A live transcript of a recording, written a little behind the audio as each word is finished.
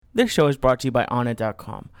This show is brought to you by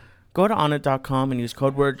Onnit.com. Go to Onnit.com and use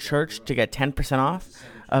code word CHURCH to get 10% off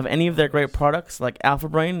of any of their great products like Alpha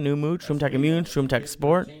Brain, New Mood, ShroomTech Immune, ShroomTech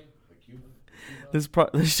Sport. This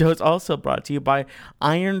show is also brought to you by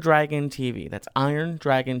Iron Dragon TV. That's Iron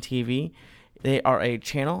Dragon TV. They are a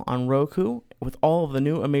channel on Roku with all of the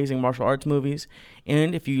new amazing martial arts movies.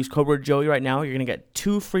 And if you use code word Joey right now, you're going to get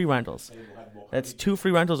 2 free rentals. That's 2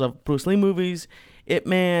 free rentals of Bruce Lee movies, Ip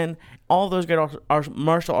Man, all those great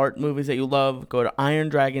martial art movies that you love. Go to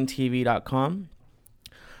IronDragonTV.com.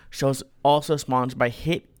 Show's also sponsored by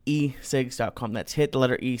HitEcigs.com. That's hit the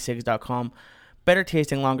letter E cigs.com. Better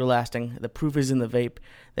tasting, longer lasting. The proof is in the vape.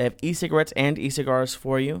 They have e-cigarettes and e-cigars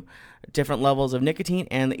for you. Different levels of nicotine,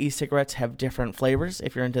 and the e-cigarettes have different flavors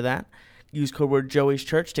if you're into that. Use code word Joey's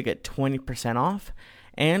Church to get 20% off.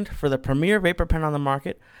 And for the premier vapor pen on the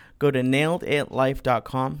market, go to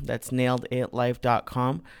naileditlife.com. That's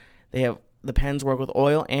naileditlife.com. They have the pens work with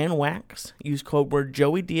oil and wax. Use code word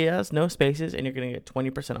Joey Diaz, no spaces, and you're going to get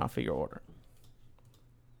 20% off of your order.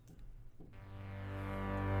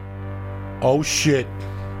 Oh shit.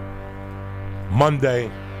 Monday,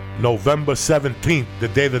 November 17th, the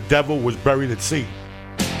day the devil was buried at sea.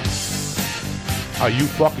 Are you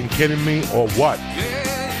fucking kidding me or what?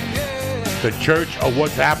 The church or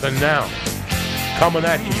what's happening now? Coming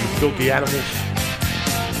at you filthy animals.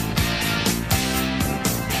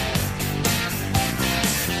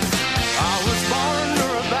 I was born under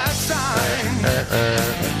a bad sign.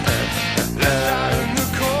 Left out in the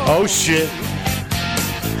cold. Oh shit.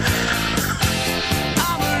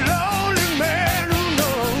 I'm a lonely man who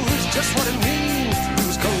knows just what it means to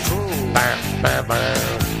lose control. Bam, bam, bam,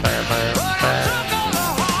 bam, bam, But I took all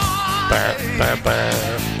the hard bam, bam, bam,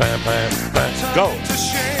 bam, bam, bam. Go. to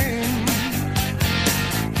shame.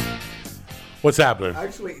 What's happening?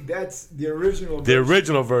 Actually, that's the original. The version.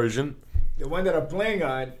 original version, The one that I'm playing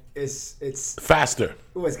on is it's faster.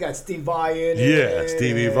 it's got Steve Vai in it. Yeah,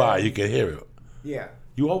 Stevie Vai. You can hear it. Yeah.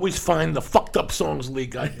 You always find the fucked up songs, Lee.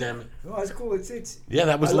 Goddammit. No, it's cool. It's Yeah,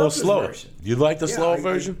 that was I a little love this slower. version. You like the Yeah, slower I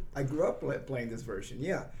version? I grew up playing this version.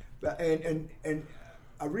 Yeah, but and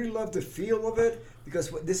I really love the feel of it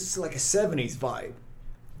because this is like a '70s vibe,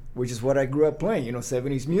 which is what I grew up playing.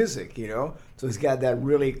 70s music. So it's got that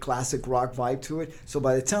really classic rock vibe to it. So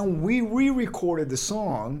by the time we re-recorded the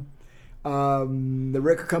song, the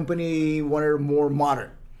record company wanted it more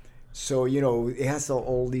modern. So, it has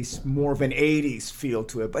all these more of an 80s feel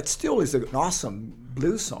to it, but still is an awesome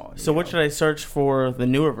blues song. So what should I search for the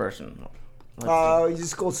newer version? You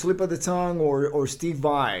just go Slip of the Tongue or Steve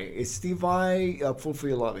Vai. It's Steve Vai, Full for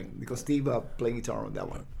Your Loving, because Steve played guitar on that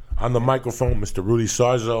one. On the microphone, Mr. Rudy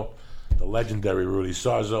Sarzo, the legendary Rudy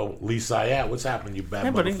Sarzo. Lee Sayat, what's happening, you bad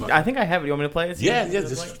Hey, buddy, motherfucker? I think I have it. You want me to play it? Yeah,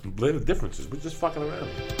 just little differences. We're just fucking around.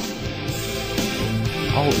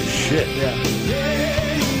 Holy shit. Yeah.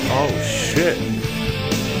 Oh, shit.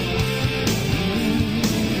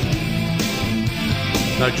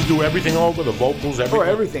 Now, did you do everything over? The vocals, everything?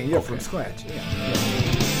 Oh, everything, yeah, Okay. from scratch. Yeah.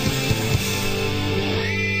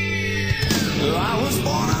 I was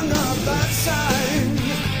born under a bad sign.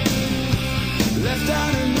 Left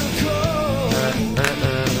out in the cold.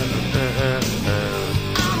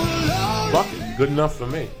 Fuck it, good enough for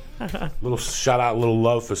me. Little shout out, little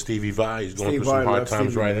love for Stevie Vai. He's going Steve through some Vai, hard love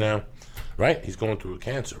times Stevie right Vai. now. Right? He's going through a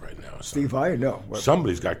cancer right now. So. Steve Vai? No.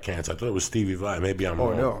 Somebody's got cancer. I thought it was Stevie Vai. Maybe I'm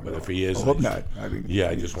wrong. no, But no. if he is, I hope not. I mean, yeah,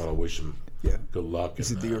 I just want to wish him good luck. He's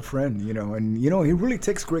a and, dear friend, and he really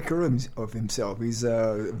takes great care of himself. He's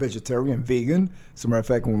a vegetarian, vegan. As a matter of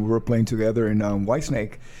fact, when we were playing together in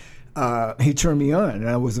Whitesnake, he turned me on, and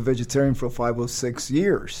I was a vegetarian for 5 or 6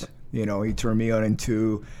 years. He turned me on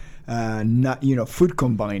into not food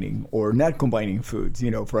combining or not combining foods.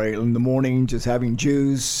 For in the morning, just having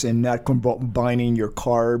juice and not combining your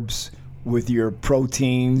carbs with your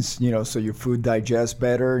proteins. So your food digests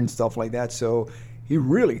better and stuff like that. So he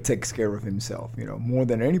really takes care of himself. More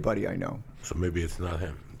than anybody I know. So maybe it's not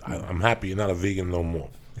him. I'm happy you're not a vegan no more.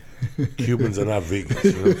 Cubans are not vegans.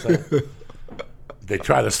 You know what I'm saying? They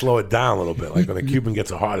try to slow it down a little bit. Like when a Cuban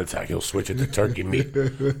gets a heart attack, he'll switch it to turkey meat.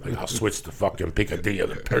 Like I'll switch to fucking picadillo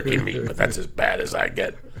to turkey meat, but that's as bad as I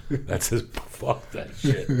get. Fuck that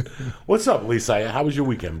shit. What's up, Lisa? How was your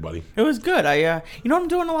weekend, buddy? It was good. You know what I'm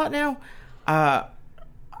doing a lot now?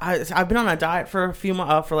 I've been on a diet for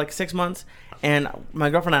for like 6 months, and my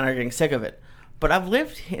girlfriend and I are getting sick of it. But I've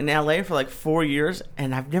lived in LA for like 4 years,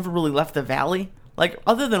 and I've never really left the valley. Like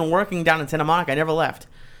other than working down in Santa Monica, I never left.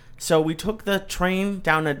 So we took the train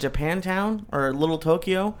down to Japantown or Little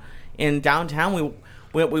Tokyo in downtown.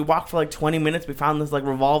 We walked for like 20 minutes. We found this like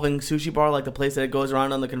revolving sushi bar, like the place that it goes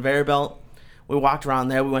around on the conveyor belt We walked around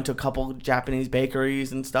there. We went to a couple Japanese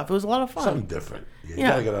bakeries and stuff. It was a lot of fun. Something different. You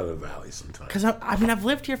Yeah. gotta get out of the valley sometimes. Because I've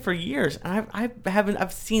lived here for years, and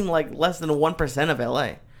I've seen like less than 1% of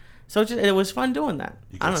LA, so it was fun doing that.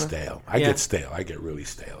 You I get don't know. stale. I Yeah. get stale. I get really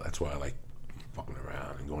stale. That's why I like fucking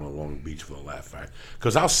around and going to Long Beach for the laugh factor.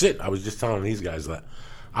 Because I'll sit. I was just telling these guys that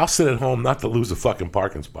I'll sit at home not to lose a fucking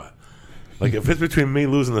parking spot. Like if it's between me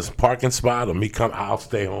losing this parking spot or me I'll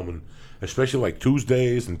stay home, and especially like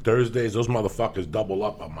Tuesdays and Thursdays, those motherfuckers double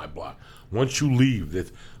up on my block. Once you leave,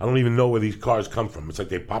 I don't even know where these cars come from. It's like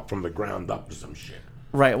they pop from the ground up or some shit.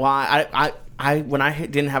 Right. Well, I when I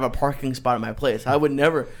didn't have a parking spot at my place, I would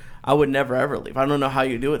never ever leave. I don't know how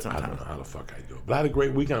you do it I sometimes. don't know how the fuck I do it. But I had a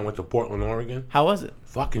great weekend. I went to Portland, Oregon. How was it?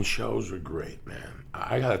 Fucking shows were great, man.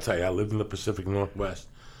 I gotta tell you, I lived in the Pacific Northwest,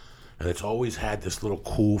 and it's always had this little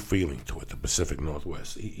cool feeling to it, the Pacific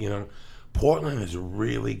Northwest. You know, Portland has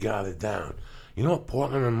really got it down. You know what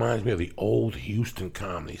Portland reminds me of? The old Houston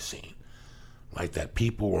comedy scene. Like that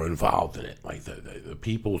people were involved in it. Like the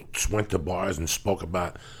people went to bars and spoke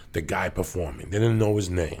about the guy performing. They didn't know his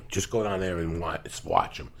name. Just go down there and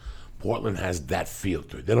watch him. Portland has that feel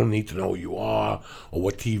to it. They don't need to know who you are or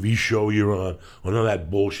what TV show you're on or none of that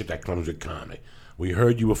bullshit that comes with comedy. We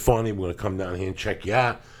heard you were funny. We're going to come down here and check you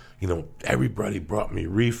out. You know, everybody brought me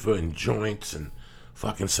reefer and joints, and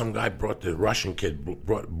fucking some guy brought, the Russian kid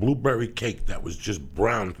brought blueberry cake that was just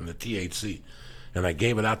brown from the THC. And I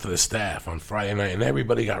gave it out to the staff on Friday night, and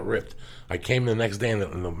everybody got ripped. I came the next day, and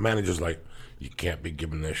the manager's like, you can't be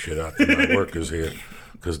giving that shit out to my workers here,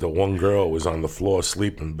 because the one girl was on the floor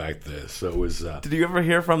sleeping back there. So it was... Did you ever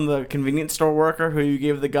hear from the convenience store worker who you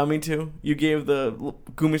gave the gummy to? You gave the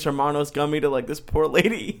Gumis Hermanos gummy to like this poor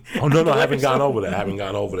lady. Oh, no, I haven't gone over there. I haven't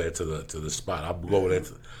gone over there to the spot. I'll go over there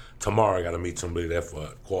tomorrow. I got to meet somebody there for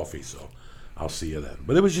coffee, so I'll see you then.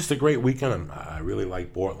 But it was just a great weekend. I really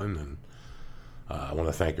like Portland, and I want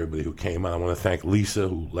to thank everybody who came out. I want to thank Lisa,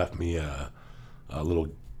 who left me a little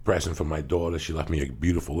present for my daughter. She left me a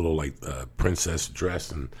beautiful little like princess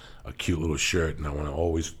dress and a cute little shirt. And I want to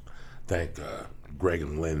always thank Greg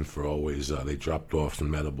and Lynn for always, they dropped off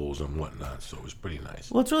some edibles and whatnot. So it was pretty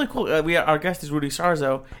nice. Well, it's really cool. Our guest is Rudy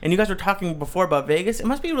Sarzo, and you guys were talking before about Vegas. It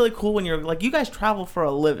must be really cool when you're like, you guys travel for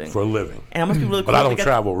a living. For a living. And it must be really cool. But I don't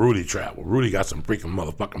travel. Rudy travel. Rudy got some freaking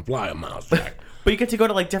motherfucking flyer miles back. But you get to go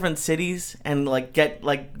to like different cities and like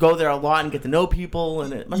go there a lot and get to know people,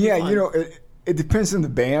 and it must be fun. you know, it depends on the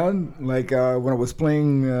band. Like when I was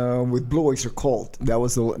playing with Blue Oyster Cult, that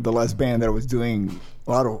was the last band that I was doing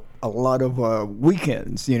a lot of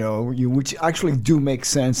weekends. You know, which actually do make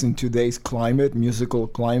sense in today's climate, musical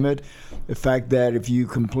climate. The fact that if you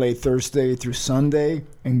can play Thursday through Sunday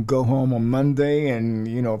and go home on Monday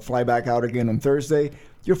and fly back out again on Thursday,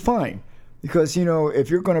 you're fine. Because if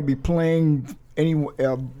you're going to be playing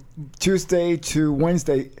Tuesday to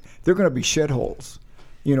Wednesday, they're going to be shitholes.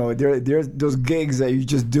 There's those gigs that you're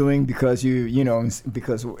just doing because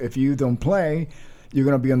because if you don't play, you're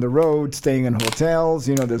going to be on the road, staying in hotels.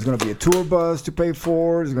 There's going to be a tour bus to pay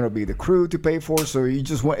for. There's going to be the crew to pay for. So you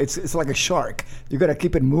just want it's like a shark. You got to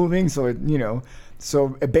keep it moving. So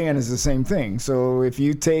so a band is the same thing. So if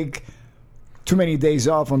you take too many days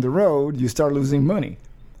off on the road, you start losing money.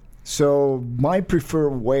 So my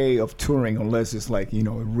preferred way of touring, unless it's like a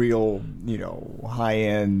real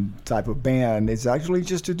high-end type of band, is actually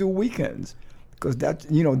just to do weekends, because that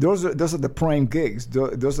those are the prime gigs.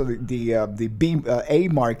 Those are the B A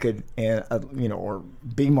market and or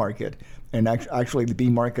B market, and actually the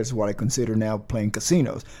B market is what I consider now playing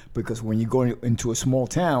casinos, because when you go into a small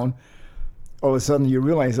town, all of a sudden you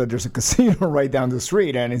realize that there's a casino right down the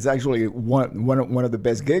street, and it's actually one of the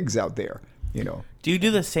best gigs out there. Do you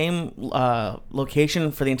do the same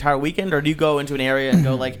location for the entire weekend, or do you go into an area and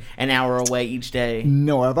go like an hour away each day?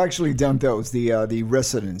 No, I've actually done those. The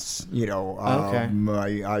residents.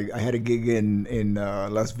 Okay. I had a gig in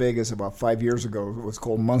Las Vegas about 5 years ago. It was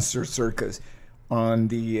called Monster Circus. On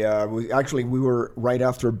the we were right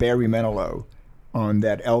after Barry Manilow on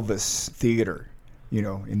that Elvis theater,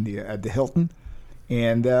 at the Hilton,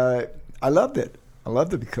 and I loved it. I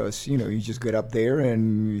loved it because you just get up there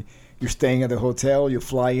and you're staying at the hotel, you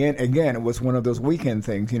fly in. Again, it was one of those weekend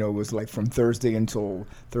things. It was like from Thursday until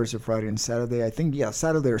Thursday, Friday, and Saturday. I think,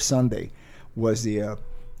 Saturday or Sunday was the,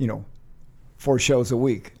 4 shows a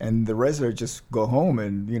week. And the rest are just go home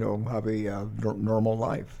and, have a normal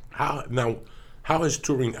life. How is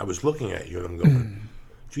touring? I was looking at you and I'm going,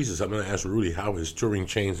 Jesus, I'm going to ask Rudy how his touring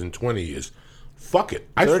changed in 20 years. Fuck it.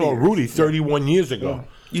 I saw Rudy 31 years ago.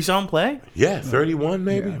 You saw him play? Yeah, 31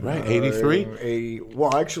 maybe, right? 83? 80.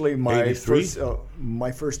 Well, actually, my 83?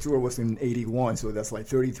 first tour was in 81, so that's like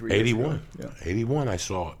 33 years 81. ago. Yeah. 81 I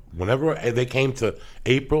saw. Whenever they came to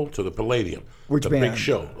April to the Palladium. Which the band? big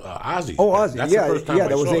show. Ozzy. Oh, Ozzy. That's yeah, the first time I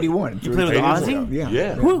that was saw 81. You played with 81. Ozzy? Yeah.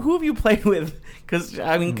 Yeah. Who have you played with? Because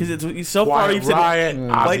it's so far Quiet you've said Riot,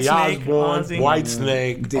 White Ozzy Snake, Osbourne, Ozzy. White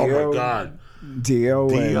Snake. Oh Dio. my God. Dio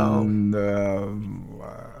Dio. and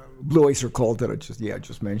Blue Oyster Cult that I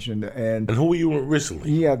just mentioned, and And who were you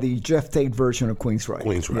recently? yeah, the Jeff Tate version of Queensryche.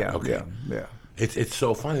 Queensryche, Yeah, okay. Yeah. It's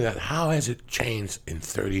so funny that how has it changed in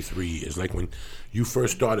 33 years? Like when you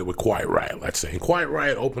first started with Quiet Riot, let's say. And Quiet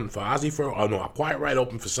Riot opened for Ozzy Quiet Riot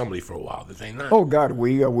opened for somebody for a while, did they not? Oh God,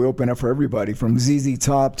 we open up for everybody from ZZ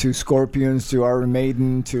Top to Scorpions to Iron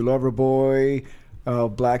Maiden to Loverboy,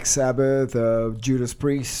 Black Sabbath, Judas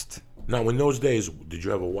Priest. Now, in those days, did you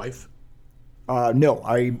have a wife? No,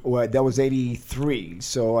 that was 83,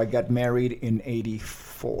 so I got married in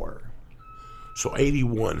 84. So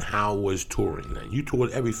 81, how was touring then? You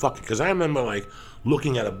toured every fucking... Because I remember, like,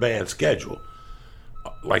 looking at a band schedule.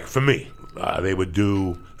 Like, for me, they would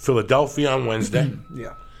do Philadelphia on Wednesday,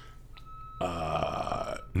 Yeah.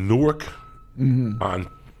 Newark on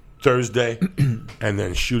Thursday, and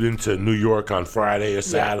then shoot into New York on Friday or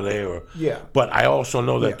Saturday. Yeah. But I also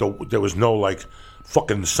know that Yeah. there was no, like,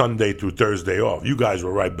 fucking Sunday through Thursday off. You guys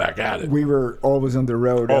were right back at it. We were always on the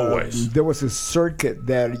road. Always. There was a circuit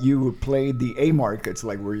that you would play the A markets,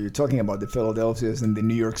 like where you're talking about the Philadelphias and the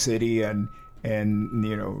New York City and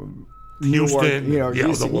you know Houston, Newark,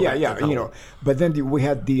 Houston, you know. But then we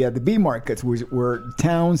had the B markets, which were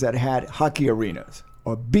towns that had hockey arenas.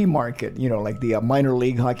 Or B market, you know, like the minor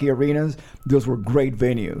league hockey arenas. Those were great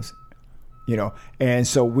venues, you know. And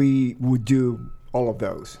so we would do all of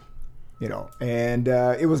those. You know, and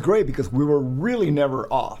it was great because we were really never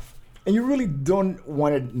off. And you really don't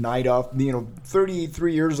want a night off. You know,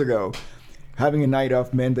 33 years ago, having a night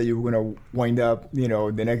off meant that you were going to wind up, you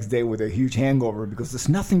know, the next day with a huge hangover because there's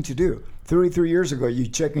nothing to do. 33 years ago, you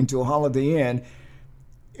check into a Holiday Inn.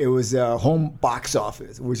 It was a home box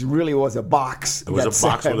office, which really was a box. It was a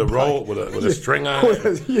box with a roll, with a string on it,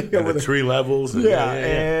 and the 3 levels. And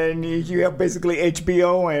and you have basically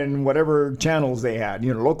HBO and whatever channels they had,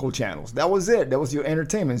 you know, local channels. That was it. That was your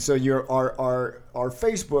entertainment. So our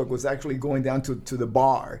Facebook was actually going down to the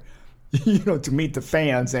bar, you know, to meet the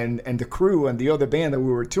fans and the crew and the other band that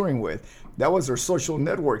we were touring with. That was our social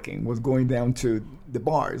networking, was going down to the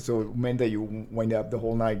bar. So it meant that you wind up the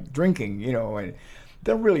whole night drinking, you know, and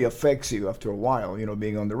that really affects you after a while, you know,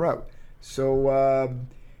 being on the road. So,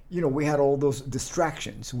 you know, we had all those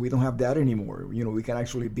distractions. We don't have that anymore. You know, we can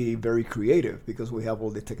actually be very creative because we have all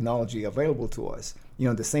the technology available to us. You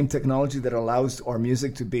know, the same technology that allows our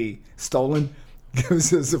music to be stolen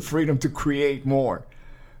gives us the freedom to create more.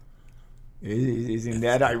 Isn't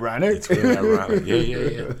that ironic? It's really ironic.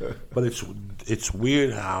 Yeah. But it's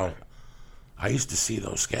weird how I used to see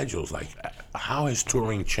those schedules. Like, how has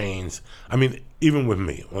touring changed? I mean, even with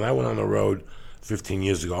me, when I went on the road 15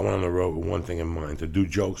 years ago, I went on the road with one thing in mind: to do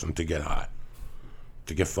jokes and to get high,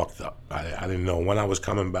 to get fucked up. I didn't know when I was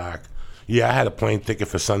coming back. Yeah, I had a plane ticket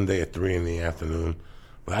for Sunday at 3 in the afternoon,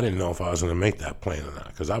 but I didn't know if I was going to make that plane or not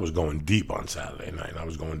because I was going deep on Saturday night and I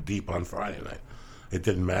was going deep on Friday night. It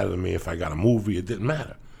didn't matter to me if I got a movie. It didn't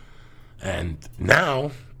matter. And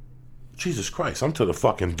now, Jesus Christ, I'm to the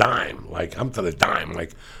fucking dime. Like, I'm to the dime.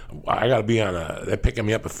 Like, I got to be on they're picking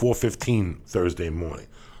me up at 4:15 Thursday morning.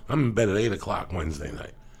 I'm in bed at 8 o'clock Wednesday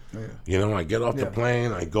night. Yeah. You know, I get off the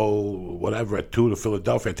plane, I go whatever at 2 to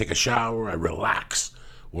Philadelphia, I take a shower, I relax.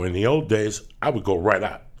 Where in the old days, I would go right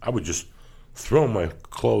out. I would just throw my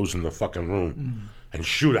clothes in the fucking room and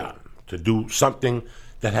shoot out to do something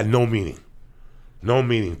that had no meaning. No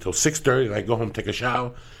meaning. Till 6:30, and I'd go home, take a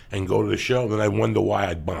shower, and go to the show. Then I wonder why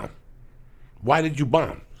I'd bomb. Why did you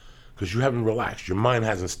bomb? Because you haven't relaxed. Your mind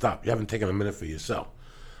hasn't stopped. You haven't taken a minute for yourself.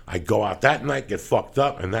 I'd go out that night, get fucked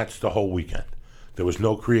up, and that's the whole weekend. There was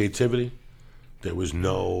no creativity. It was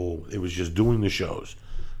just doing the shows.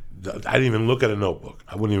 I didn't even look at a notebook.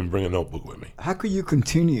 I wouldn't even bring a notebook with me. How could you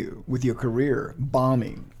continue with your career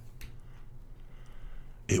bombing?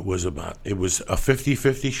 It was a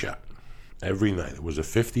 50-50 shot. Every night. It was a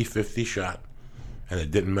 50-50 shot. And it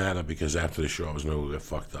didn't matter because after the show I was going to get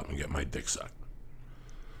fucked up and get my dick sucked.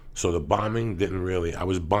 So the bombing didn't really... I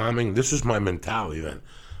was bombing... This was my mentality then.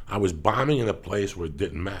 I was bombing in a place where it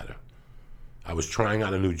didn't matter. I was trying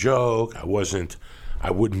out a new joke. I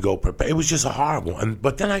wouldn't go prepared. It was just a horrible...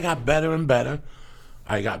 But then I got better and better.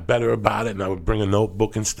 I got better about it, and I would bring a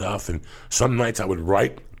notebook and stuff. And some nights I would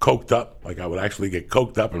write coked up. Like I would actually get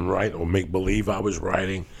coked up and write or make believe I was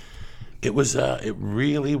writing. It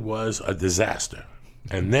really was a disaster.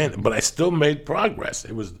 And then, but I still made progress.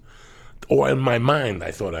 Or in my mind,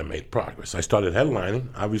 I thought I made progress. I started headlining.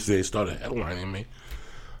 Obviously, they started headlining me.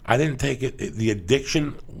 I didn't take it. The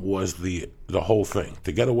addiction was the whole thing.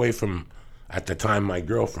 To get away from, at the time, my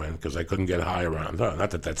girlfriend, because I couldn't get high around her.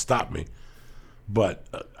 Not that stopped me, but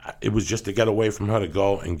it was just to get away from her, to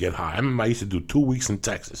go and get high. I remember I used to do 2 weeks in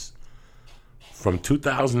Texas. From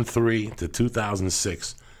 2003 to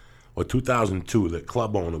 2006 or 2002, the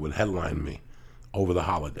club owner would headline me over the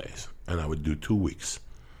holidays, and I would do 2 weeks.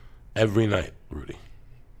 Every night, Rudy.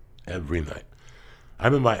 Every night. I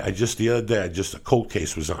remember the other day, a Cold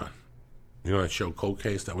Case was on. You know that show, Cold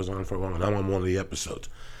Case, that was on for a while? And I'm on one of the episodes.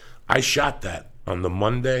 I shot that on the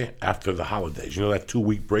Monday after the holidays. You know that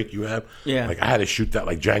 2-week break you have? Yeah. Like, I had to shoot that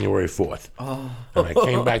like January 4th. Oh. And I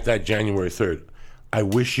came back that January 3rd. I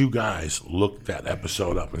wish you guys looked that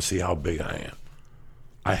episode up and see how big I am.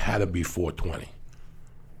 I had to be 420.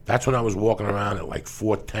 That's when I was walking around at like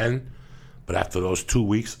 410. But after those 2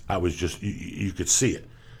 weeks, I was just, you could see it.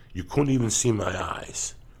 You couldn't even see my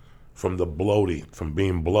eyes from the bloating, from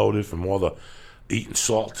being bloated, from all the eating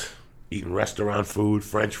salt, eating restaurant food,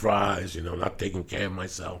 French fries, not taking care of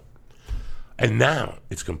myself. And now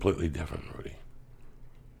it's completely different, Rudy.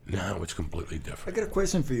 Now it's completely different. I got a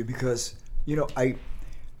question for you because, I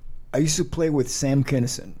used to play with Sam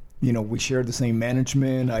Kinison. We shared the same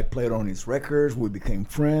management. I played on his records. We became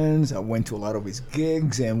friends. I went to a lot of his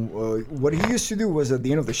gigs. And what he used to do was at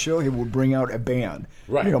the end of the show, he would bring out a band.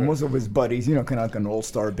 Right. Most of his buddies, kind of like an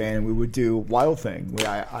all-star band. And we would do Wild Thing.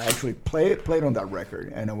 I actually played on that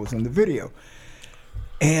record, and I was in the video.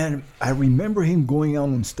 And I remember him going out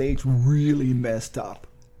on stage really messed up.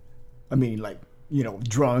 I mean, like,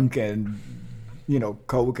 drunk and,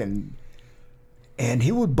 coke. And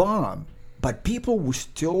he would bomb. But people would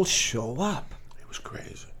still show up. It was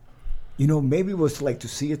crazy. Maybe it was like to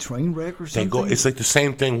see a train wreck or something. It's like the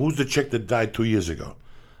same thing. Who's the chick that died 2 years ago?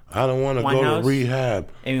 I don't want to go to rehab.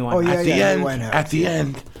 Amy Winehouse. Oh, yeah, At the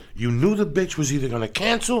end, you knew the bitch was either going to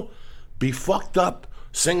cancel, be fucked up,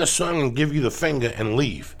 sing a song and give you the finger and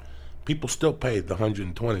leave. People still paid the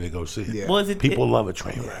 $120 to go see it. Yeah. Well, People love a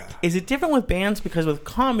train wreck. Is it different with bands? Because with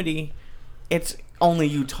comedy, it's only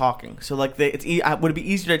you talking. So like, would it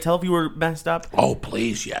be easier to tell if you were messed up? Oh,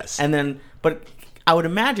 please, yes. And then, but I would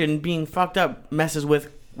imagine being fucked up messes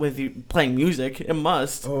with you playing music. It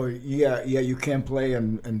must. Oh, yeah, you can't play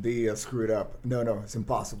and be screwed up. No, it's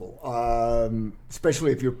impossible.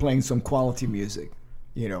 Especially if you're playing some quality music.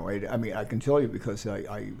 I mean, I can tell you because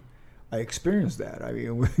I experienced that. I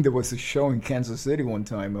mean, there was a show in Kansas City one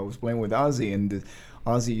time. I was playing with Ozzy, and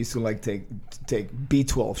Ozzy used to like take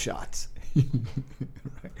B12 shots.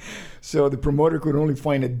 Right. So the promoter could only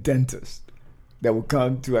find a dentist that would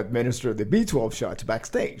come to administer the B12 shots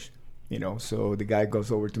backstage. So the guy goes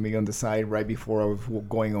over to me on the side right before I was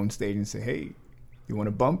going on stage and say, "Hey, you want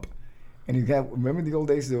a bump?" And he had, remember the old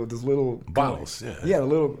days, there were those little bottles, yeah, the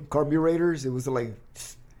little carburetors. It was like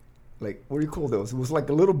what do you call those? It was like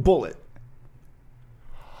a little bullet.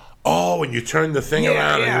 Oh, and you turned the thing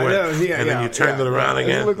around and then you turned it around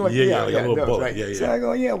again? It like, like a little bullet. Right. Yeah. So I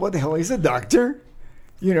go, what the hell? He's a doctor.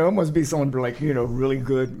 It must be someone like, really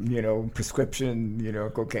good, prescription,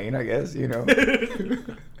 cocaine, I guess,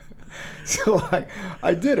 So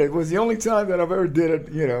I did it. It was the only time that I've ever did it,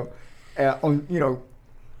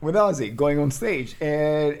 with Ozzy going on stage.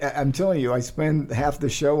 And I'm telling you, I spent half the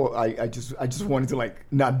show, I just wanted to like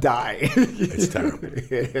not die. It's terrible.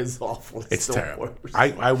 It is awful. It's so terrible. worse.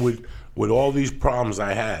 I would, with all these problems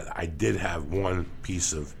I had, I did have one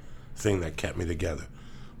piece of thing that kept me together.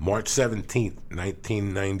 March 17th,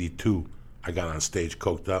 1992, I got on stage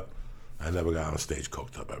coked up. I never got on stage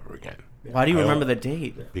coked up ever again. Why do you remember the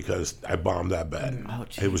date? Because I bombed that bad. Oh,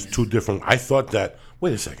 it was too different. I thought that,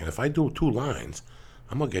 wait a second, if I do 2 lines,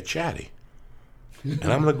 I'm going to get chatty. And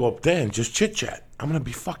I'm going to go up there and just chit-chat. I'm going to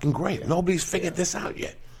be fucking great. Nobody's figured this out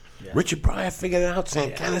yet. Yeah. Richard Pryor figured it out.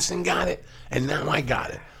 Sam Kinison got it. And now I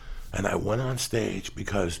got it. And I went on stage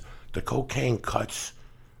because the cocaine cuts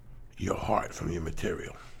your heart from your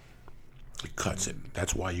material. It cuts it.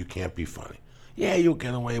 That's why you can't be funny. Yeah, you'll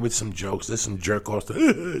get away with some jokes. There's some jerk-offs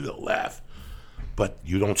that'll laugh. But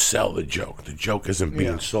you don't sell the joke. The joke isn't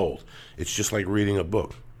being sold. It's just like reading a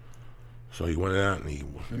book. So he went out and he,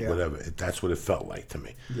 whatever. That's what it felt like to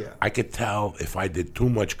me. Yeah. I could tell if I did too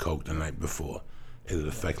much coke the night before, it would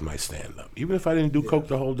affect my stand-up. Even if I didn't do coke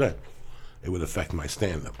the whole day, it would affect my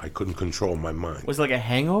stand-up. I couldn't control my mind. Was it like a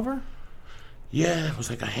hangover? Yeah, it was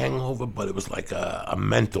like a hangover, but it was like a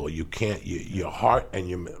mental. You can't, your heart and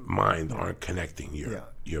your mind aren't connecting.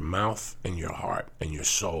 your mouth and your heart and your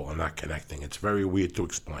soul are not connecting. It's very weird to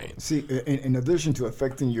explain. See, in addition to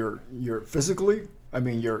affecting your physically, I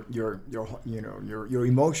mean your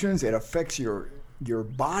emotions, it affects your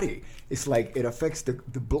body. It's like it affects the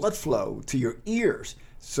blood flow to your ears.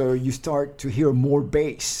 So you start to hear more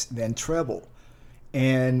bass than treble.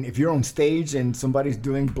 And if you're on stage and somebody's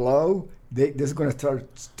doing blow, they're going to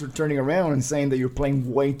start turning around and saying that you're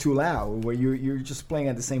playing way too loud, where you're just playing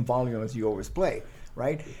at the same volume as you always play,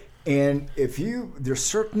 right? And there's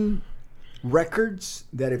certain records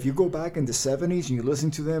that if you go back in the 70s and you listen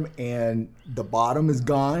to them and the bottom is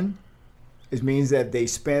gone, it means that they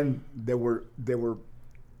spend the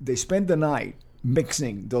night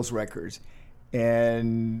mixing those records,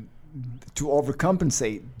 and to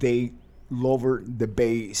overcompensate, they lower the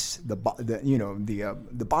bass, the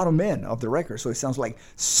bottom end of the record, so it sounds like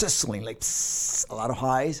sizzling, like psst, a lot of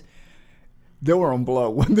highs. They were on blow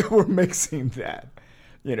when they were mixing that,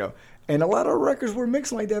 And a lot of records were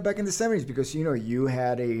mixed like that back in the 70s because, you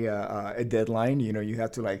had a deadline. You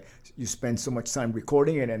have to, you spend so much time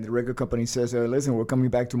recording it, and the record company says, listen, we're coming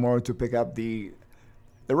back tomorrow to pick up the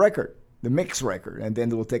record, the mix record, and then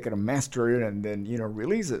they will take it and master it and then,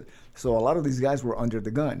 release it. So a lot of these guys were under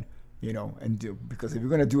the gun, because if you're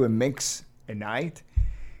going to do a mix a night,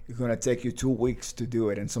 it's going to take you 2 weeks to do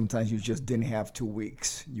it, and sometimes you just didn't have 2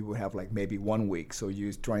 weeks. You would have maybe 1 week, so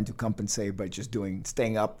you're trying to compensate by just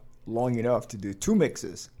staying up long enough to do 2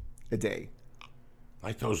 mixes a day.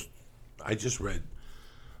 Like those, I just read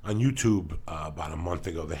on YouTube about a month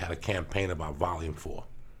ago, they had a campaign about Volume 4,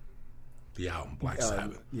 the album Black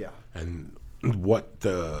Sabbath. Yeah. And what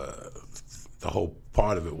the whole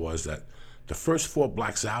part of it was that the first 4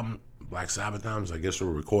 Black Sabbath albums, I guess,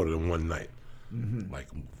 were recorded in one night. Mm-hmm. Like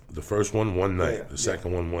the first one night, the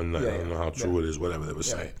second one night. I don't know how true it is, whatever they were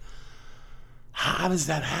saying. How does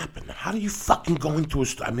that happen? How do you fucking go into a...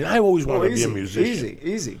 I mean, I always wanted to be a musician.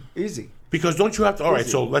 Easy. Because don't you have to... All right,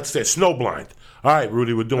 so let's say Snowblind. All right,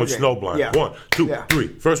 Rudy, we're doing Snowblind. Yeah. 1, 2, 3.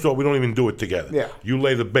 First of all, we don't even do it together. Yeah. You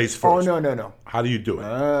lay the bass first. Oh, no. How do you do it?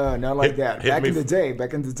 Not like that. Back in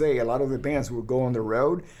the day, a lot of the bands would go on the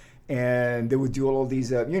road, and they would do all these...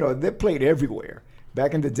 they played everywhere.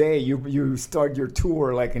 Back in the day, you start your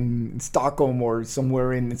tour like in Stockholm or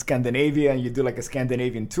somewhere in Scandinavia, and you do like a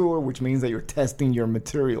Scandinavian tour, which means that you're testing your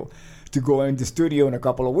material to go in the studio in a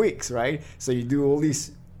couple of weeks, right? So you do all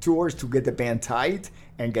these tours to get the band tight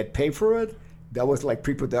and get paid for it. That was like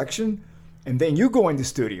pre-production. And then you go in the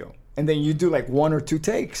studio, and then you do like 1 or 2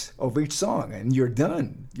 takes of each song, and you're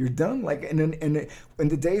done. You're done. Like in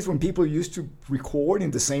the days when people used to record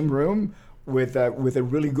in the same room with a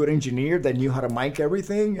really good engineer that knew how to mic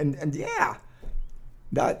everything, and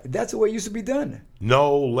that's the way it used to be done.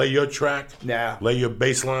 No, lay your track. No. Lay your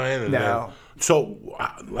bass line. And no. So,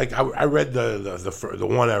 I read the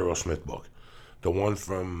one Aerosmith book, the one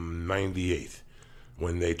from '98,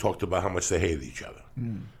 when they talked about how much they hated each other,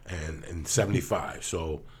 and in '75.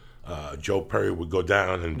 So Joe Perry would go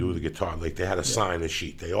down and do the guitar. Like they had to sign a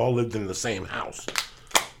sheet. They all lived in the same house,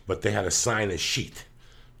 but they had to sign a sheet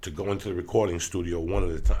to go into the recording studio one at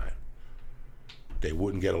a time. They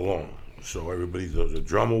wouldn't get along. So the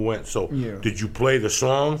drummer went. So did you play the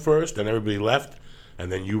song first, and everybody left,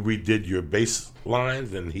 and then you redid your bass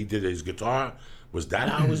lines, and he did his guitar? Was that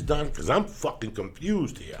how it was done? Because I'm fucking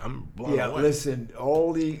confused here. I'm blown away. Listen,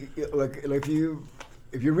 all the if you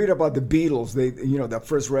read about the Beatles, they that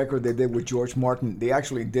first record they did with George Martin, they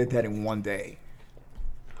actually did that in one day.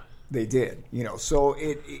 They did, So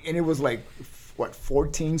it was like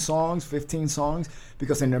 14 songs, 15 songs,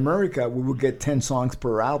 because in America we would get 10 songs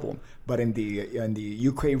per album, but in the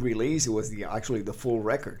UK release it was actually the full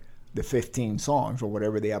record, the 15 songs or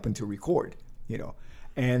whatever they happened to record,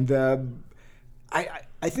 And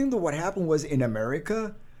I think that what happened was in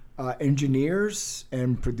America, engineers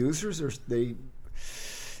and producers they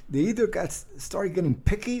either started getting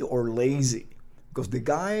picky or lazy. Because the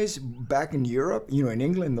guys back in Europe, in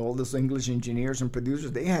England, all those English engineers and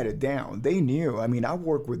producers, they had it down. They knew. I mean, I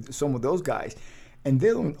worked with some of those guys. And they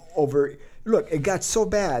don't look, it got so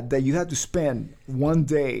bad that you had to spend one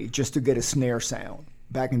day just to get a snare sound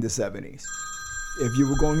back in the 70s. If you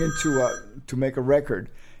were going into to make a record,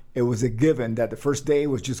 it was a given that the first day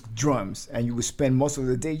was just drums. And you would spend most of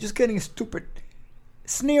the day just getting a stupid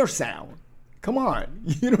snare sound. Come on,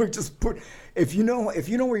 just put. If you know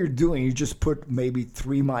what you're doing, you just put maybe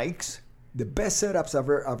 3 mics. The best setups I've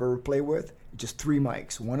ever played with, just 3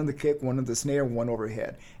 mics: 1 on the kick, 1 on the snare, 1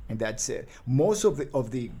 overhead, and that's it. Most of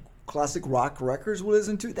the classic rock records we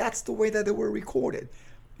listen to, that's the way that they were recorded,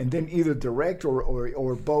 and then either direct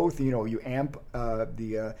or both. You amp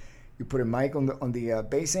You put a mic on the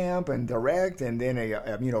bass amp and direct, and then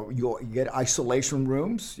you get isolation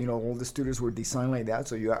rooms. All the studios were designed like that,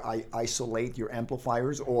 so you isolate your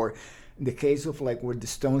amplifiers. Or in the case of like where the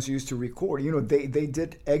Stones used to record, they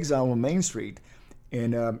did Exile on Main Street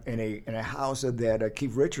in a house that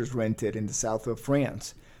Keith Richards rented in the south of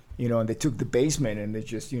France. And they took the basement and they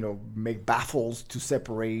just make baffles to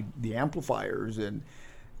separate the amplifiers, and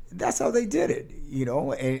that's how they did it,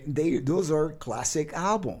 and those are classic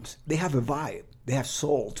albums. They have a vibe. They have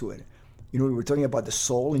soul to it. We were talking about the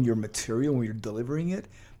soul in your material when you're delivering it.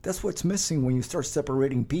 That's what's missing when you start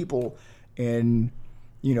separating people. And,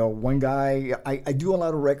 one guy, I do a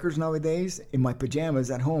lot of records nowadays in my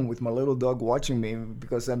pajamas at home with my little dog watching me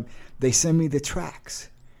because they send me the tracks.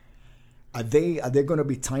 Are they going to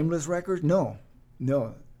be timeless records? No.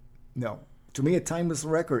 To me, a timeless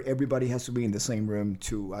record, everybody has to be in the same room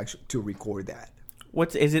to record that.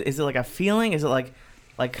 Is it like a feeling? Is it like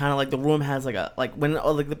kind of like the room has when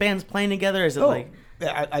the band's playing together? Is it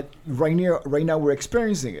right now we're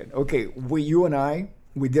experiencing it. Okay, you and I,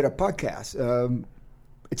 we did a podcast.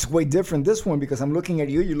 It's way different this one because I'm looking at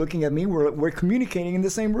you, you're looking at me. We're communicating in the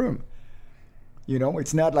same room.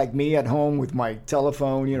 It's not like me at home with my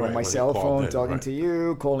telephone, my cell phone, talking to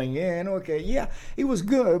you, calling in. Okay, yeah, it was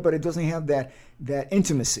good, but it doesn't have that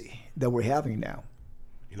intimacy that we're having now.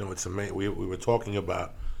 It's amazing. We were talking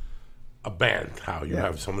about a band, how you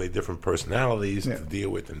have so many different personalities to deal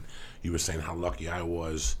with, and you were saying how lucky I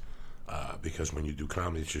was because when you do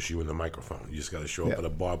comedy, it's just you and the microphone. You just got to show up at a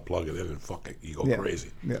bar, plug it in, and fuck it, you go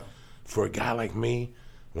crazy. Yeah. For a guy like me,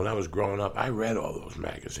 when I was growing up, I read all those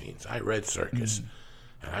magazines. I read Circus,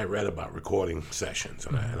 and I read about recording sessions,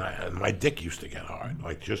 and my dick used to get hard.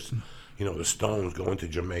 Like just, the Stones going to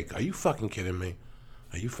Jamaica. Are you fucking kidding me?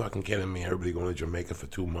 Everybody going to Jamaica for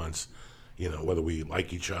 2 months, whether we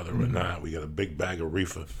like each other or not. We got a big bag of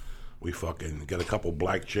reefer. We fucking get a couple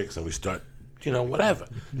black chicks, and we start, whatever.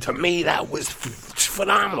 To me, that was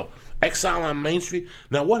phenomenal. Exile on Main Street.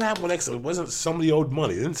 Now, what happened with Exile? It wasn't somebody owed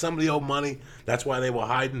money. Didn't somebody owe money? That's why they were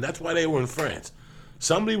hiding. That's why they were in France.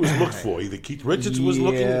 Somebody was looked for. Either Keith Richards was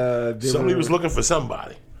looking. Somebody was looking for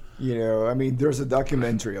somebody. There's a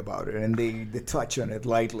documentary about it, and they touch on it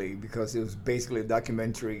lightly because it was basically a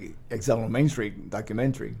documentary, Exile on Main Street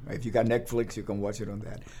documentary. If you got Netflix, you can watch it on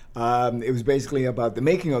that. It was basically about the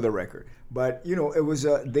making of the record. But, it was,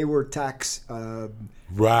 they were tax.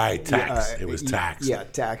 Right, tax. It was tax. Yeah,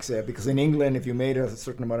 tax. Because in England, if you made a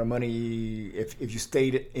certain amount of money, if you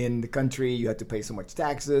stayed in the country, you had to pay so much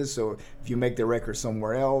taxes. So if you make the record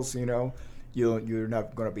somewhere else, you're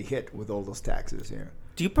not going to be hit with all those taxes.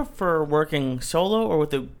 Do you prefer working solo or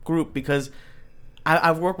with a group? Because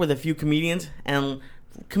I've worked with a few comedians, and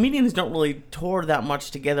comedians don't really tour that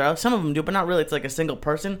much together. Some of them do, but not really. It's like a single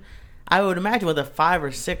person. I would imagine with a 5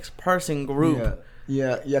 or 6 person group.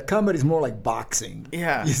 Yeah. Comedy is more like boxing.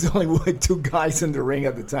 Yeah. It's only 2 guys in the ring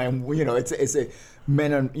at the time. It's a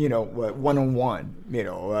men on one-on-one.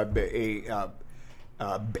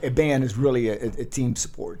 A band is really a team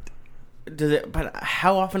sport. But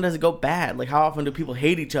how often does it go bad? Like, how often do people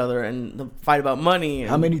hate each other and fight about money?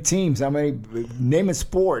 How many teams? Name a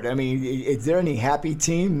sport. Is there any happy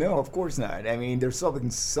team? No, of course not. There's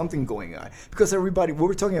something going on. Because everybody, we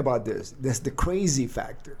were talking about this. That's the crazy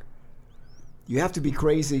factor. You have to be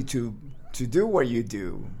crazy to do what you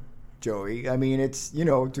do, Joey. It's,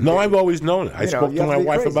 No, I've always known it. I spoke to my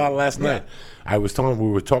wife about it last night. We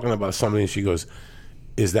were talking about something, and she goes,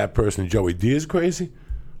 is that person Joey Diaz crazy?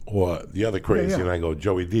 Or the other crazy, and I go,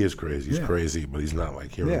 Joey D is crazy. He's crazy, but he's not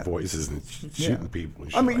like hearing voices and shooting people.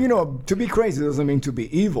 And to be crazy doesn't mean to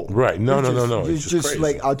be evil. Right? No. It's just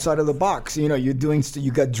like outside of the box. You're doing.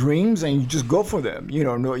 You got dreams, and you just go for them.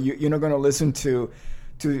 You're not going to listen to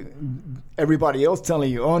everybody else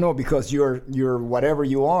telling you, oh no, because you're whatever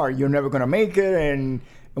you are, you're never going to make it, and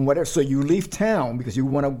whatever. So you leave town because you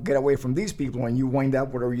want to get away from these people, and you wind up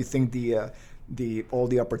whatever you think all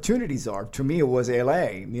the opportunities are. To me, it was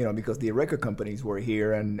LA, because the record companies were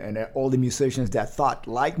here and all the musicians that thought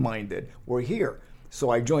like-minded were here.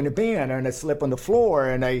 So I joined a band and I slept on the floor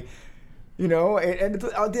and I did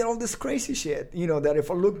all this crazy shit, that if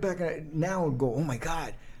I look back at it now and go, oh my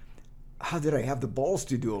God, how did I have the balls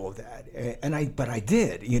to do all of that? But I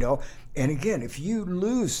did, And again, if you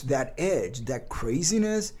lose that edge, that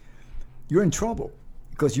craziness, you're in trouble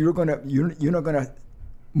because you're not gonna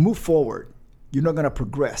move forward. You're not going to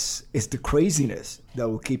progress. It's the craziness that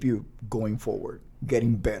will keep you going forward,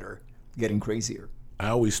 getting better, getting crazier. I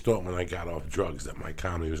always thought when I got off drugs that my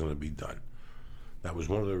comedy was going to be done. That was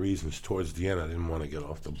one of the reasons towards the end I didn't want to get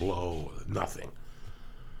off the blow or nothing.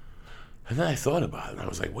 And then I thought about it, and I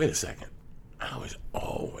was like, wait a second. I was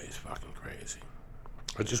always fucking crazy.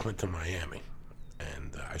 I just went to Miami,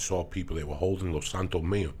 and I saw people, they were holding Los Santos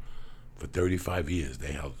Mio for 35 years.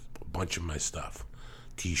 They held a bunch of my stuff,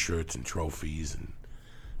 T-shirts and trophies,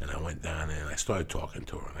 and I went down there, and I started talking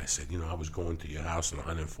to her, and I said, you know, I was going to your house on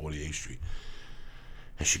 148th Street.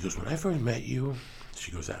 And she goes, when I first met you,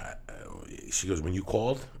 she goes, when you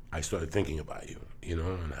called, I started thinking about you, you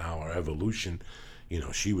know, and how our evolution, you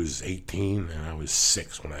know, she was 18 and I was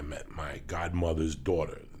 6 when I met my godmother's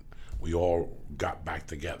daughter. We all got back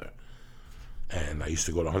together. And I used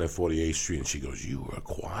to go to 148th Street, and she goes, you were a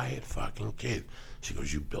quiet fucking kid. She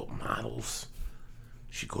goes, you built models.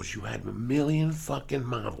 She goes, you had a million fucking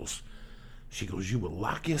models. She goes, you would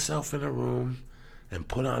lock yourself in a room and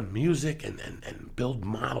put on music and build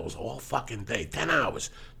models all fucking day. 10 hours,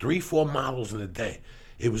 3-4 models in a day.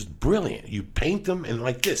 It was brilliant. You paint them and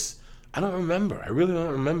like this. I don't remember. I really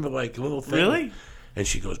don't remember like a little thing. Really? And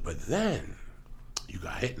she goes, but then you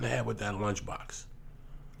got hit in the head with that lunchbox.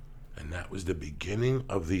 And that was the beginning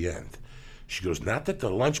of the end. She goes, not that the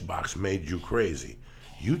lunchbox made you crazy.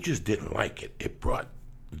 You just didn't like it. It brought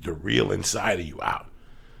the real inside of you out.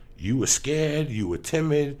 You were scared. You were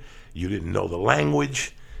timid. You didn't know the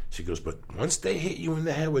language. She goes, but once they hit you in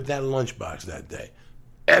the head with that lunchbox that day,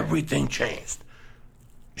 everything changed.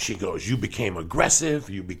 She goes, you became aggressive.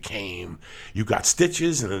 You got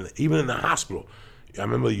stitches, and even in the hospital. I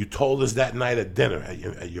remember you told us that night at dinner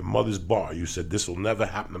at your mother's bar. You said, this will never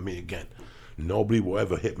happen to me again. Nobody will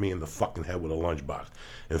ever hit me in the fucking head with a lunchbox.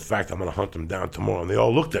 In fact, I'm going to hunt them down tomorrow. And they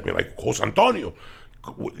all looked at me like, Jose Antonio,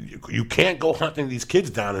 you can't go hunting these kids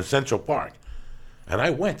down in Central Park. And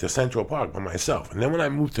I went to Central Park by myself. And then when I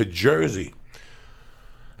moved to Jersey,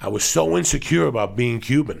 I was so insecure about being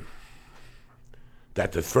Cuban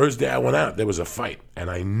that the first day I went out, there was a fight. And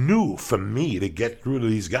I knew for me to get through to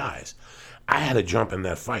these guys, I had to jump in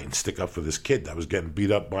that fight and stick up for this kid that was getting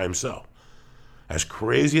beat up by himself. As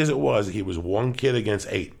crazy as it was, he was 1 kid against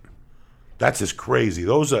 8. That's just crazy.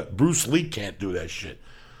 Bruce Lee can't do that shit.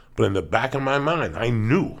 But in the back of my mind, I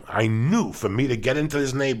knew for me to get into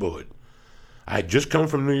this neighborhood. I had just come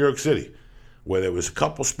from New York City, where there was a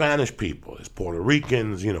couple Spanish people, there's Puerto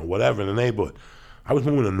Ricans, you know, whatever in the neighborhood. I was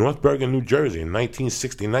moving to North Bergen, New Jersey in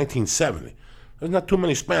 1960, 1970. There's not too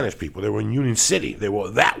many Spanish people. They were in Union City. They were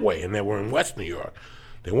that way, and they were in West New York.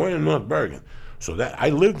 They weren't in North Bergen. So that I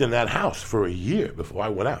lived in that house for a year before I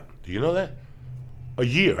went out. Do you know that? A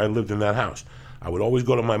year I lived in that house. I would always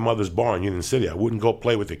go to my mother's bar in Union City. I wouldn't go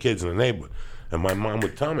play with the kids in the neighborhood. And my mom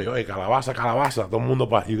would tell me, "Oye, calabaza, calabaza, todo mundo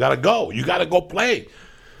va. You gotta go. You gotta go play."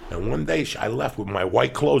 And one day I left with my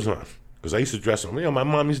white clothes on because I used to dress them. You know, my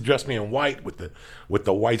mom used to dress me in white with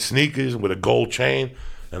the white sneakers with a gold chain.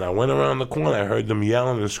 And I went around the corner. I heard them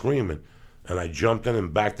yelling and screaming, and I jumped in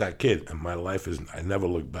and backed that kid. And my life I never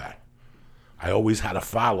looked back. I always had to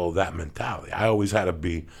follow that mentality. I always had to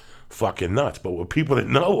be fucking nuts. But what people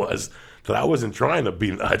didn't know was that I wasn't trying to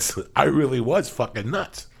be nuts. I really was fucking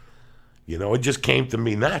nuts. You know, it just came to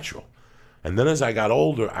me natural. And then as I got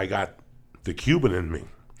older, I got the Cuban in me.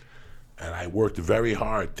 And I worked very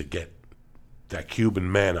hard to get that Cuban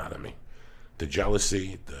man out of me. The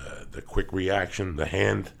jealousy, the quick reaction, the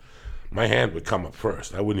hand. My hand would come up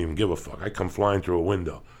first. I wouldn't even give a fuck. I'd come flying through a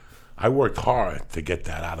window. I worked hard to get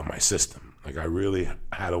that out of my system. Like, I really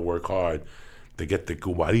had to work hard to get the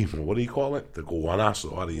cubanismo, what do you call it? The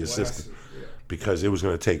cubanazo out of your system. Yeah. Because it was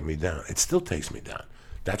going to take me down. It still takes me down.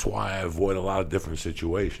 That's why I avoid a lot of different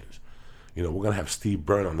situations. You know, we're going to have Steve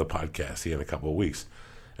Byrne on the podcast here in a couple of weeks.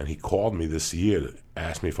 And he called me this year to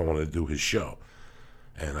ask me if I wanted to do his show.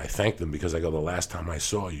 And I thanked him because I go, the last time I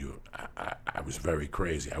saw you, I was very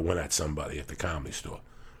crazy. I went at somebody at the Comedy Store.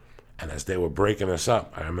 And as they were breaking us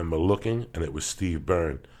up, I remember looking, and it was Steve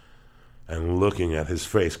Byrne, and looking at his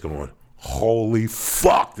face going, holy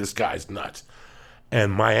fuck, this guy's nuts.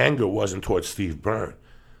 And my anger wasn't towards Steve Byrne.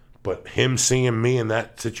 But him seeing me in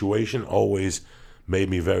that situation always made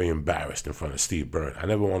me very embarrassed in front of Steve Byrne. I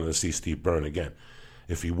never wanted to see Steve Byrne again.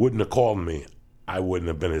 If he wouldn't have called me, I wouldn't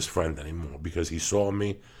have been his friend anymore because he saw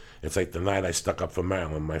me. It's like the night I stuck up for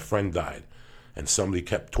Marilyn. My friend died, and somebody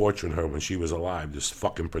kept torturing her when she was alive, this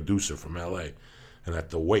fucking producer from L.A. And at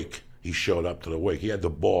the wake, he showed up to the wake. He had the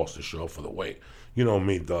balls to show up for the wake. You know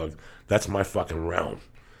me, Doug. That's my fucking realm.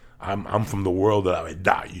 I'm from the world that I would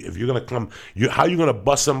die. If you're going to come, how are you going to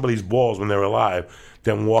bust somebody's balls when they're alive,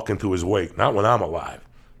 then walk into his wake? Not when I'm alive.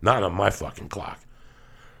 Not on my fucking clock.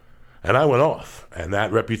 And I went off, and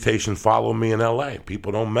that reputation followed me in L.A.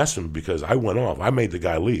 People don't mess with me because I went off. I made the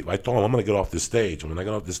guy leave. I told him, I'm going to get off the stage. And when I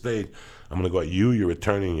got off the stage, I'm going to go at you, your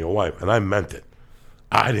attorney, and your wife. And I meant it.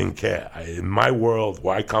 I didn't care. In my world,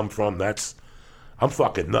 where I come from, I'm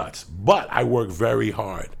fucking nuts. But I work very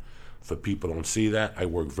hard. For people don't see that, I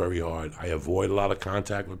work very hard. I avoid a lot of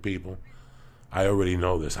contact with people. I already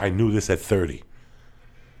know this. I knew this at 30.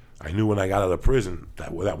 I knew when I got out of prison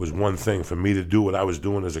that was one thing for me to do what I was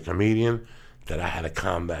doing as a comedian, that I had to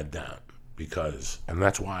calm that down. And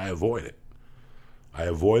that's why I avoid it. I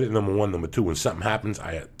avoid it, number one. Number two, when something happens,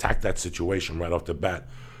 I attack that situation right off the bat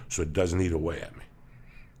so it doesn't eat away at me.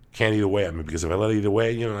 Can't eat away at me, because if I let it eat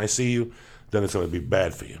away, and I see you, then it's going to be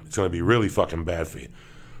bad for you. It's going to be really fucking bad for you.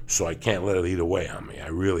 So I can't let it eat away on me. I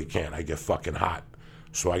really can't. I get fucking hot.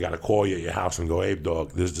 So I got to call you at your house and go, hey,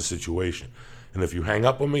 dog, this is the situation. And if you hang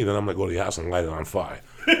up on me, then I'm going to go to your house and light it on fire.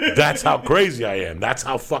 That's how crazy I am. That's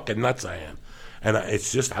how fucking nuts I am. And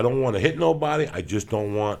it's just, I don't want to hit nobody. I just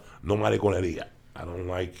don't want nobody going at it.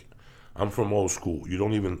 I'm from old school. You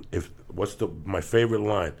don't even, my favorite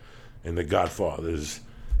line in The Godfather is,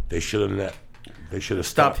 they should have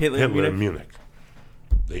stopped Hitler in Munich.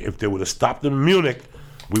 If they would have stopped in Munich,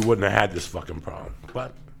 we wouldn't have had this fucking problem.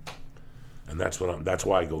 And that's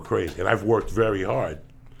why I go crazy. And I've worked very hard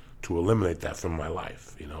to eliminate that from my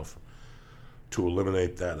life, to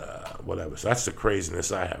eliminate that, whatever. So that's the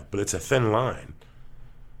craziness I have. But it's a thin line.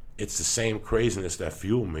 It's the same craziness that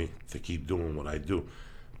fueled me to keep doing what I do.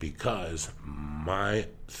 Because my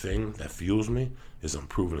thing that fuels me is I'm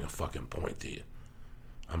proving a fucking point to you.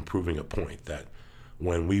 I'm proving a point that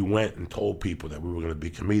when we went and told people that we were going to be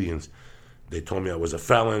comedians, they told me I was a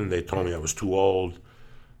felon. They told me I was too old.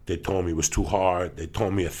 They told me it was too hard. They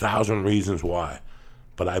told me 1,000 reasons why.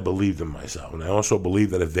 But I believed in myself. And I also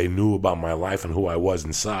believed that if they knew about my life and who I was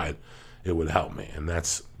inside, it would help me. And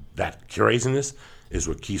that craziness is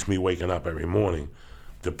what keeps me waking up every morning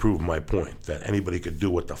to prove my point, that anybody could do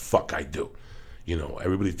what the fuck I do.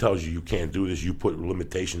 Everybody tells you can't do this. You put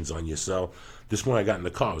limitations on yourself. This morning I got in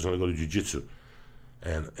the car. I was going to go to jiu-jitsu.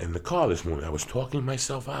 And in the car this morning, I was talking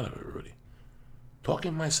myself out of it, Rudy.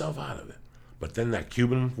 Talking myself out of it. But then that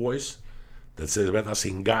Cuban voice that says "Vete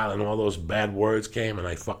sin gal" and all those bad words came, and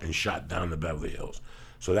I fucking shot down to Beverly Hills.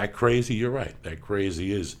 So that crazy, you're right. That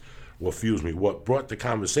crazy is what fuels me. What brought the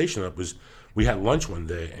conversation up was we had lunch one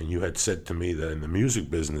day, and you had said to me that in the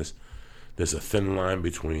music business, there's a thin line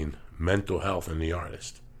between mental health and the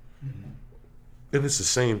artist. Mm-hmm. And it's the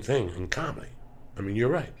same thing in comedy. I mean, you're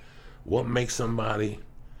right. What makes somebody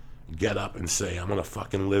get up and say, I'm going to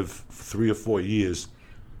fucking live 3 or 4 years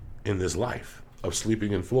in this life of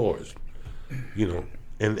sleeping in floors?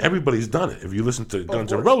 And everybody's done it. If you listen to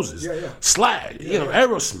Guns N' Roses, Slash,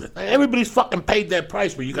 Aerosmith, everybody's fucking paid that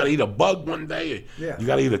price. But you got to eat a bug one day. You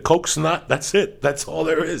got to eat a Coke snot. That's it. That's all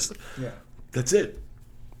there is. Yeah. That's it.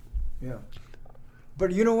 Yeah.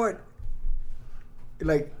 But you know what?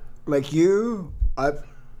 Like you, I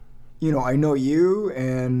know you,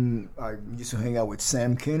 and I used to hang out with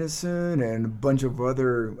Sam Kinison and a bunch of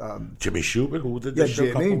other Jimmy Schubert, who did this show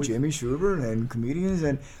a couple weeks. Jimmy Schubert and comedians,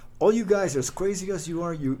 and all you guys, as crazy as you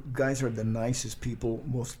are, you guys are the nicest people,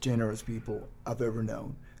 most generous people I've ever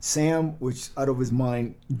known. Sam was out of his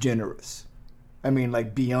mind generous. I mean,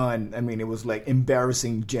 like beyond. I mean, it was like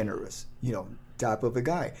embarrassing generous. Type of a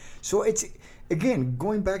guy. So it's, again,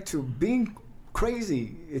 going back to being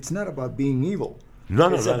crazy. It's not about being evil.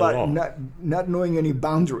 It's about at all. Not knowing any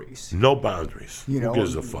boundaries. No boundaries. Who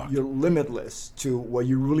gives a fuck? You're limitless to what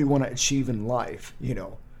you really want to achieve in life.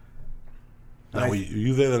 Now, were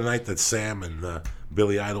you there the night that Sam and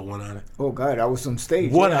Billy Idol went on it? Oh God, I was on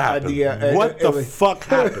stage. What happened? What the fuck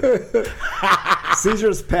happened?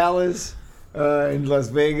 Caesar's Palace in Las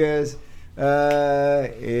Vegas.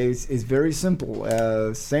 It's very simple.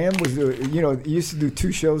 Sam was, used to do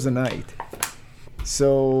 2 shows a night.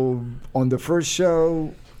 So on the first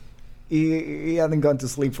show, he hadn't gone to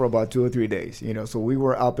sleep for about 2 or 3 days. So we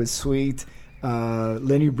were up at Suite.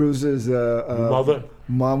 Lenny Bruce's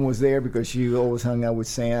mom was there because she always hung out with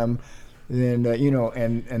Sam. And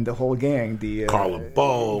and the whole gang, the Carla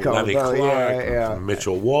Bow, Lenny Clark,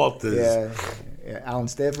 Mitchell Walters, Alan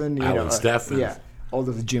Steffen, all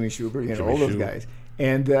those Jimmy Schubert, all those guys.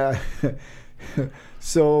 And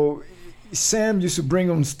so Sam used to bring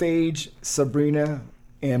on stage Sabrina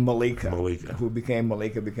and Malika, who became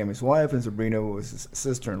his wife, and Sabrina was his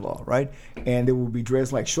sister-in-law, right? And they would be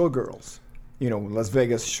dressed like showgirls. Las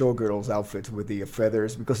Vegas showgirls outfits with the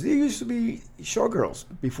feathers, because they used to be showgirls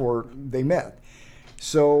before they met.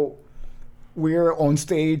 So we're on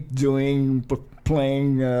stage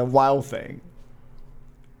playing Wild Thing,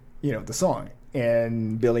 the song.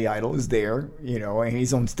 And Billy Idol is there, and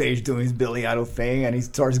he's on stage doing his Billy Idol thing, and he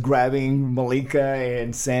starts grabbing Malika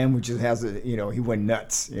and Sam, which just has he went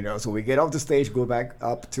nuts, So we get off the stage, go back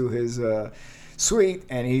up to his sweet,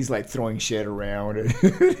 and he's like throwing shit around, and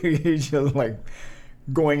he's just like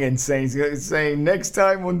going insane, saying next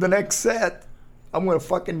time on the next set, I'm gonna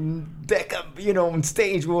fucking deck up, on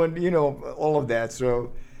stage, all of that.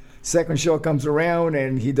 So second show comes around,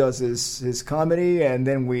 and he does his comedy, and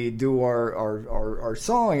then we do our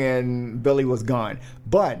song, and Billy was gone,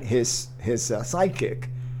 but his sidekick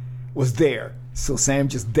was there. So Sam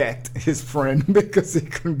just decked his friend because he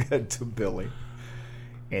couldn't get to Billy,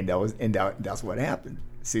 and that's what happened.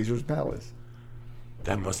 Caesar's Palace.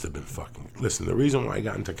 That must have been fucking. Listen, the reason why I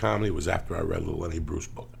got into comedy was after I read the Lenny Bruce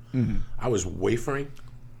book. Mm-hmm. I was wafering.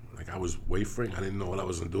 I didn't know what I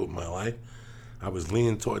was going to do with my life. I was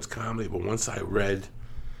leaning towards comedy, but once I read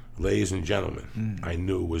Ladies and Gentlemen, I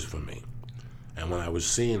knew it was for me. And when I was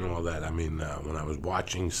seeing all that, when I was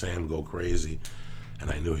watching Sam go crazy, and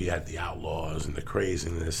I knew he had the outlaws and the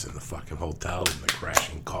craziness and the fucking hotels and the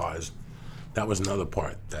crashing cars, that was another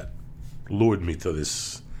part that lured me to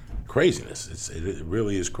this craziness. It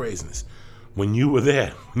really is craziness. When you were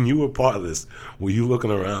there, when you were part of this, were you looking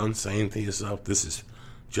around saying to yourself, this is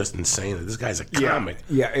just insane? This guy's a comic.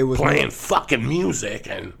 Yeah, it was playing fucking music.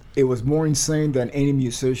 And it was more insane than any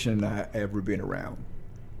musician I ever been around.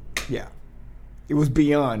 Yeah. It was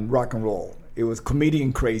beyond rock and roll. It was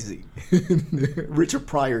comedian crazy. Richard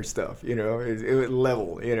Pryor stuff, it was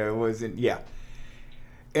level, it wasn't, yeah.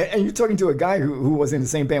 And you're talking to a guy who was in the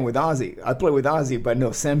same band with Ozzy. I played with Ozzy, but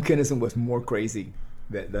no, Sam Kinison was more crazy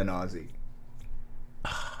than Ozzy.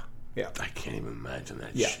 Yeah. I can't even imagine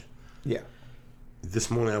that Yeah. shit. Yeah.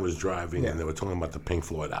 This morning I was driving and they were talking about the Pink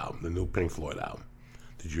Floyd album, the new Pink Floyd album.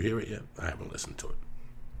 Did you hear it yet? I haven't listened to it.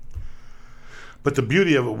 But the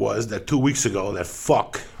beauty of it was that 2 weeks ago, that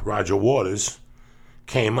fuck Roger Waters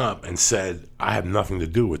came up and said, I have nothing to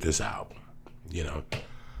do with this album,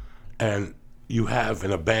 And you have,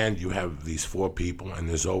 in a band, you have these four people, and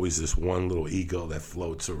there's always this one little ego that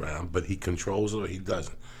floats around, but he controls it or he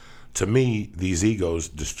doesn't. To me, these egos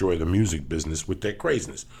destroy the music business with their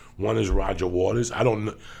craziness. One is Roger Waters. I don't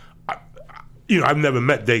know. I've never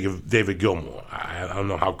met David Gilmour. I don't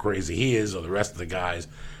know how crazy he is or the rest of the guys.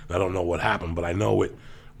 I don't know what happened, but I know it.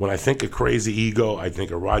 When I think of crazy ego, I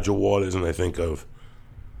think of Roger Waters and I think of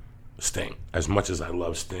Sting. As much as I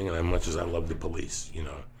love Sting and as much as I love the Police,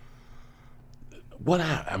 What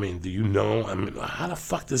happened? Do you know? How the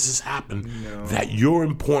fuck does this happen? No. That your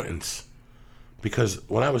importance? Because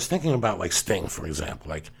when I was thinking about like Sting, for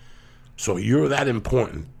example, so you're that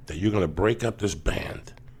important that you're going to break up this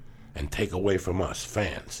band and take away from us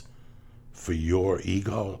fans for your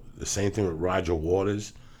ego. The same thing with Roger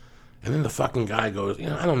Waters. And then the fucking guy goes,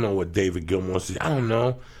 I don't know what David Gilmour says. I don't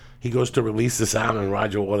know. He goes to release this album, and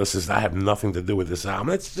Roger Waters says, I have nothing to do with this album.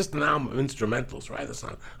 It's just an album of instrumentals, right?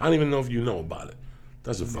 I don't even know if you know about it.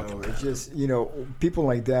 Doesn't fucking matter. It's just, people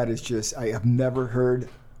like that is just, I have never heard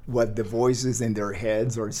what the voices in their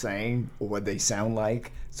heads are saying or what they sound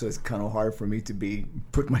like. So it's kind of hard for me to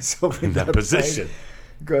put myself in that position.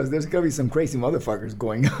 Because there's going to be some crazy motherfuckers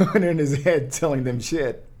going on in his head telling them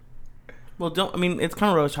shit. Well, it's kind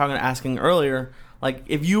of what I was asking earlier. Like,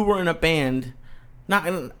 if you were in a band,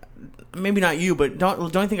 maybe not you, but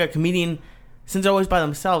don't you think a comedian, since they're always by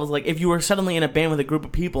themselves, like if you were suddenly in a band with a group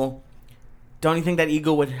of people, don't you think that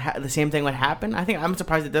ego the same thing would happen? I'm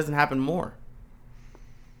surprised it doesn't happen more.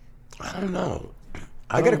 I don't know.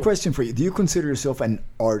 I got a question for you. Do you consider yourself an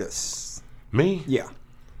artist? Me? Yeah.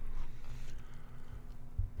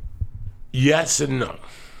 Yes and no.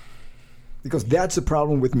 Because that's the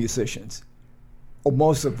problem with musicians. Or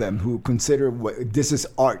most of them who consider this is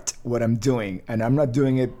art, what I'm doing. And I'm not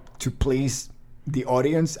doing it to please the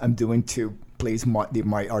audience. I'm doing to please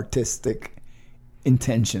my artistic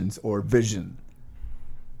intentions or vision.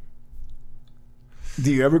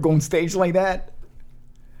 Do you ever go on stage like that?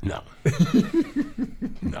 No.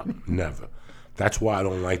 No, never. That's why I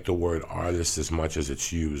don't like the word artist as much as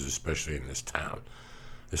it's used, especially in this town,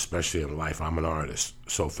 especially in life. I'm an artist.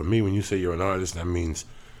 So for me, when you say you're an artist, that means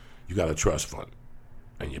you got a trust fund.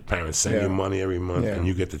 And your parents send you money every month, and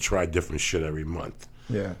you get to try different shit every month.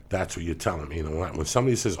 Yeah, that's what you're telling me. When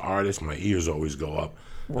somebody says artist, my ears always go up,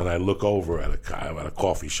 and I look over at a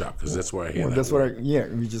coffee shop because that's where I hear that. That's word.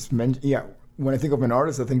 You just mentioned. Yeah, when I think of an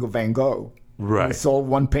artist, I think of Van Gogh. Right. He sold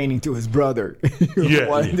one painting to his brother.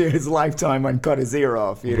 In his lifetime and cut his ear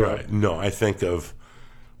off. Right. No, I think of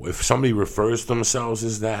if somebody refers to themselves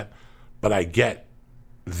as that, but I get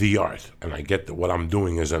the art, and I get that what I'm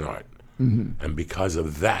doing is an art. Mm-hmm. And because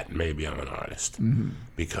of that, maybe I'm an artist. Mm-hmm.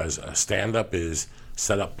 Because stand-up is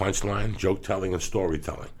set-up punchline, joke-telling, and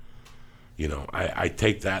storytelling. I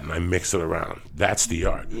take that and I mix it around. That's the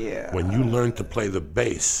art. Yeah. When you learn to play the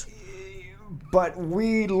bass, But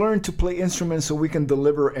we learn to play instruments so we can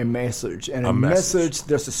deliver a message. And a message,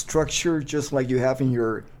 there's a structure just like you have in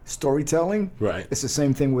your storytelling. Right. It's the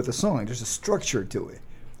same thing with a song. There's a structure to it.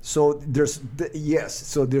 So there's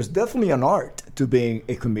definitely an art to being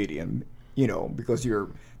a comedian, because you're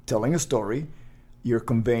telling a story, you're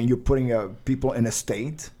putting people in a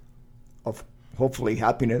state of hopefully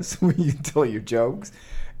happiness when you tell your jokes.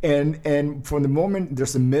 And from the moment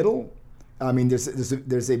there's a middle,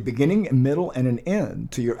 there's a beginning, a middle, and an end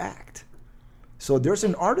to your act. So there's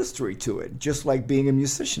an artistry to it, just like being a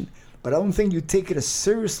musician. But I don't think you take it as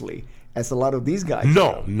seriously as a lot of these guys.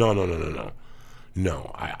 No.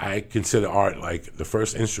 I consider art like the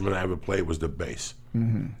first instrument I ever played was the bass.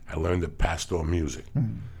 Mm-hmm. I learned at Pastor Music.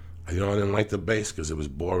 Mm-hmm. I didn't like the bass because it was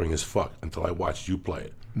boring as fuck until I watched you play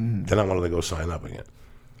it. Mm-hmm. Then I wanted to go sign up again.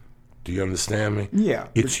 Do you understand me? Yeah.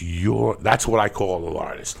 That's what I call an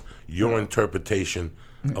artist. Your interpretation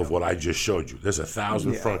of what I just showed you. There's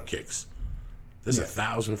 1,000 front kicks. There's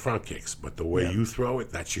 1,000 front kicks, but the way you throw it,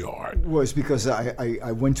 that's your art. Well, it's because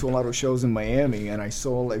I went to a lot of shows in Miami, and I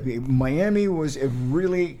saw Miami was a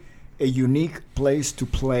unique place to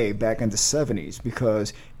play back in the 70s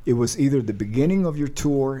because it was either the beginning of your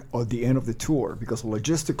tour or the end of the tour because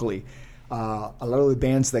logistically, a lot of the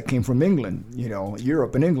bands that came from England,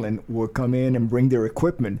 Europe and England, would come in and bring their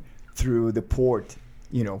equipment through the port,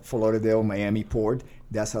 Fort Lauderdale, Miami port.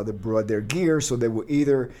 That's how they brought their gear. So they would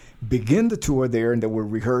either begin the tour there and they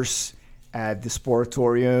would rehearse at the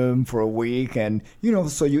Sportatorium for a week. And,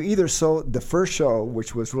 so you either saw the first show,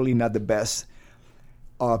 which was really not the best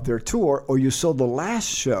of their tour, or you saw the last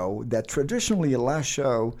show, that traditionally a last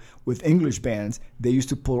show with English bands, they used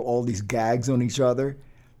to pull all these gags on each other.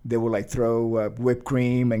 They would throw whipped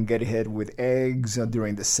cream and get ahead with eggs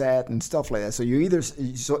during the set and stuff like that. So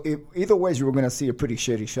either ways you were going to see a pretty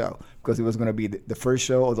shitty show because it was going to be the first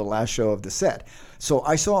show or the last show of the set. So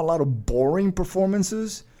I saw a lot of boring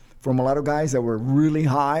performances from a lot of guys that were really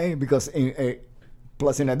high because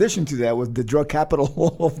plus in addition to that was the drug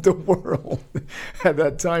capital of the world at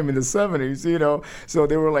that time in the 70s, So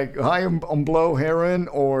they were high on blow, heroin,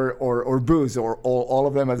 or booze, or all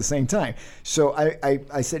of them at the same time. So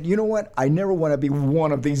I said, you know what? I never want to be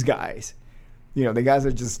one of these guys. The guys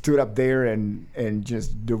that just stood up there and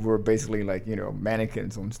just they were basically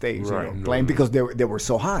mannequins on stage, playing because they were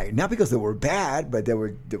so high. Not because they were bad, but they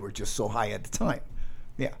were just so high at the time.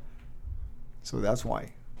 Yeah. So that's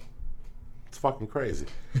why. It's fucking crazy.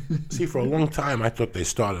 See, for a long time, I thought they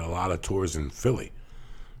started a lot of tours in Philly.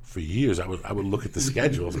 For years, I would look at the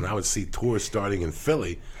schedules, and I would see tours starting in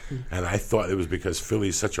Philly, and I thought it was because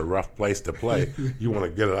Philly's such a rough place to play. You want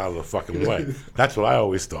to get it out of the fucking way. That's what I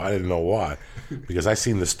always thought. I didn't know why. Because I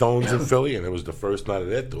seen the Stones in Philly, and it was the first night of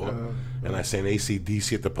their tour. And I seen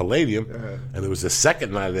AC/DC at the Palladium, and it was the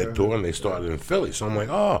second night of their tour, and they started in Philly. So I'm like,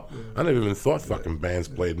 I never even thought fucking bands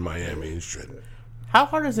played in Miami and shit. How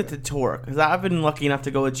hard is it to tour? Because I've been lucky enough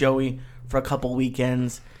to go with Joey for a couple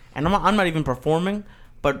weekends, and I'm not even performing,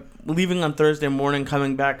 but leaving on Thursday morning,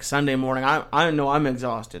 coming back Sunday morning, I know I'm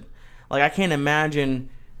exhausted. I can't imagine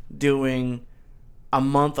doing a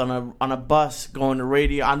month on a bus going to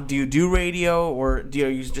radio. Do you do radio, or are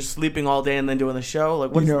you just sleeping all day and then doing the show?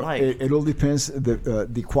 What's it like? It all depends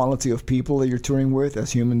the quality of people that you're touring with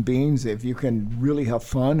as human beings. If you can really have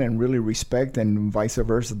fun and really respect, and vice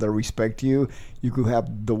versa, they respect you. You could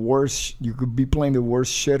have the worst. You could be playing the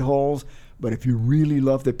worst shitholes. But if you really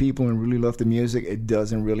love the people and really love the music, it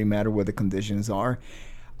doesn't really matter what the conditions are.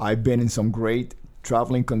 I've been in some great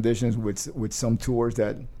traveling conditions with some tours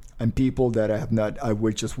and people that I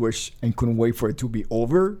would just wish and couldn't wait for it to be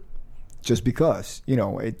over, just because,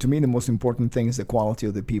 to me the most important thing is the quality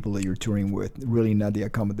of the people that you're touring with, really not the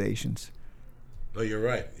accommodations. No, you're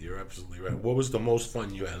right. You're absolutely right. What was the most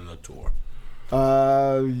fun you had on a tour?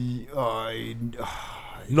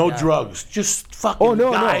 No drugs, just fucking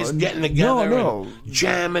guys getting together and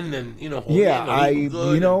jamming and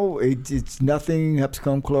it's nothing has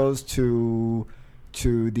come close to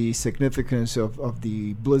the significance of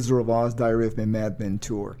the Blizzard of Oz Diary of a Madman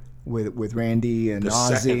tour with Randy and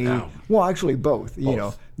Ozzy. Well, actually both.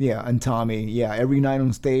 And Tommy. Yeah, every night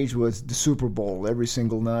on stage was the Super Bowl. Every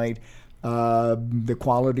single night. The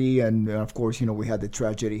quality, and of course, we had the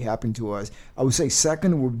tragedy happen to us. I would say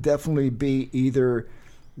second would definitely be either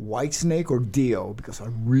Whitesnake or Dio, because I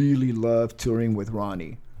really loved touring with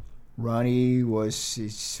Ronnie. Ronnie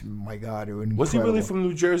was, my God, incredible. Was he really from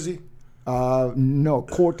New Jersey? No,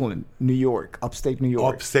 Cortland, New York, upstate New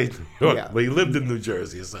York. Upstate New York. Yeah. But he lived in New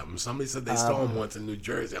Jersey or something. Somebody said they saw him once in New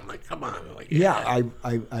Jersey. I'm like, come on. I'm like, Yeah,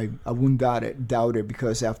 I wouldn't doubt it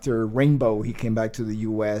because after Rainbow, he came back to the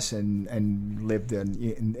U.S. and lived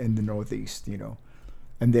in the Northeast, you know,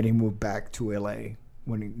 and then he moved back to L.A.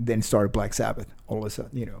 when he then started Black Sabbath. All of a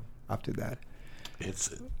sudden, you know, after that.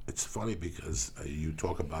 It's funny because you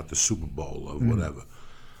talk about the Super Bowl or whatever,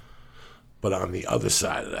 but on the other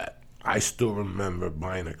side of that, I still remember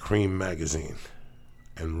buying a Cream magazine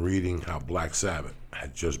and reading how Black Sabbath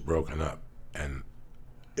had just broken up, and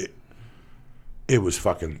it was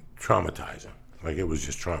fucking traumatizing. Like, it was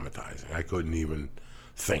just traumatizing. I couldn't even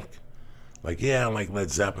think. Like, yeah, I like Led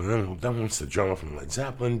Zeppelin. Then once the drummer from Led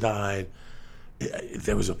Zeppelin died,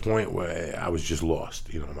 there was a point where I was just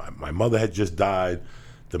lost. You know, my mother had just died.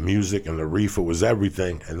 The music and the reefer was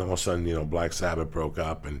everything. And all of a sudden, you know, Black Sabbath broke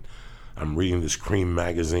up, and I'm reading this Cream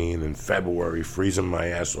magazine in February, freezing my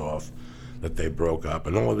ass off that they broke up.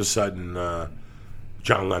 And all of a sudden,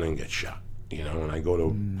 John Lennon gets shot. You know, and I go to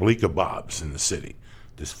Bleecker Bob's in the city,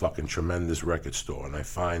 this fucking tremendous record store, and I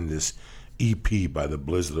find this EP by the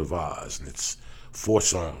Blizzard of Oz, and it's 4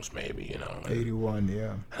 songs maybe, you know. 81,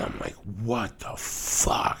 yeah. And I'm like, what the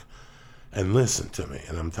fuck? And listen to me,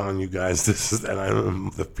 and I'm telling you guys, this is,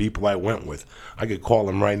 and the people I went with, I could call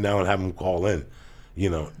them right now and have them call in. You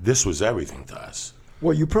know, this was everything to us.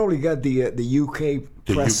 Well, you probably got the UK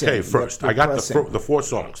The pressing, UK first. I got the 4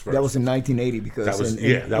 songs first. That was in 1980 because That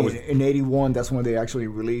was- in 81, that's when they actually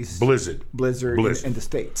released Blizzard. in the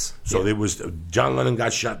States. So there was, John Lennon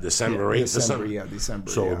got shot December 8th or December, something. December.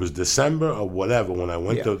 So yeah. it was December or whatever when I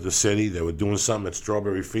went Yeah. to the city. They were doing something at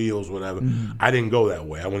Strawberry Fields, whatever. Mm-hmm. I didn't go that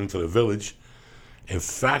way. I went into the Village. In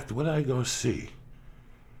fact, what did I go see?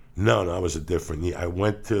 No, it was a different year. I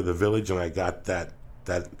went to the Village and I got that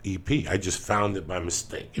EP. I just found it by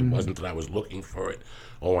mistake. It wasn't that I was looking for it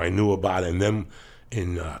or I knew about it. And then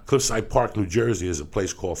in Cliffside Park, New Jersey, there's a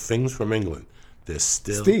place called Things from England. They're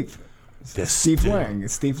still... Steve still- Lang.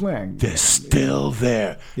 It's Steve Lang. They're still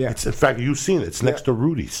there. Yeah. It's, in fact, you've seen it. It's next to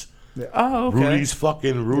Rudy's. Oh, okay. Rudy's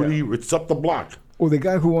fucking Rudy. It's up the block. Well, the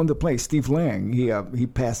guy who owned the place, Steve Lang, he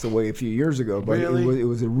passed away a few years ago, but Really? it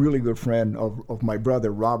was a really good friend of my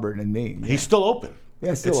brother Robert and me. Yeah. He's still open.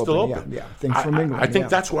 Yeah, it's still open. Yeah. Things from England. I think yeah.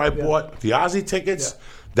 that's where I bought the Ozzy tickets. Yeah.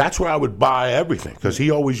 That's where I would buy everything because he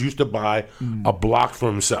always used to buy a block for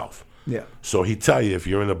himself. Yeah. So he'd tell you, if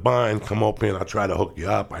you're in a bind, come up here and I'll try to hook you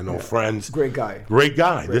up. I know friends. Great guy. Great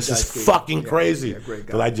guy. This guy, is Steve. fucking Yeah, crazy yeah, great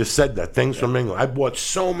guy. that I just said that. Things from England. I bought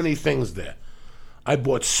so many things there. I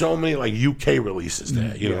bought so many like UK releases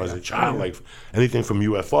there. You know, as a child, like anything from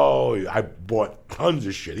UFO. I bought tons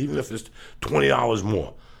of shit, even if it's $20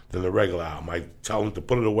 more than the regular album. I tell them to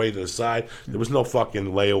put it away to the side. There was no fucking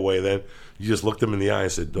layaway then. You just looked them in the eye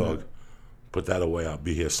and said, "Dog, put that away. I'll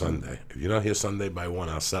be here Sunday. If you're not here Sunday by 1,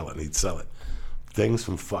 I'll sell it." And he'd sell it. Things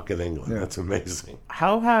from fucking England. That's amazing.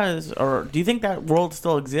 How do you think that world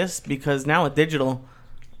still exists? Because now with digital,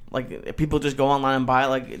 like, people just go online and buy it.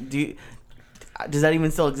 Like, does that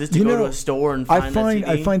even still exist to go to a store and find that CD?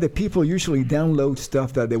 I find that people usually download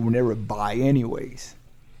stuff that they will never buy anyways.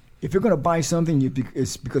 If you're going to buy something,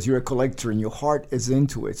 it's because you're a collector and your heart is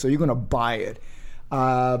into it, so you're going to buy it.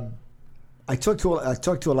 I talk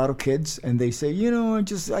to a lot of kids, and they say, you know, I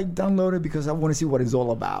download it because I want to see what it's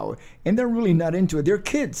all about, and they're really not into it. They're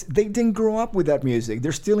kids; they didn't grow up with that music.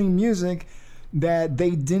 They're stealing music that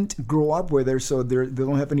they didn't grow up with, so they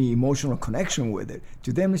don't have any emotional connection with it.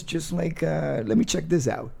 To them, it's just like, let me check this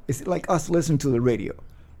out. It's like us listening to the radio,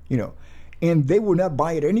 you know, and they would not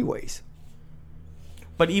buy it anyways.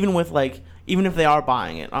 But even if they are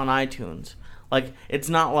buying it on iTunes, like, it's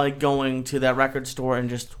not like going to that record store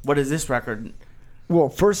and just, what is this record? Well,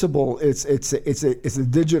 first of all, it's a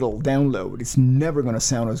digital download. It's never going to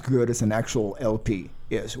sound as good as an actual LP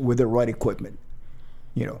is with the right equipment,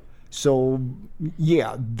 you know. So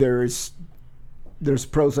yeah, there's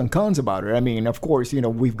pros and cons about it. I mean, of course, you know,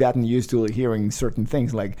 we've gotten used to hearing certain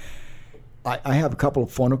things. Like, I have a couple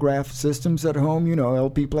of phonograph systems at home, you know,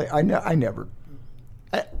 LP play.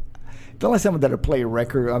 The last time that I played a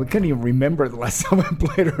record, I can't even remember the last time I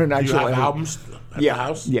played an actual You have albums at the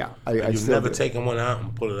house? Yeah. You've never taken one out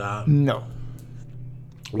and put it out? No.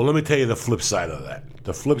 Well, let me tell you the flip side of that.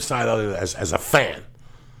 The flip side of it, as a fan,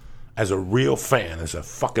 as a real fan, as a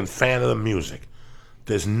fucking fan of the music,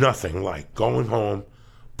 there's nothing like going home,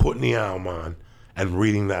 putting the album on, and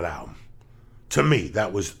reading that album. To me,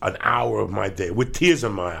 that was an hour of my day, with tears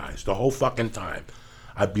in my eyes, the whole fucking time.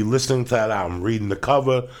 I'd be listening to that album, reading the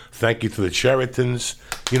cover, thank you to the Cheritons.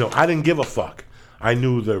 You know, I didn't give a fuck. I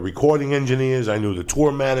knew the recording engineers, I knew the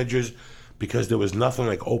tour managers, because there was nothing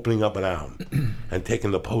like opening up an album and taking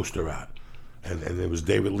the poster out. And it was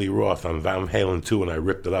David Lee Roth on Van Halen 2, and I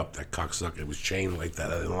ripped it up. That cocksucker, it was chained like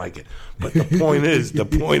that. I didn't like it. But the point is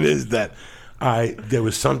that there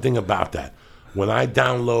was something about that. When I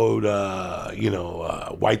download,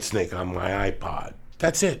 Whitesnake on my iPod,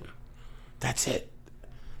 that's it. That's it.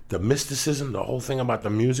 The mysticism, the whole thing about the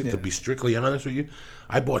music, to be strictly honest with you,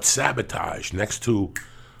 I bought Sabotage next to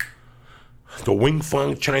the Wing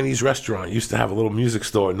Fung Chinese restaurant. Used to have a little music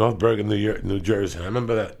store in North Bergen, New Jersey. And I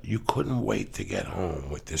remember that you couldn't wait to get home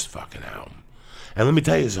with this fucking album. And let me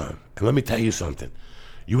tell you something.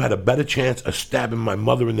 You had a better chance of stabbing my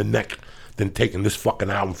mother in the neck than taking this fucking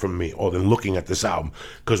album from me, or than looking at this album.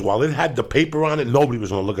 Because while it had the paper on it, nobody was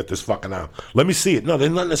going to look at this fucking album. Let me see it. No,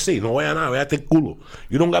 there's nothing to see. No way I know. I think culo.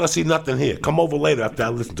 You don't got to see nothing here. Come over later after I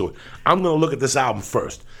listen to it. I'm going to look at this album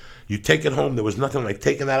first. You take it home. There was nothing like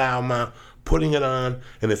taking that album out, putting it on,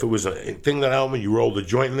 and if it was a thing that album, you rolled a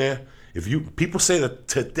joint in there. People say that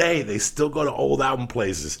today they still go to old album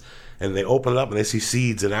places and they open it up and they see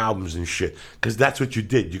seeds and albums and shit, because that's what you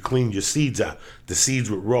did. You cleaned your seeds out. The seeds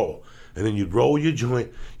would roll. And then you'd roll your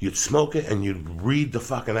joint, you'd smoke it, and you'd read the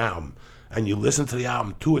fucking album. And you listen to the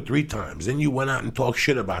album 2 or 3 times. Then you went out and talked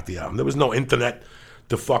shit about the album. There was no internet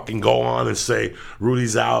to fucking go on and say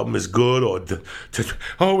Rudy's album is good or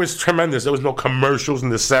it's tremendous. There was no commercials in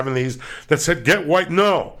the 70s that said get white.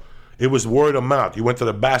 No. It was word of mouth. You went to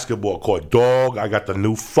the basketball court. Dog, I got the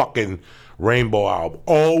new fucking Rainbow album.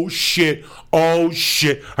 Oh shit. I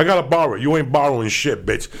gotta borrow it. You ain't borrowing shit,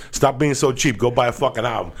 bitch. Stop being so cheap. Go buy a fucking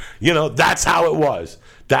album. That's how it was.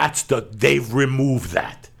 They've removed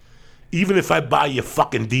that. Even if I buy your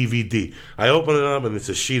fucking DVD, I open it up and it's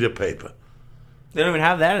a sheet of paper. They don't even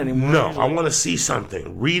have that anymore. No, I want to see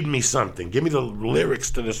something. Read me something. Give me the lyrics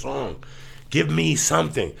to the song. Give me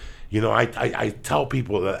something. I tell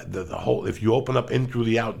people that the whole, if you open up In Through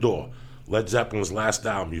the Outdoor, Led Zeppelin's last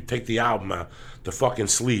album, you take the album out, the fucking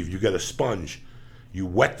sleeve, you get a sponge, you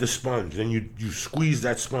wet the sponge, then you squeeze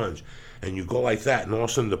that sponge, and you go like that, and all of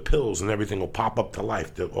a sudden the pills and everything will pop up to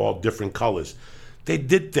life. They're all different colors. They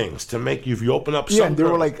did things to make you, if you open up some... Yeah, there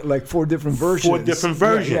were like 4 different versions. 4 different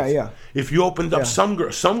versions. Yeah. If you opened up Some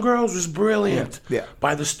Girls was brilliant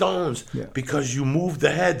by the Stones because you moved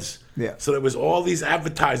the heads. Yeah. So there was all these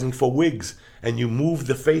advertising for wigs, and you moved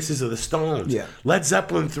the faces of the Stones. Yeah. Led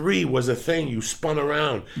Zeppelin 3 was a thing. You spun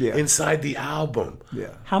around inside the album.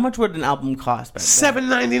 Yeah. How much would an album cost back then?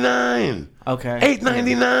 $7.99. Okay.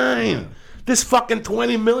 $8.99. This fucking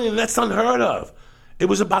 $20 million, that's unheard of. It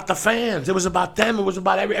was about the fans. It was about them. It was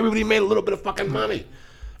about everybody made a little bit of fucking money.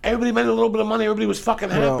 Everybody made a little bit of money. Everybody was fucking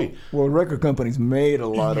happy. Well, record companies made a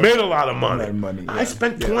lot of money. I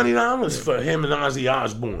spent $20 for him and Ozzy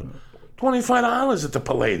Osbourne. $25 at the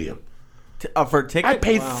Palladium. For tickets? I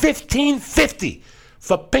paid $15.50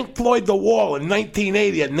 for Pink Floyd The Wall in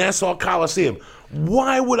 1980 at Nassau Coliseum.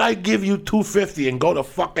 Why would I give you $250 and go to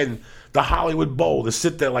fucking the Hollywood Bowl to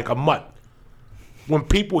sit there like a mutt? When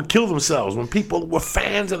people would kill themselves, when people were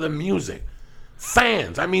fans of the music.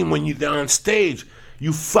 Fans. I mean, when they're on stage,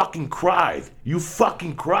 you fucking cried. You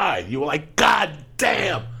were like, God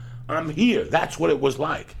damn, I'm here. That's what it was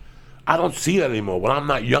like. I don't see that anymore when I'm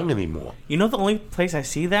not young anymore. The only place I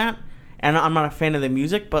see that, and I'm not a fan of the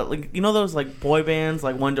music, but those boy bands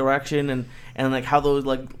like One Direction and like how those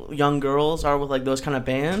young girls are with those kind of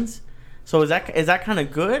bands. So is that kind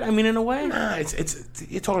of good? I mean, in a way. Nah, it's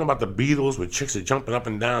you're talking about the Beatles with chicks that jumping up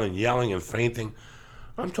and down and yelling and fainting.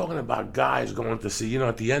 I'm talking about guys going to see.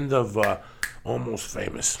 At the end of Almost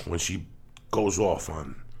Famous, when she goes off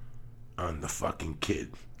on the fucking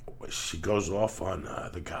kid, she goes off on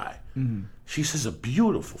the guy. Mm-hmm. She says a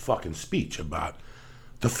beautiful fucking speech about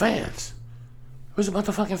the fans. It was about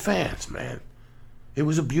the fucking fans, man. It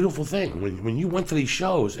was a beautiful thing. When you went to these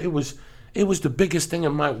shows, it was the biggest thing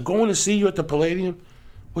in my... Going to see you at the Palladium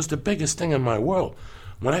was the biggest thing in my world.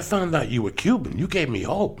 When I found out you were Cuban, you gave me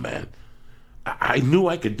hope, man. I knew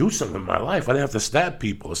I could do something in my life. I didn't have to stab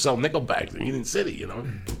people or sell nickel bags in Union City,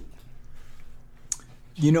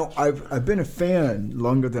 I've been a fan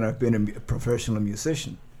longer than I've been a professional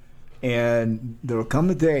musician. And there will come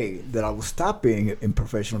a day that I will stop being a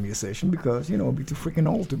professional musician because, I'll be too freaking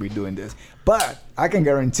old to be doing this. But I can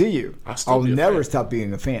guarantee you, I'll never stop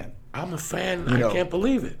being a fan. I'm a fan. I can't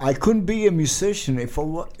believe it. I couldn't be a musician if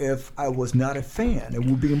I was not a fan. It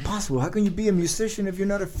would be impossible. How can you be a musician if you're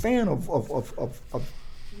not a fan of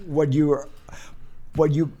what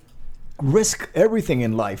you risk everything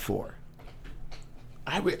in life for?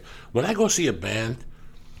 When I go see a band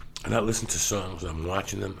and I listen to songs, I'm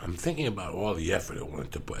watching them, I'm thinking about all the effort it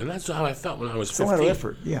went to put. And that's how I felt when I was 15. It's a lot of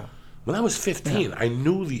effort, yeah. When I was 15, I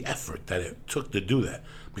knew the effort that it took to do that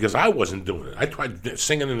because I wasn't doing it. I tried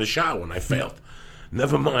singing in the shower and I failed.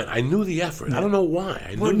 Never mind. I knew the effort. I don't know why.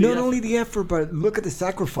 I Well, knew not only the effort, but look at the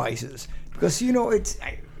sacrifices. Because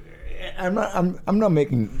I'm not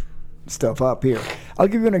making stuff up here. I'll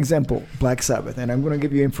give you an example. Black Sabbath, and I'm going to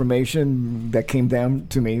give you information that came down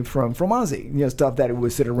to me from Ozzy. Stuff that he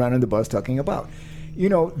would sit around in the bus talking about.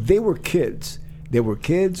 They were kids. They were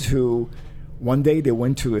kids who. One day they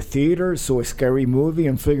went to a theater, saw a scary movie,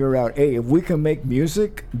 and figured out, hey, if we can make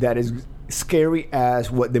music that is scary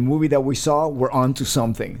as what the movie that we saw, we're onto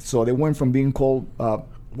something. So they went from being called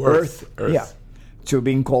Earth, to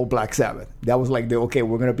being called Black Sabbath. That was like, we're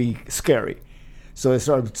going to be scary. So they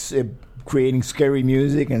started creating scary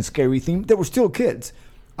music and scary themes. They were still kids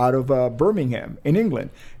out of Birmingham in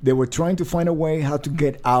England. They were trying to find a way how to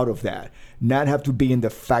get out of that. Not have to be in the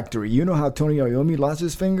factory. You know how Tony Iommi lost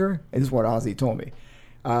his finger? This is what Ozzy told me.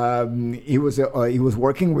 He was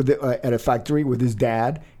working at a factory with his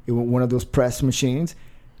dad. It was one of those press machines.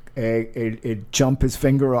 It jumped his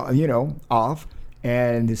finger, off,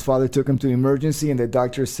 and his father took him to emergency. And the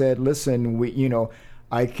doctor said, "Listen,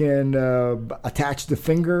 I can attach the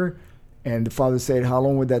finger." And the father said, "How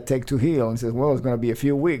long would that take to heal?" And he said, "Well, it's going to be a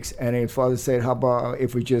few weeks." And his father said, "How about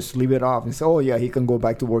if we just leave it off?" And he said, "Oh, yeah, he can go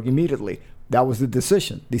back to work immediately." That was the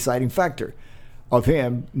deciding factor of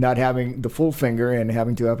him not having the full finger and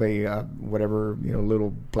having to have a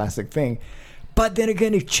little plastic thing. But then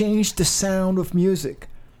again, it changed the sound of music.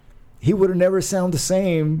 He would have never sounded the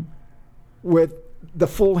same with the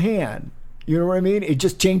full hand. You know what I mean? It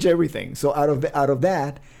just changed everything. So out of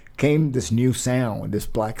that came this new sound, this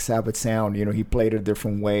Black Sabbath sound. He played it a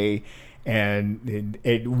different way, and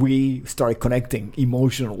we started connecting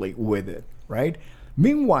emotionally with it, right?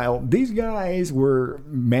 Meanwhile, these guys were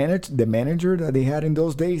the manager that they had in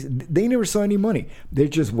those days, they never saw any money. They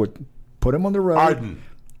just would put him on the road. Arden.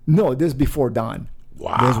 No, this is before Don.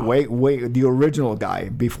 Wow. This way the original guy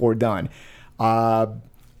before Don.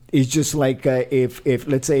 It's just like if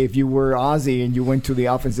let's say if you were Ozzy and you went to the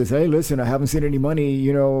office and said, "Hey, listen, I haven't seen any money.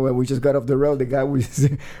 We just got off the road." The guy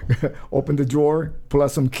would open the drawer, pull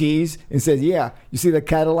out some keys, and says, "Yeah, you see the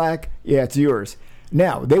Cadillac? Yeah, it's yours."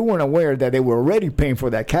 Now, they weren't aware that they were already paying for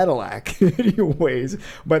that Cadillac anyways,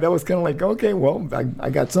 but that was kind of like, okay, well, I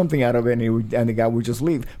got something out of it, and the guy would just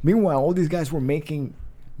leave. Meanwhile, all these guys were making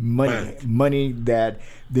money that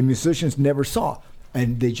the musicians never saw,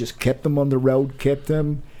 and they just kept them on the road, kept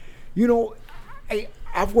them.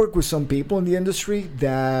 I've worked with some people in the industry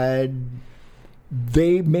that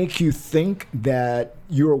they make you think that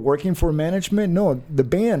you're working for management. No, the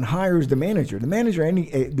band hires the manager. The manager,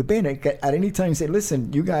 the band at any time say,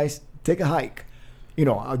 "Listen, you guys take a hike.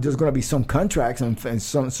 There's going to be some contracts and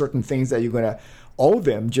some certain things that you're going to owe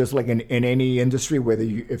them." Just like in any industry,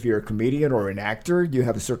 if you're a comedian or an actor, you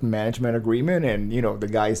have a certain management agreement, and the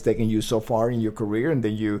guy is taking you so far in your career, and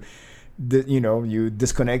then you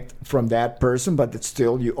disconnect from that person, but that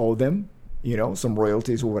still you owe them, some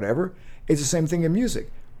royalties or whatever. It's the same thing in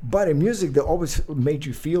music. But in music, they always made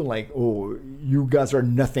you feel like, oh, you guys are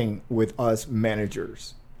nothing with us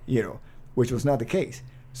managers, which was not the case.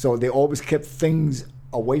 So they always kept things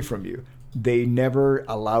away from you. They never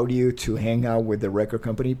allowed you to hang out with the record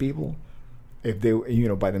company people. If they,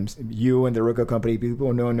 by them, you and the record company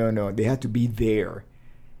people, no. They had to be there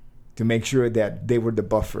to make sure that they were the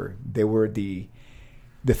buffer. They were the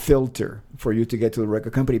filter for you to get to the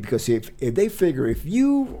record company, because if they figure, if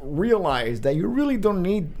you realize that you really don't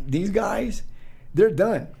need these guys, they're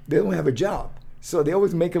done. They don't have a job. So they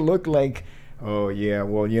always make it look like, oh yeah,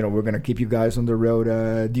 well, we're gonna keep you guys on the road.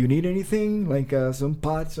 Do you need anything, like some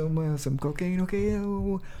pot, some cocaine? Okay,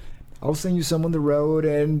 I'll send you some on the road.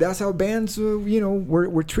 And that's how bands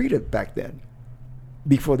were treated back then,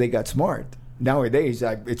 before they got smart. Nowadays,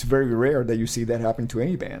 it's very rare that you see that happen to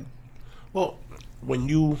any band. Well, when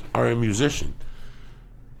you are a musician,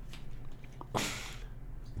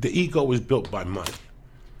 the ego is built by money.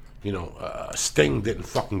 Sting didn't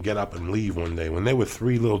fucking get up and leave one day. When they were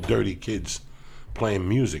three little dirty kids playing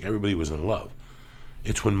music, everybody was in love.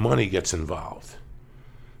 It's when money gets involved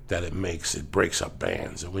that it breaks up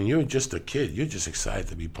bands. And when you're just a kid, you're just excited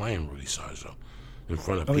to be playing Rudy Sarzo in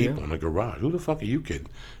front of people in the garage. Who the fuck are you kidding?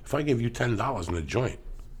 If I gave you $10 in a joint,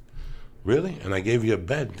 really? And I gave you a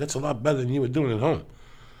bed, that's a lot better than you were doing at home.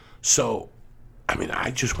 So,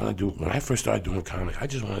 I just want to do, when I first started doing comedy, I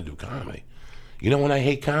just want to do comedy. When I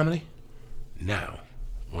hate comedy? Now,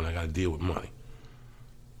 when I got to deal with money.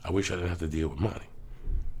 I wish I didn't have to deal with money.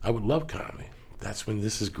 I would love comedy. That's when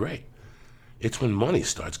this is great. It's when money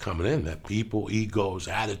starts coming in that people, egos,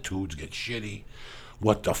 attitudes get shitty.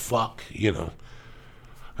 What the fuck,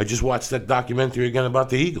 I just watched that documentary again about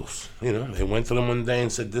the Eagles. You know, they went to them one day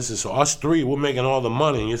and said, "This is us three. We're making all the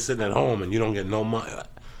money, and you're sitting at home and you don't get no money."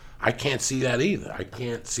 I can't see that either.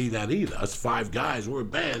 Us 5 guys, we're a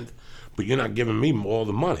band, but you're not giving me all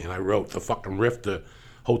the money. And I wrote the fucking riff to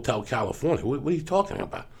Hotel California. What are you talking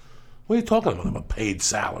about? What are you talking about? I'm a paid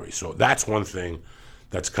salary. So that's one thing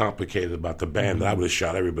that's complicated about the band. That I would have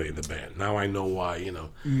shot everybody in the band. Now I know why. You know,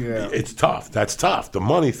 it's tough. That's tough. The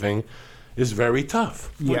money thing is very tough.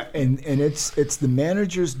 Yeah, and it's the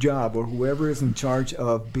manager's job, or whoever is in charge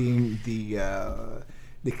of being the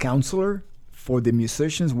counselor for the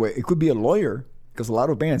musicians. Where it could be a lawyer, because a lot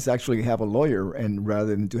of bands actually have a lawyer, and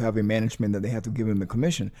rather than to have a management that they have to give them a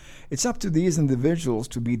commission, it's up to these individuals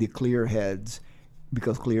to be the clear heads,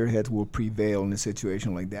 because clear heads will prevail in a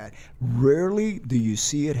situation like that. Rarely do you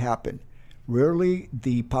see it happen. Rarely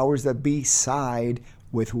the powers that be side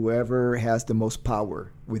with whoever has the most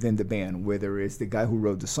power within the band, whether it's the guy who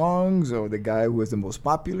wrote the songs or the guy who is the most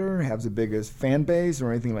popular, has the biggest fan base,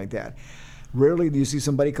 or anything like that. Rarely do you see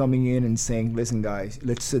somebody coming in and saying, "Listen, guys,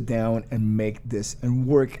 let's sit down and make this and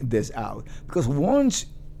work this out." Because once,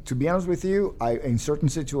 to be honest with you, in certain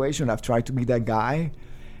situations, I've tried to be that guy,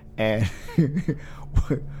 and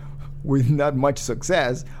with not much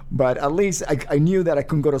success, but at least I knew that I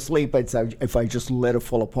couldn't go to sleep if I just let it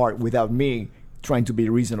fall apart without me trying to be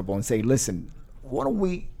reasonable and say, "Listen, why don't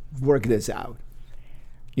we work this out?"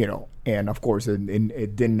 You know, and of course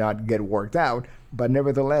it did not get worked out, but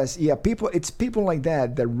nevertheless, yeah, it's people like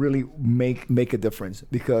that that really make a difference.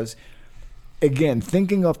 Because again,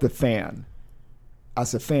 thinking of the fan,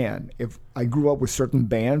 as a fan, if I grew up with certain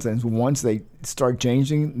bands and once they start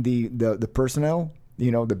changing the personnel, you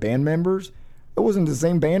know, the band members, it wasn't the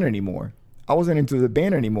same band anymore. I wasn't into the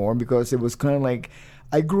band anymore because it was kind of like,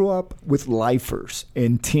 I grew up with lifers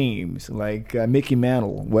in teams. Like Mickey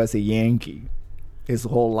Mantle was a Yankee his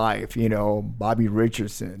whole life, you know, Bobby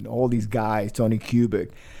Richardson, all these guys, Tony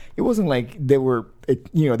Kubic. It wasn't like they were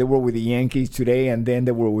with the Yankees today and then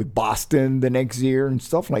they were with Boston the next year and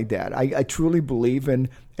stuff like that. I truly believe in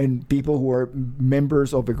people who are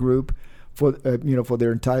members of a group for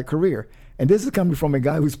their entire career. And this is coming from a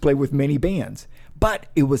guy who's played with many bands. But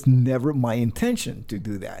it was never my intention to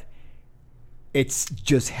do that. It's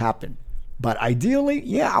just happened. But ideally,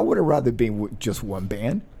 yeah, I would have rather been with just one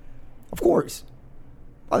band. Of course.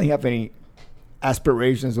 I didn't have any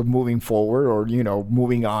aspirations of moving forward or, you know,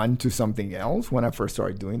 moving on to something else when I first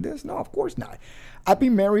started doing this. No, of course not. I've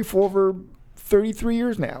been married for over 33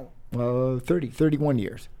 years now. 31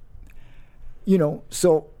 years. You know,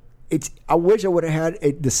 so I wish I would have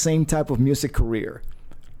had the same type of music career,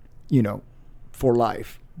 you know, for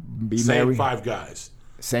life. Same married. 5 guys.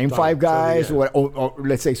 Same 5 guys. So, yeah. Or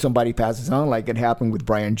let's say somebody passes on, like it happened with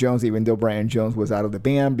Brian Jones, even though Brian Jones was out of the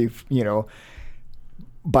band, you know,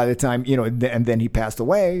 by the time, you know, and then he passed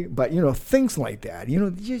away. But, you know, things like that, you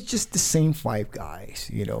know, just the same 5 guys,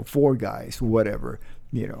 you know, 4 guys, whatever,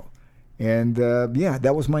 you know. And, yeah,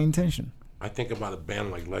 that was my intention. I think about a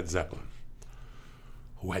band like Led Zeppelin,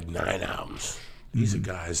 who had 9 albums. These are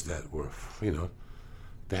guys that were, you know,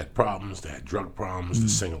 they had problems. They had drug problems. The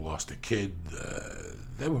singer lost a kid.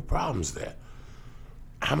 There were problems there.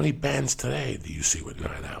 How many bands today do you see with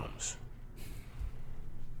 9 albums?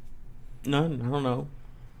 None. I don't know.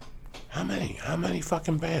 How many? How many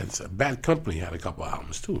fucking bands? Bad Company had a couple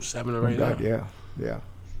albums too, 7 or 8 albums. Yeah.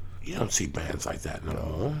 You don't see bands like that no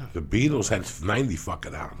more. The Beatles had 90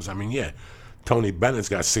 fucking albums. I mean, yeah, Tony Bennett's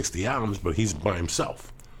got 60 albums, but he's by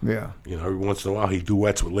himself. Yeah. You know, every once in a while he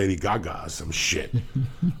duets with Lady Gaga or some shit.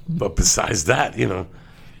 But besides that, you know,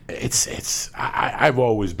 I've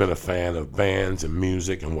always been a fan of bands and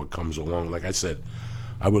music and what comes along. Like I said,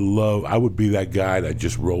 I would be that guy that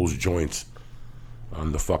just rolls joints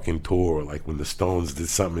on the fucking tour, like when the Stones did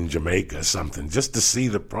something in Jamaica or something, just to see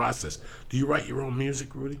the process. Do you write your own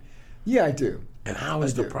music, Rudy? Yeah, I do. And how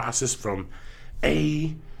is the process from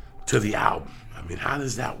A to the album? I mean, how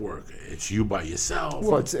does that work? It's you by yourself?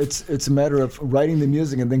 Well, it's a matter of writing the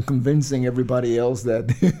music and then convincing everybody else that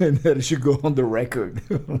that it should go on the record,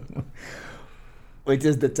 which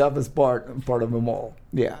is the toughest part of them all.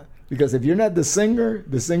 Yeah, because if you're not the singer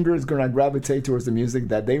is going to gravitate towards the music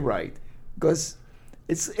that they write, because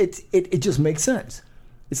it just makes sense.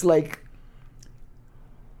 It's like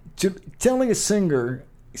telling a singer,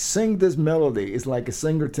 sing this melody is like a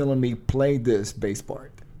singer telling me, play this bass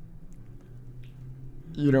part.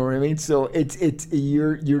 You know what I mean? So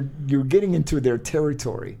you're getting into their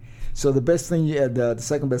territory. So the best thing, the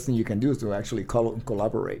second best thing you can do is to actually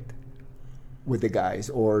collaborate. with the guys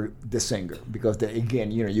or the singer, because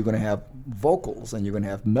again, you're going to have vocals and you're going to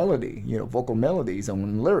have melody, vocal melodies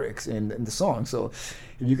and lyrics in the song. So if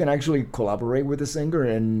you can actually collaborate with the singer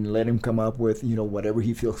and let him come up with whatever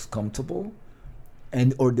he feels comfortable,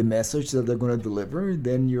 and or the message that they're going to deliver,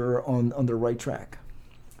 then you're on the right track.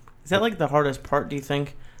 Is that like the hardest part, do you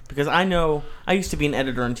think? Because I know I used to be an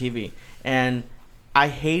editor on TV, and I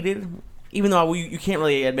hated, even though you can't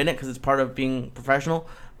really admit it because it's part of being professional,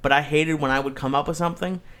 but I hated when I would come up with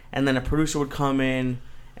something and then a producer would come in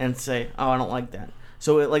and say, "Oh, I don't like that."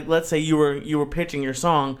 So, let's say you were pitching your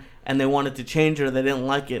song and they wanted to change it or they didn't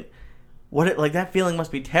like it. That feeling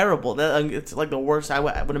must be terrible. It's like the worst. I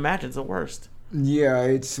would imagine it's the worst. Yeah,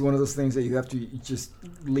 it's one of those things that you have to just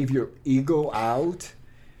leave your ego out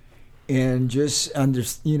and just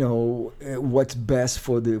what's best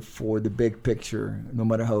for the big picture, no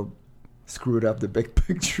matter how screwed up the big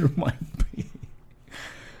picture might be.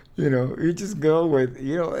 You just go with,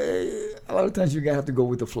 a lot of times you have to go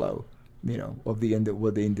with the flow, of the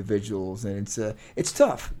individuals, and it's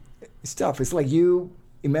tough. It's tough. It's like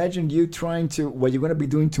imagine you trying to, what you're going to be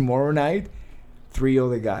doing tomorrow night, 3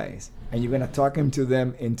 other guys, and you're going to talk to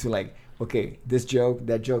them into like, okay, this joke,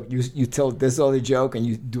 that joke, you tell this other joke and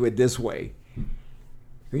you do it this way.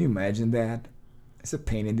 Can you imagine that? It's a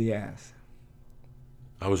pain in the ass.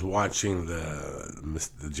 I was watching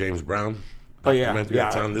the James Brown documentary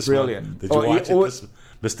this brilliant. month. Did you watch it,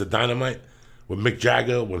 Mr. Dynamite, with Mick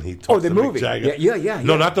Jagger when he talks the to movie. Mick Jagger? Yeah.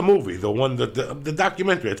 No, not the movie. The one, the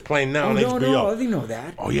documentary. It's playing now on HBO. No, I didn't know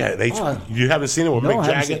that. Oh yeah, you haven't seen it with Mick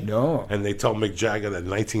Jagger? No. And they told Mick Jagger that in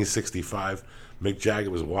 1965, Mick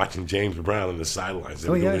Jagger was watching James Brown on the sidelines. They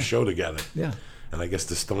were doing a show together. Yeah. And I guess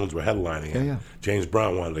the Stones were headlining it. Yeah. James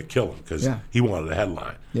Brown wanted to kill him because he wanted a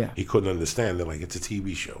headline. Yeah. He couldn't understand. They're like, it's a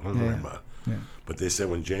TV show. Don't worry about it. Yeah. But they said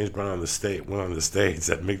when James Brown went on the stage,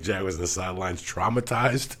 that Mick Jagger was on the sidelines,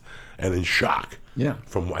 traumatized and in shock. Yeah.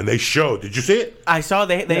 And they showed. Did you see it? I saw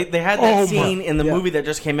they had that scene in the movie that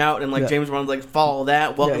just came out, and James Brown's follow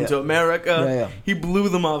that, Welcome to America. Yeah. He blew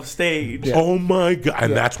them off stage. Yeah. Oh my God!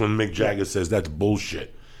 And that's when Mick Jagger says that's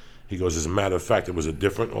bullshit. He goes, as a matter of fact, it was a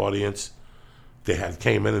different audience. They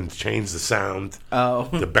came in and changed the sound. Oh.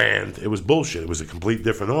 The band. It was bullshit. It was a complete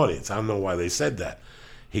different audience. I don't know why they said that.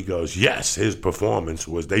 He goes, yes, his performance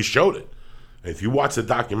was. They showed it. If you watch the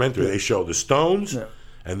documentary, they show the Stones,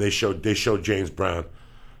 and they showed James Brown,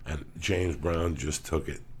 and James Brown just took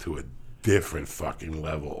it to a different fucking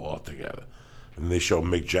level altogether. And they show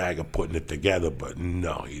Mick Jagger putting it together, but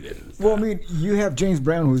no, he didn't. Well, I mean, you have James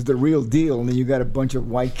Brown, who's the real deal, and then you got a bunch of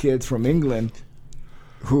white kids from England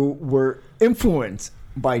who were influenced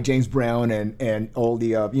by James Brown and all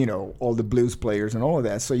the all the blues players and all of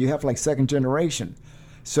that. So you have second generation.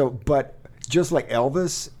 So, but just like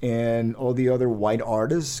Elvis and all the other white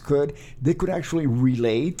artists they could actually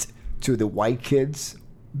relate to the white kids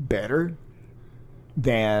better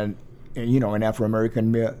than an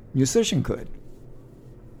Afro-American musician could.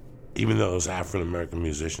 Even though those African-American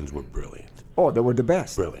musicians were brilliant. Oh, they were the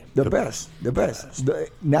best. Brilliant. The best.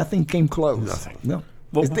 Nothing came close. Nothing. No.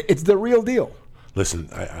 It's the real deal. Listen,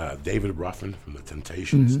 David Ruffin from The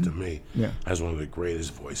Temptations, to me, has one of the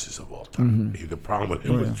greatest voices of all time. The problem with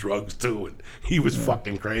him was drugs, too, and he was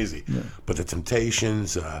fucking crazy. Yeah. But The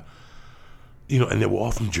Temptations, and they were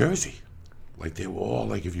all from Jersey. They were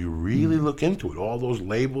all, if you really look into it, all those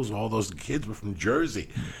labels, all those kids were from Jersey.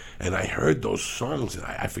 And I heard those songs, and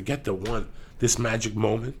I forget the one, This Magic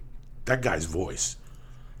Moment, that guy's voice.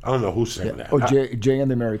 I don't know who sang that. Oh, Jay and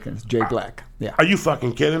the Americans, Jay Black. Yeah. Are you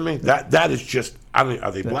fucking kidding me? That is just. I don't.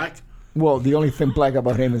 Are they black? Well, the only thing black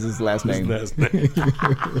about him is his last name.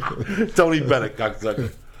 Tony Bennett,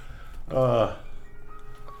 cocksucker.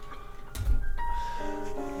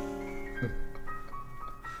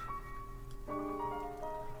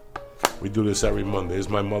 We do this every Monday. It's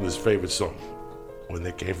my mother's favorite song when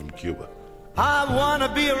they came from Cuba. I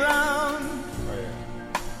wanna be around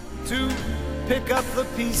to pick up the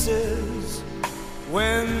pieces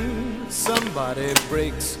when somebody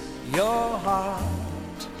breaks your heart.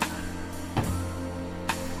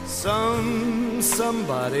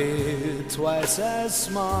 Somebody twice as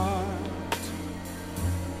smart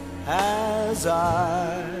as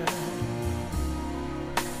I.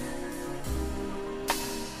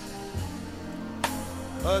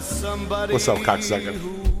 What's up, cocksucker?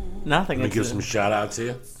 Nothing. Let me give some shout outs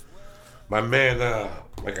here. My man,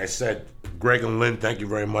 like I said, Greg and Lynn, thank you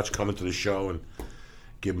very much coming to the show and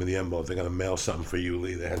giving me the envelope. They're going to mail something for you,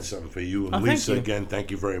 Lee. They had something for you. And Lisa, again,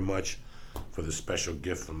 thank you very much for the special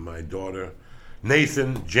gift from my daughter.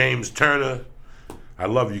 Nathan, James Turner, I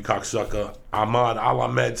love you, cocksucker. Ahmad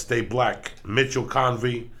Alamed, stay black. Mitchell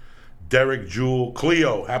Convey, Derek Jewel.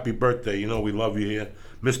 Cleo, happy birthday. You know we love you here.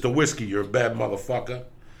 Mr. Whiskey, you're a bad motherfucker.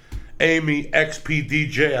 Amy,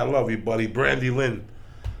 XPDJ, I love you, buddy. Brandy Lynn,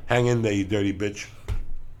 hang in there, you dirty bitch.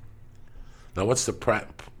 Now, what's the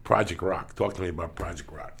Project Rock? Talk to me about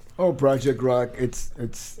Project Rock. Oh, Project Rock.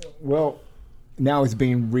 It's well, now it's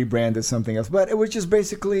being rebranded something else, but it was just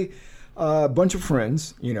basically a bunch of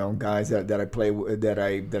friends, you know, guys that I play with, that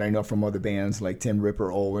I know from other bands like Tim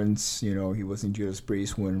Ripper Owens. You know, he was in Judas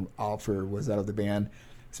Priest when Alfred was out of the band.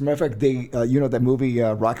 As a matter of fact, they, you know, that movie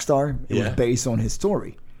Rockstar. It was based on his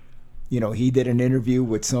story. You know, he did an interview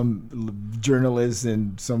with some journalist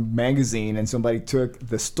in some magazine, and somebody took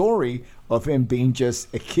the story of him being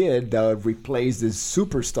just a kid that replaced this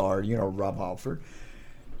superstar, you know, Rob Halford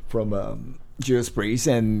from Judas Priest,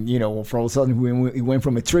 and you know, for all of a sudden he went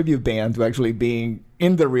from a tribute band to actually being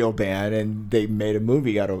in the real band, and they made a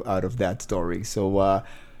movie out of that story. So,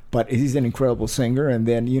 but he's an incredible singer, and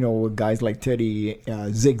then you know, guys like Teddy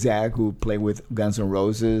Zigzag, who play with Guns N'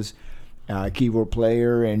 Roses. Keyboard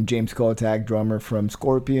player, and James Kotak, drummer from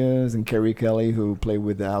Scorpions, and Kerry Kelly, who played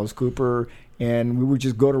with Alice Cooper. And we would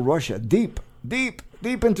just go to Russia, deep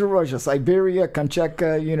into Russia, Siberia,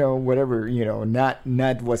 Kamchatka, you know, whatever, you know,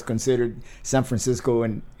 not what's considered San Francisco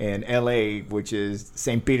and L.A., which is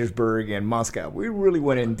St. Petersburg and Moscow. We really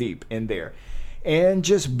went in deep in there, and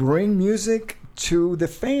just bring music to the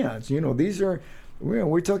fans. You know, these are.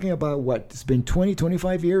 We're talking about what? It's been 20,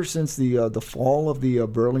 25 years since the fall of the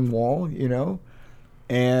Berlin Wall, you know?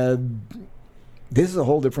 And this is a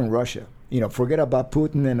whole different Russia. You know, forget about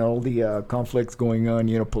Putin and all the conflicts going on,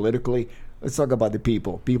 you know, politically. Let's talk about the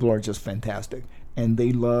people. People are just fantastic. And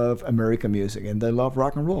they love American music, and they love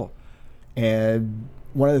rock and roll. And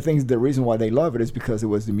one of the things, the reason why they love it is because it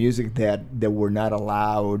was the music that they were not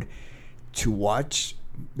allowed to watch.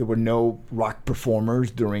 There were no rock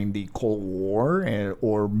performers during the Cold War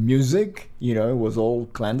or music. You know, it was all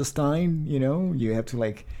clandestine. You know, you have to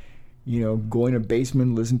like, you know, go in a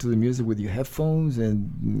basement, listen to the music with your headphones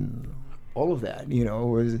and all of that. You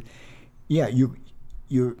know, it was, yeah, you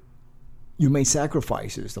made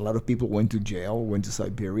sacrifices. A lot of people went to jail, went to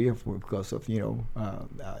Siberia because of, you know,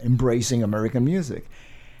 embracing American music.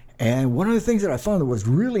 And one of the things that I found that was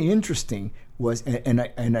really interesting was,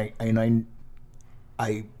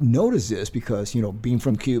 I noticed this because, you know, being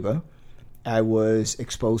from Cuba, I was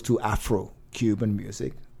exposed to Afro-Cuban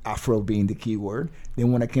music, Afro being the key word.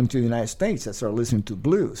 Then when I came to the United States, I started listening to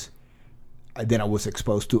blues. Then I was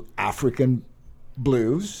exposed to African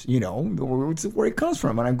blues, you know, where it comes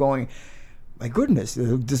from. And I'm going, my goodness,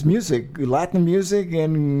 this music, Latin music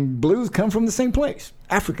and blues come from the same place,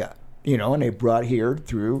 Africa, you know, and they brought here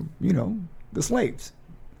through, you know, the slaves.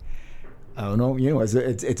 I don't know, you know, it's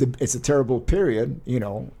a terrible period, you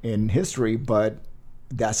know, in history, but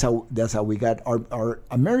that's how we got our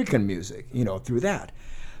American music, you know, through that.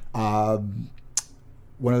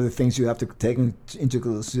 One of the things you have to take into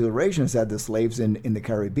consideration is that the slaves in the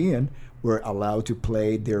Caribbean were allowed to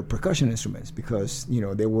play their percussion instruments because, you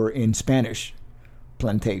know, they were in Spanish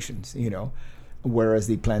plantations, you know, whereas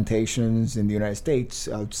the plantations in the United States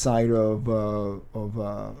outside of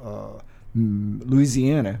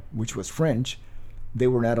Louisiana, which was French, they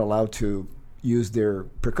were not allowed to use their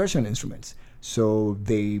percussion instruments. So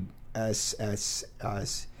they, as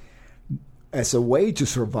a way to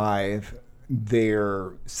survive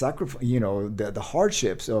their sacrifice, you know, the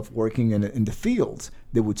hardships of working in the fields,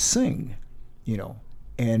 they would sing, you know.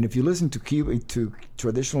 And if you listen to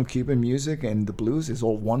traditional Cuban music and the blues, it's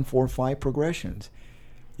all 1-4-5 progressions.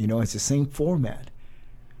 You know, it's the same format,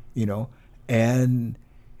 you know, and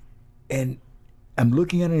I'm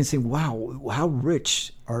looking at it and saying, wow, how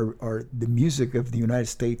rich are the music of the United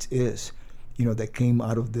States is, you know, that came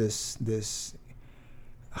out of this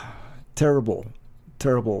terrible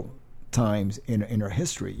times in our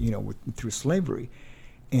history, you know, through slavery.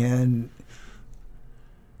 And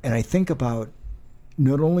I think about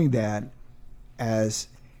not only that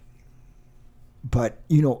but,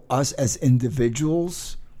 you know, us as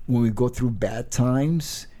individuals, when we go through bad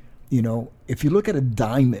times, you know, if you look at a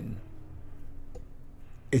diamond,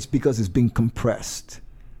 it's because it's being compressed.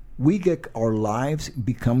 Our lives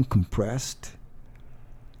become compressed,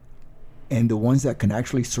 and the ones that can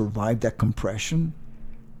actually survive that compression,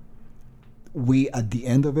 at the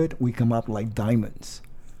end of it, we come up like diamonds.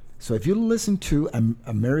 So if you listen to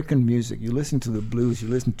American music, you listen to the blues, you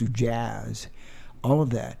listen to jazz, all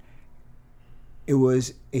of that, it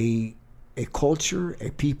was a culture,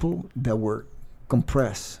 a people that were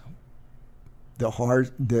compressed.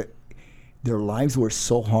 Their lives were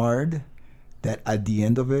so hard that at the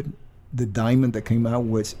end of it, the diamond that came out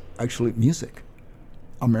was actually music,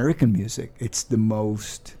 American music. It's the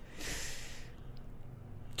most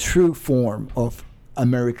true form of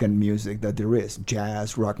American music that there is: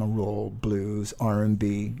 jazz, rock and roll, blues,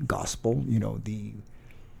 R&B, gospel. You know,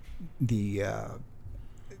 the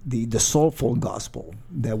soulful gospel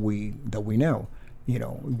that we know. You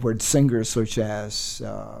know, where singers such as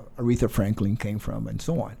Aretha Franklin came from, and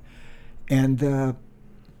so on. And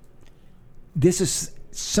this is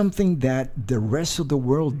something that the rest of the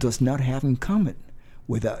world does not have in common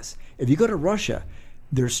with us. If you go to Russia,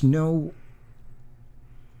 there's no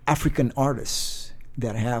African artists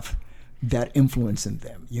that have that influence in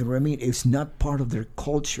them. You know what I mean? It's not part of their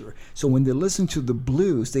culture. So when they listen to the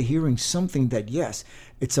blues, they're hearing something that, yes,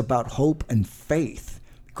 it's about hope and faith,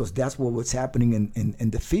 because that's what was happening in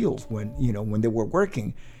the field when they were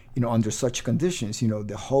working, under such conditions,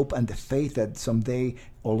 the hope and the faith that someday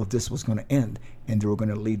all of this was going to end and they were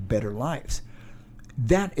going to lead better lives.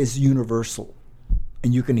 That is universal.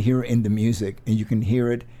 And you can hear it in the music, and you can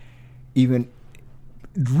hear it even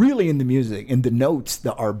really in the music, in the notes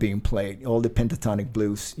that are being played, all the pentatonic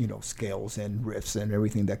blues, scales and riffs and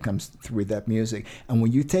everything that comes through that music. And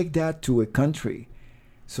when you take that to a country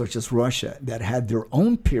such as Russia that had their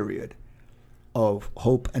own period of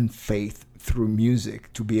hope and faith through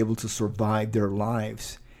music to be able to survive their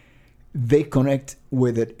lives, they connect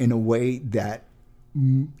with it in a way that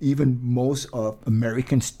even most of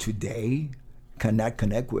Americans today cannot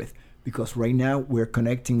connect with, because right now we're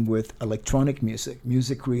connecting with electronic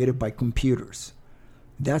music created by computers.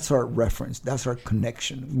 That's our reference. That's our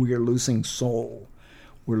connection. We are losing soul.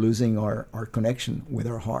 We're losing our connection with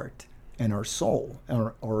our heart and our soul,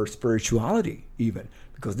 and our spirituality even.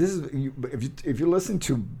 Because this is, if you listen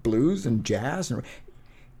to blues and jazz,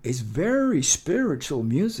 it's very spiritual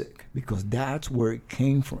music, because that's where it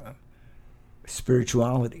came from,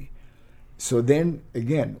 spirituality. So then,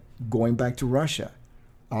 again, going back to Russia,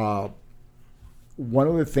 one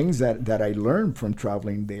of the things that I learned from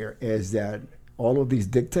traveling there is that all of these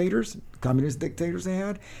dictators, communist dictators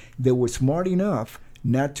they were smart enough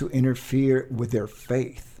not to interfere with their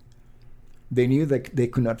faith. They knew that they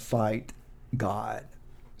could not fight God.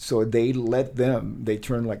 So they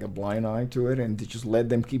turned like a blind eye to it, and they just let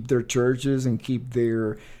them keep their churches and keep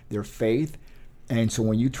their faith. And so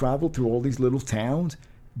when you travel through all these little towns,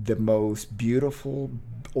 the most beautiful,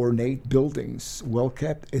 ornate buildings, well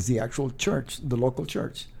kept, is the actual church, the local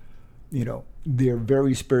church. They're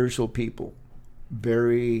very spiritual people.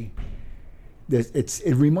 It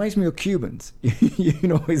reminds me of Cubans.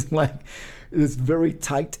 It's like this very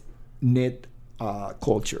tight-knit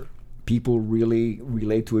culture. People really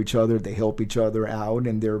relate to each other, they help each other out,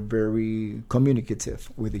 and they're very communicative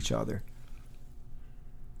with each other.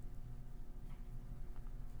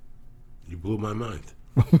 You blew my mind.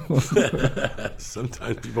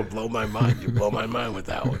 Sometimes people blow my mind. You blow my mind with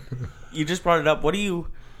that one. You just brought it up.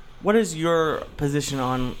 What is your position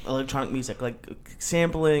on electronic music, like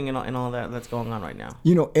sampling and all that's going on right now?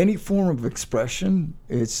 Any form of expression.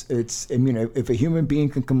 It's. If a human being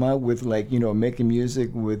can come out with making music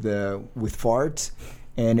with farts,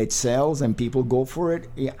 and it sells and people go for it,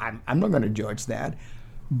 I'm not going to judge that.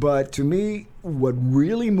 But to me, what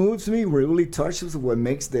really moves me, what really touches, what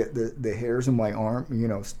makes the hairs on my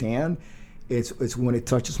arm, stand, it's when it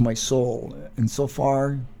touches my soul. And so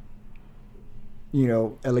far,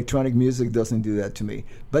 electronic music doesn't do that to me.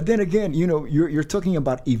 But then again, you're talking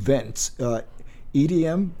about events.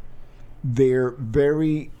 EDM, they're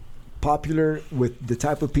very popular with the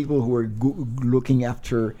type of people who are looking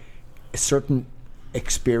after a certain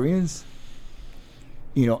experience.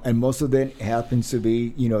 And most of them happens to be,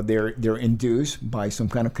 they're induced by some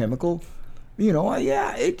kind of chemical.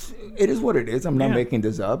 It is what it is. I'm not making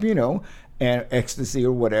this up, and ecstasy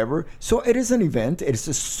or whatever. So it is an event. It's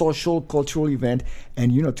a social, cultural event.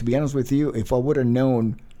 And, to be honest with you, if I would have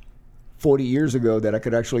known 40 years ago that I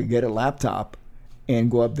could actually get a laptop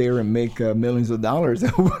and go up there and make millions of dollars,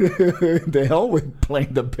 I would the hell with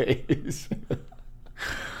playing the bass.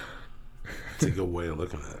 That's a good way of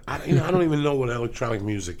looking at it. I don't even know what electronic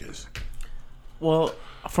music is. Well,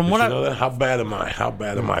 from what I know that, how bad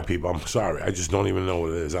am I, people? I'm sorry. I just don't even know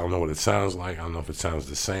what it is. I don't know what it sounds like. I don't know if it sounds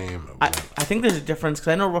the same. I think there's a difference,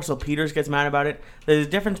 because I know Russell Peters gets mad about it. There's a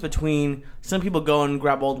difference between some people go and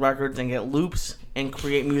grab old records and get loops and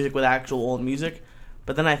create music with actual old music.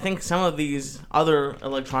 But then I think some of these other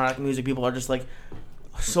electronic music people are just like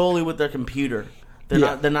solely with their computer.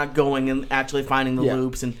 They're not going and actually finding the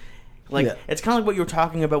loops and it's kind of like what you were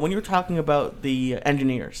talking about when you were talking about the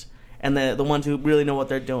engineers and the ones who really know what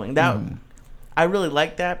they're doing. That I really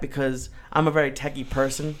like that, because I'm a very techie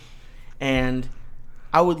person, and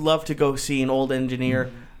I would love to go see an old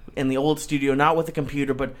engineer in the old studio, not with a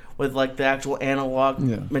computer, but with the actual analog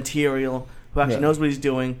material, who actually Yeah. knows what he's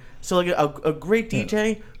doing. So like a great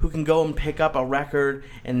DJ who can go and pick up a record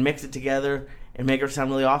and mix it together and make it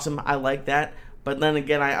sound really awesome. I like that. But then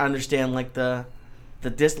again, I understand like the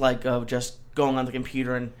dislike of just going on the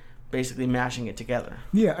computer and basically mashing it together.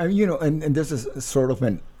 Yeah, and there's a sort of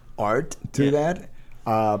an art to that.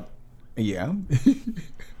 Yeah.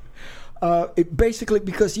 It basically,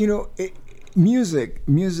 because, music,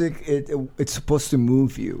 it's supposed to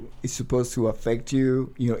move you. It's supposed to affect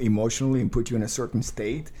you, emotionally and put you in a certain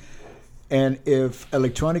state. And if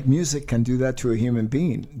electronic music can do that to a human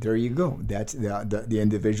being, there you go. That's the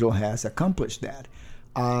individual has accomplished that.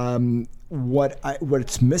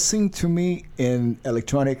 What's missing to me in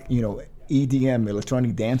electronic, EDM,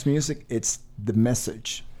 electronic dance music, it's the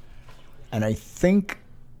message. And I think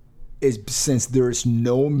since there is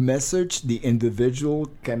no message, the individual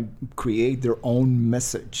can create their own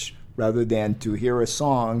message rather than to hear a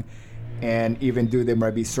song and even there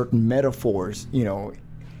might be certain metaphors,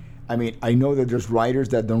 I mean, I know that there's writers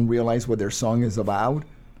that don't realize what their song is about,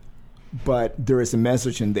 but there is a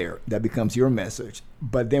message in there that becomes your message.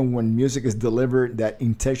 But then when music is delivered that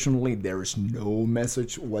intentionally there is no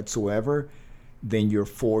message whatsoever, then you're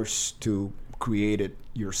forced to create it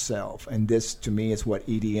yourself. And this, to me, is what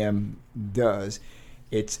EDM does.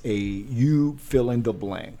 It's you fill in the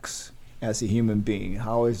blanks as a human being.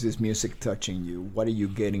 How is this music touching you? What are you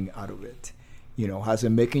getting out of it? How's it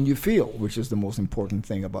making you feel, which is the most important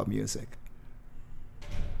thing about music.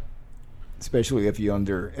 Especially if you're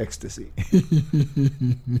under ecstasy.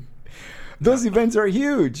 Those events are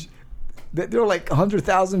huge. They're like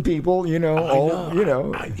 100,000 people, I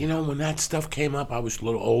know. When that stuff came up, I was a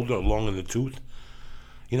little older, long in the tooth.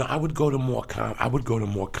 I would go to more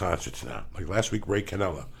concerts now. Like last week, Ray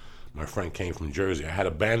Canella, my friend, came from Jersey. I had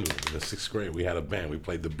a band with him in the 6th grade. We had a band. We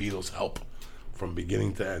played the Beatles' Help from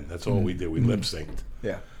beginning to end. That's all we did. We lip synced.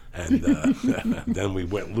 Yeah. And then we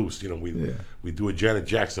went loose. We do a Janet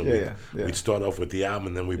Jackson. We'd start off with the album,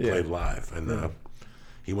 and then we played live. And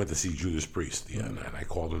he went to see Judas Priest the other night. I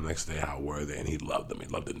called him the next day, how were they? And he loved them. He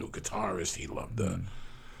loved the new guitarist. He loved the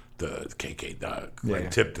KK, Glenn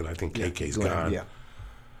Tipton. I think KK's gone. Yeah.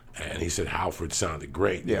 And he said Halford sounded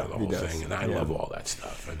great, the whole thing. And I love all that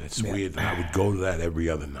stuff. And it's weird that I would go to that every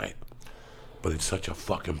other night. But it's such a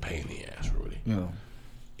fucking pain in the ass, Rudy. Yeah.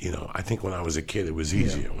 I think when I was a kid, it was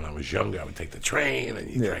easier. When I was younger, I would take the train and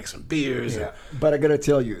you drank some beers. Yeah. But I got to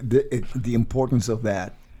tell you, the importance of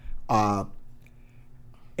that.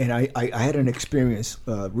 And I had an experience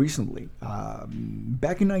recently.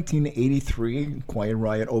 Back in 1983, Quiet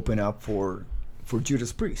Riot opened up for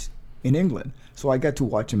Judas Priest in England. So I got to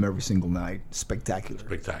watch him every single night. Spectacular.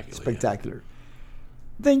 Yeah.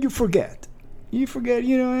 Then you forget,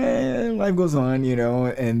 life goes on,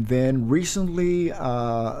 and then recently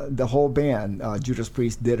the whole band, Judas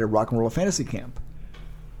Priest, did a rock and roll fantasy camp.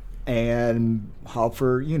 And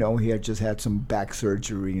Halford, he had just had some back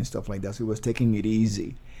surgery and stuff like that, so he was taking it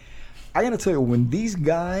easy. I gotta tell you, when these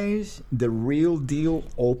guys, the real deal,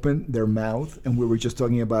 opened their mouth, and we were just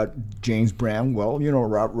talking about James Brown, well,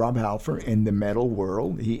 Rob Halford in the metal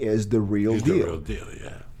world, he is the real deal. The real deal,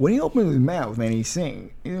 yeah. When he opened his mouth and he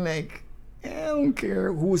sing, he's like, I don't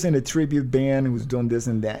care who's in a tribute band, who's doing this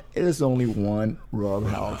and that. There's only one Rob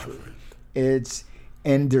Halford.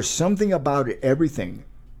 And there's something about it, everything.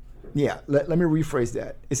 Yeah, let me rephrase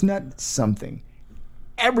that. It's not something.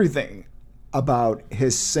 Everything about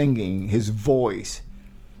his singing, his voice,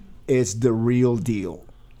 is the real deal.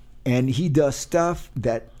 And he does stuff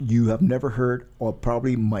that you have never heard or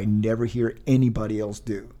probably might never hear anybody else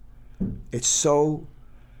do. It's so...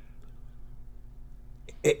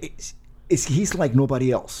 he's like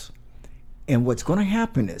nobody else. And what's going to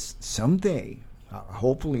happen is someday,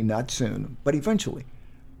 hopefully not soon, but eventually,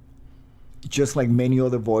 just like many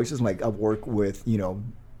other voices, like I've worked with,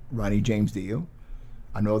 Ronnie James Dio,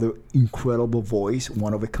 another incredible voice,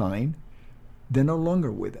 one of a kind, they're no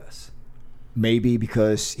longer with us. Maybe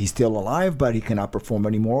because he's still alive, but he cannot perform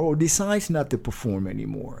anymore, or decides not to perform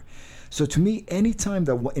anymore. So to me, anytime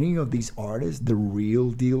that any of these artists, the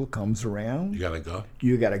real deal comes around, you gotta go.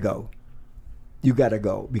 You gotta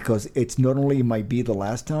go, because it's not only might be the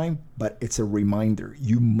last time, but it's a reminder.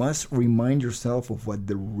 You must remind yourself of what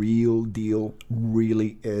the real deal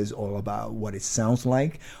really is all about, what it sounds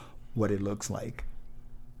like, what it looks like.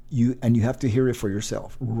 You have to hear it for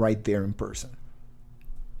yourself right there in person.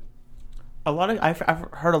 I've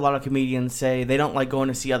heard a lot of comedians say they don't like going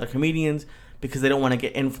to see other comedians because they don't want to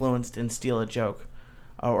get influenced and steal a joke,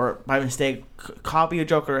 or by mistake copy a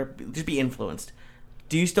joke, or just be influenced.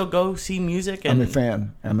 Do you still go see music? I'm a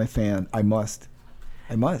fan. I must.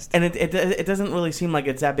 I must. And it doesn't really seem like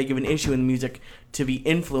it's that big of an issue in music to be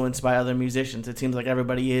influenced by other musicians. It seems like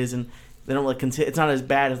everybody is, and they don't really consider. It's not as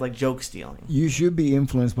bad as like joke stealing. You should be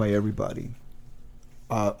influenced by everybody.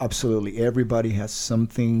 Absolutely, everybody has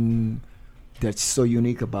something that's so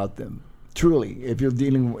unique about them. Truly, if you're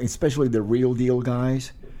dealing, especially the real deal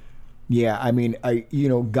guys. Yeah, I mean,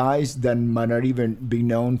 guys that might not even be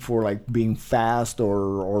known for like being fast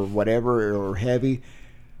or whatever or heavy.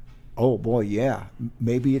 Oh boy, yeah.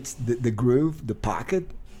 Maybe it's the groove, the pocket.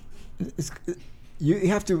 You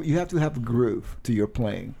have to have a groove to your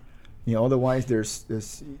playing. Otherwise there's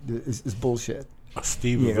it's bullshit.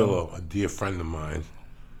 Steve Avillo, a dear friend of mine,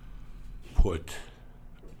 put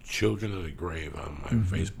 "Children of the Grave" on my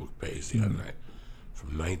Facebook page the other night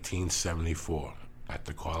from 1974. At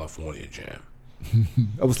the California Jam.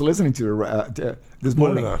 I was listening to this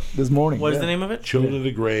morning. This morning. What is the name of it? Children of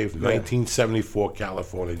the Grave, 1974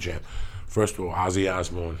 California Jam. First of all, Ozzy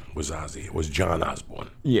Osbourne was Ozzy. It was John Osbourne.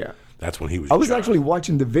 Yeah. That's when he was. I was John. actually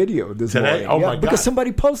watching the video this Today? morning. Oh, my God. Because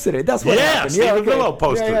somebody posted it. That's what happened. Steve okay. Avillo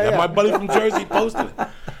posted it. Yeah. And my buddy from Jersey posted it.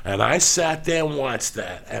 And I sat there and watched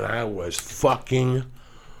that, and I was fucking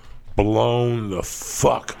blown the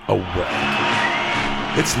fuck away.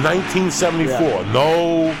 It's 1974. Yeah.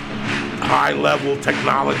 No high-level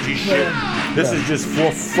technology shit. This is just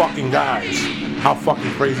four fucking guys. How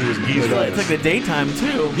fucking crazy this geezer It's like the daytime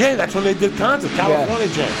too. Yeah, that's when they did concerts. California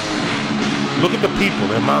Jam. Look at the people,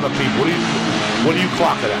 the amount of people. What do you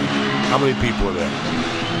clock it at? How many people are there?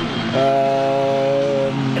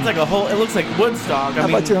 It's like a whole. It looks like Woodstock. How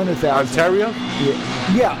about 200,000? Ontario?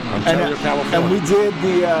 Yeah. Ontario, California. And we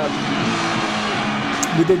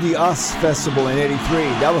did the US Festival in '83.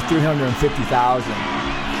 That was 350,000.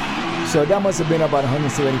 So that must have been about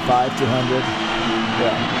 175, 200.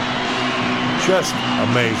 Yeah. Just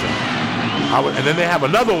amazing. And then they have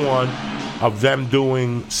another one of them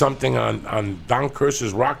doing something on Don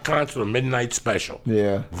Kirshner's rock concert, a midnight special.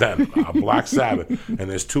 Yeah. Them, Black Sabbath. And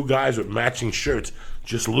there's two guys with matching shirts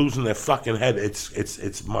just losing their fucking head.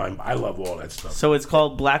 It's mine. I love all that stuff. So it's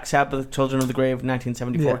called Black Sabbath, Children of the Grave,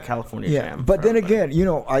 1974 California Jam. But then again,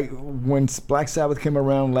 when Black Sabbath came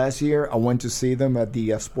around last year, I went to see them at the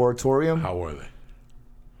Sportatorium. How were they?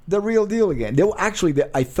 The real deal again. They were actually,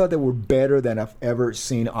 I thought they were better than I've ever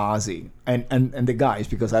seen Ozzy and the guys,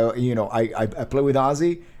 because I play with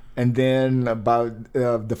Ozzy, and then about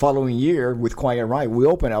the following year with Quiet Riot, we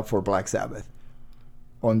opened up for Black Sabbath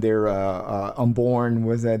on their Unborn.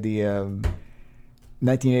 Was that the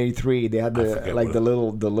 1983? They had the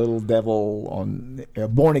little devil on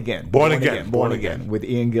Born Again. Born Again with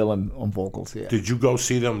Ian Gillan on vocals. Yeah. Did you go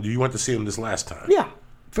see them? You went to see them this last time? Yeah,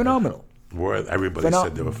 phenomenal. Where everybody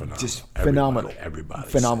said they were phenomenal. Just phenomenal. Everybody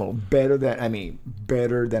phenomenal. Said. Better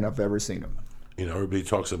than I've ever seen them. Everybody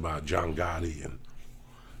talks about John Gotti, and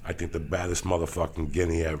I think the baddest motherfucking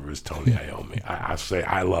guinea ever is Tony Iommi. I say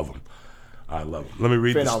I love him. I love him. Let me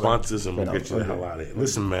read the sponsors, and we'll get you the hell out of here.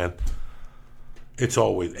 Listen, man, it's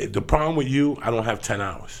always the problem with you. I don't have 10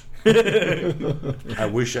 hours. I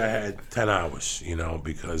wish I had 10 hours,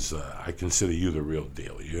 because I consider you the real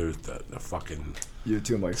deal. You're the fucking. You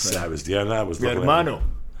too, my friend. Savage. Yeah, and I was looking hermano.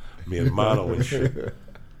 Mi hermano and shit.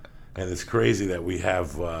 And it's crazy that we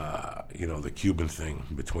have, the Cuban thing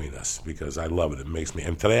between us, because I love it. It makes me.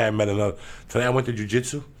 And today I went to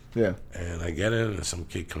jiu-jitsu. Yeah. And I get in, and some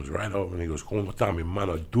kid comes right over, and he goes, "¿Cómo está, mi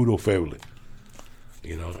hermano? Duro feble."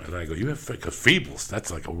 And I go, "You have feebles?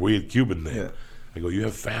 That's like a weird Cuban name." Yeah. I go, "You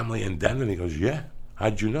have family in Denver?" And he goes, "Yeah."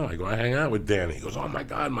 "How'd you know?" I go, "I hang out with Danny." He goes, "Oh my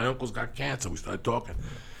God, my uncle's got cancer." We started talking.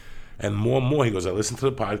 And more and more, he goes, "I listened to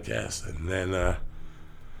the podcast." And then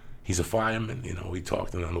he's a fireman. We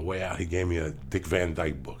talked, and on the way out, he gave me a Dick Van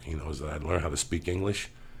Dyke book. He knows that I learned how to speak English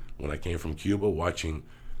when I came from Cuba, watching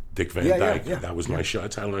Dick Van Dyke. Yeah. That was my show.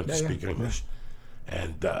 That's how I learned to speak English. Yeah.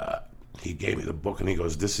 And he gave me the book, and he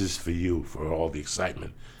goes, "This is for you, for all the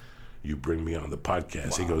excitement you bring me on the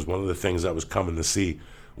podcast." Wow. He goes, "One of the things I was coming to see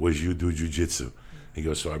was you do jiu-jitsu." He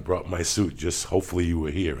goes, "So I brought my suit, just hopefully you were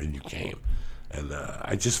here, and you came." And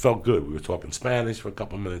I just felt good. We were talking Spanish for a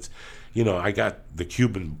couple of minutes. I got the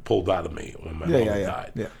Cuban pulled out of me when my mom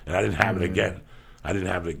died. Yeah. And I didn't have it again. I didn't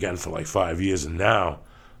have it again for like 5 years, and now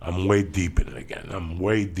I'm way deep in it again. I'm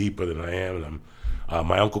way deeper than I am. And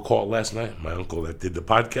my uncle called last night, my uncle that did the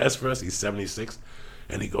podcast for us. He's 76.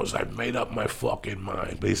 And he goes, "I've made up my fucking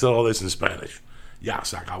mind." But he said all this in Spanish. "Ya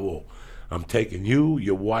se acabó. I'm taking you,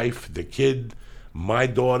 your wife, the kid, my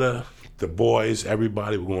daughter, the boys,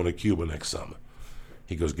 everybody. We're going to Cuba next summer."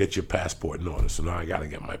 He goes, "Get your passport in order." So now I got to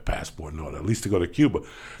get my passport in order, at least to go to Cuba.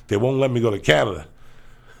 They won't let me go to Canada.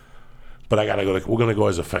 But I got to go. We're going to go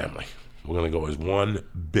as a family. We're going to go as one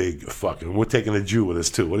big fucking... We're taking a Jew with us,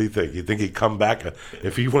 too. What do you think? You think he'd come back?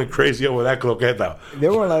 If he went crazy over that croqueta?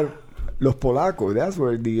 There were a lot of Los Polacos. That's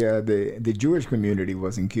where the Jewish community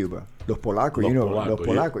was in Cuba. Los Polacos, Los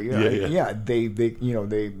Polacos. Yeah.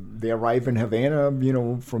 They arrived in Havana,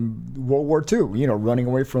 from World War II, running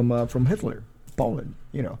away from Hitler, Poland,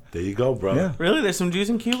 There you go, bro. Yeah. Really? There's some Jews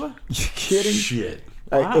in Cuba? You kidding? Shit.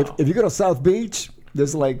 Wow. If you go to South Beach,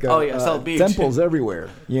 there's like South Beach. temples everywhere.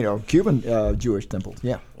 Cuban Jewish temples.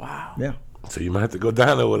 Yeah. Wow. Yeah. So you might have to go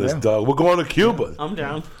down there with us, Yeah. dog. We're going to Cuba. I'm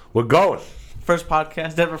down. We're going. First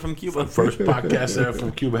podcast ever from Cuba. First podcast ever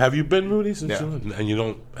from Cuba. Have you been, Rudy? Since Yeah. And you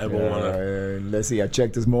don't ever want to... Let's see. I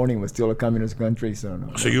checked this morning. It was still a communist country, so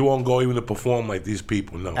no. So you won't go even to perform like these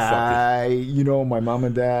people? No, fuck it. My mom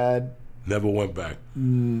and dad, Never went back.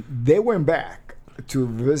 they went back to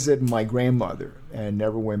visit my grandmother and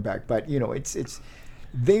never went back. But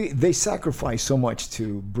they sacrificed so much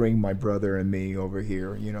to bring my brother and me over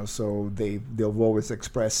here. So they'll always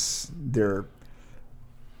express their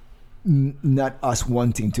not us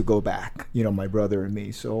wanting to go back. My brother and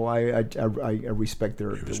me. So I respect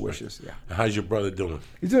their wishes. Yeah, How's your brother doing?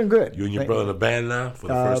 he's doing good. You and your brother in a band now for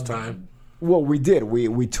the first time? Well, we did.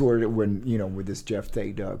 We toured when with this Jeff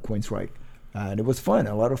Tate, Queensryche, and it was fun.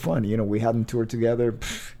 A lot of fun. We hadn't toured together.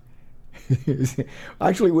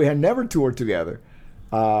 Actually, we had never toured together.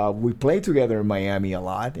 We played together in Miami a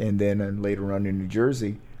lot, and then later on in New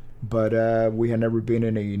Jersey. But we had never been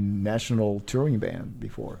in a national touring band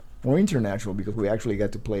before, or international, because we actually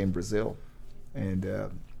got to play in Brazil, and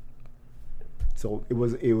so it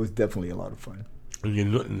was definitely a lot of fun. And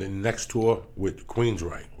you're in the next tour with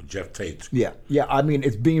Queensryche, with Jeff Tate. Yeah. I mean,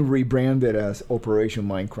 it's being rebranded as Operation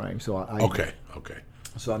Mindcrime. So Okay.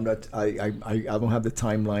 So I'm not. I don't have the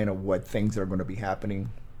timeline of what things are going to be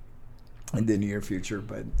happening in the near future.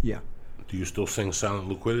 But yeah. Do you still sing Silent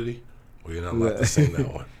Liquidity? Or you're not allowed to sing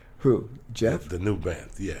that one? Who? Jeff? The new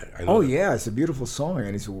band, yeah. I know Oh that. yeah, it's a beautiful song,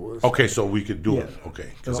 and it's Okay, so we could do it. Yeah.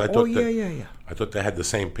 Okay, because I Oh thought yeah. I thought they had the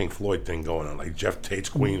same Pink Floyd thing going on, like Jeff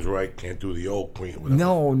Tate's Queensryche can't do the old Queen. Whatever.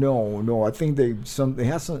 No. I think it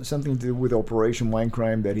has something to do with Operation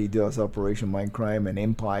Mindcrime, that he does Operation Mindcrime and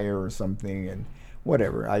Empire or something, and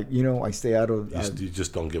whatever. I stay out of. You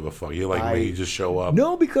just don't give a fuck. You're like me. You just show up.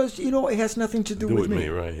 No, because it has nothing to do do with me,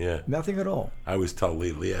 right? Yeah. Nothing at all. I always tell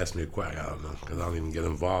Lee asked me a question. I don't know because I don't even get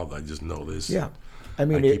involved. I just know this. Yeah, I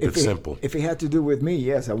mean, keep it simple. If it had to do with me,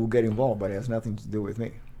 yes, I would get involved, but it has nothing to do with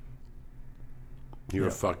me. You're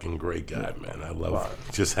a fucking great guy, man. I love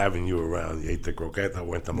just having you around. You ate the croqueta. I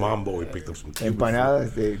went to Mambo. We picked up some Cuban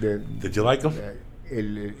Empanadas food. Did you like them?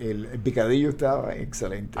 El picadillo estaba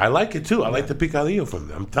excelente. I like it too. I like the picadillo from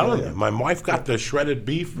them. I'm telling you. My wife got the shredded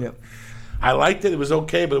beef. Yeah. I liked it. It was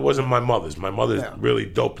okay, but it wasn't my mother's. My mother's really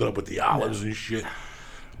doped it up with the olives and shit.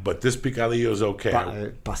 But this picadillo is okay.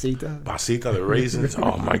 Pasita. Pasita, the raisins.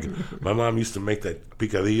 Oh my god! My mom used to make that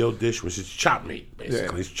picadillo dish, which is chopped meat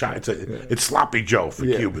basically. It's sloppy Joe for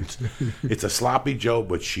Cubans. It's a sloppy Joe,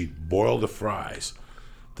 but she boiled the fries,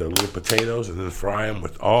 the little potatoes, and then fry them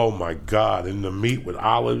with my god, in the meat with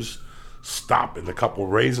olives. Stop in a couple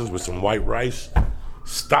raisins with some white rice.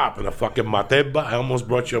 Stop in a fucking mateba. I almost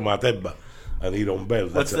brought you a mateba. And you don't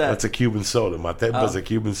bet. What's that? That's a Cuban soda. Mateba's a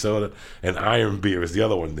Cuban soda, and Iron Beer is the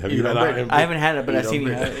other one. Have you had Iron Beer? I haven't had it, but I've seen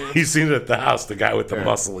it. He's seen it at the house. The guy with the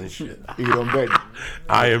muscle and shit. You don't bet.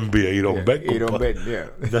 Iron Beer. You don't bet. You don't bet. Yeah.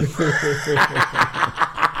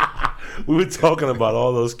 We were talking about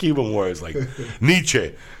all those Cuban words like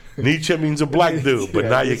Nietzsche. Nietzsche means a black dude, but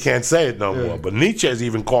now you can't say it no more. But Nietzsche's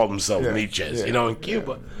even called themselves Nietzsche's. In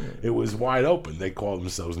Cuba, it was wide open. They called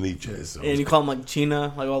themselves Nietzsche's. So And you call them like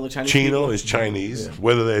China, like all the Chinese Chino people? is Chinese.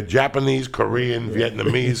 Whether they're Japanese, Korean,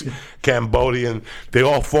 Vietnamese, Cambodian, they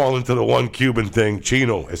all fall into the one Cuban thing.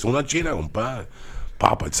 Chino. Es una China, compadre.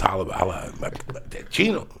 Papa, it's they're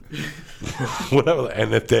Chino. Whatever.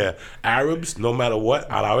 And if they're Arabs, no matter what,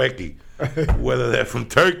 Arabeki. Whether they're from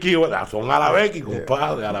Turkey or what, son Arabeki,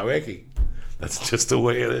 compadre, Arabeki. That's just the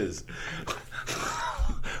way it is.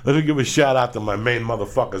 Let me give a shout out to my main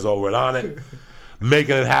motherfuckers over at On It.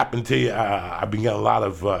 Making it happen to you. I've been getting a lot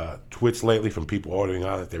of twits lately from people ordering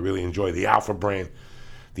On It. They really enjoy the Alpha Brain.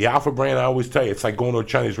 The Alpha Brain, I always tell you, it's like going to a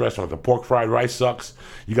Chinese restaurant. The pork fried rice sucks.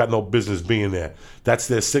 You got no business being there. That's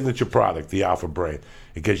their signature product, the Alpha Brain.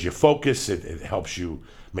 It gives you focus. It helps you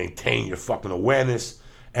maintain your fucking awareness.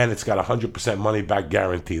 And it's got 100% money back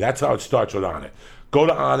guarantee. That's how it starts with On It. Go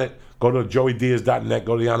to On It. Go to joeydiaz.net.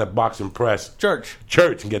 Go to the On It Box and Press. Church.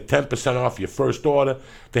 And get 10% off your first order.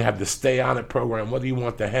 They have the Stay On It program. Whether you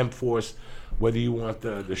want the Hemp Force, whether you want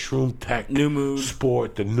the Shroom Tech, New Mood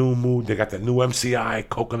Sport, the New Mood. They got the new MCI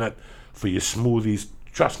coconut for your smoothies.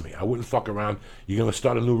 Trust me, I wouldn't fuck around. You're going to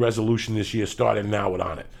start a new resolution this year. Start it now with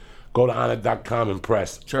Onnit. Go to Onnit.com and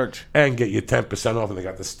press Church. and get your 10% off, and they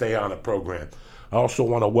got the Stay On It program. I also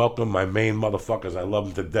want to welcome my main motherfuckers. I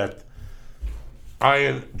love them to death.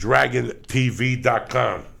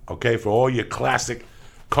 IronDragonTV.com, okay, for all your classic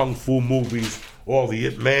kung fu movies, all the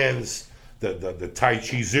Ip Mans, the Tai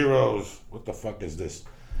Chi Zeros. What the fuck is this?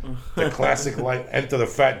 The classic life, Enter the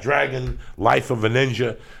Fat Dragon, Life of a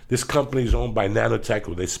Ninja. This company is owned by Nanotech,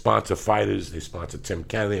 where they sponsor fighters. They sponsor Tim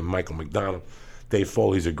Kennedy and Michael McDonald. Dave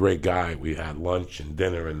Foley's a great guy. We had lunch and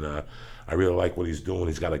dinner, and I really like what he's doing.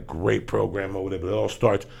 He's got a great program over there, but it all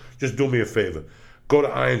starts. Just do me a favor. Go to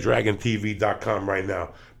IronDragonTV.com right now.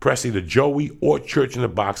 Press either Joey or Church in the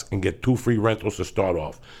Box and get 2 free rentals to start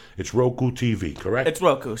off. It's Roku TV, correct? It's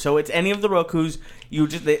Roku. So it's any of the Rokus.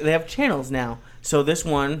 They have channels now. So this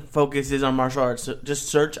one focuses on martial arts. So just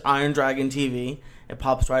search Iron Dragon TV. It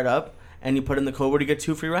pops right up, and you put in the code word to get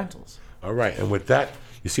 2 free rentals. All right, and with that,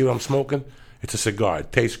 you see what I'm smoking? It's a cigar.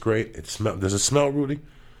 It tastes great. Does it smell, Rudy?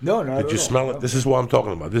 No, no. Did you smell it? This is what I'm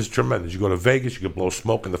talking about. This is tremendous. You go to Vegas, you can blow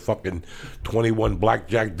smoke in the fucking 21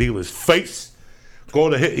 blackjack dealer's face. Go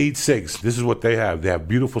to Eat Cigs. This is what they have. They have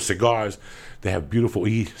beautiful cigars. They have beautiful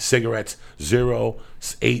e-cigarettes, 0,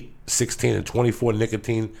 8, 16, and 24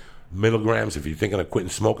 nicotine milligrams. If you're thinking of quitting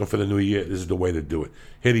smoking for the new year, this is the way to do it.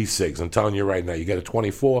 Hit E-Cigs. I'm telling you right now, you get a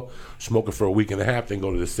 24, smoke it for a week and a half, then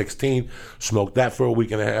go to the 16, smoke that for a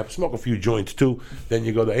week and a half, smoke a few joints too, then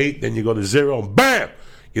you go to 8, then you go to 0, and bam!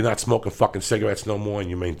 You're not smoking fucking cigarettes no more, and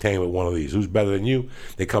you maintain with one of these. Who's better than you?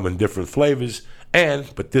 They come in different flavors,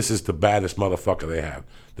 but this is the baddest motherfucker they have,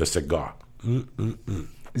 the cigar.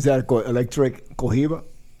 Is that electric Cohiba?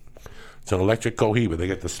 It's an electric Cohiba. They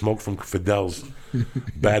get the smoke from Fidel's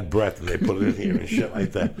bad breath, and they put it in here and shit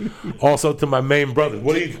like that. Also, to my main brother,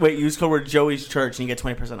 Wait, use code word Joey's Church and you get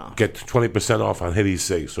 20% off. Get 20% off on Hit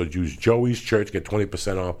E-Cigs. So use Joey's Church, get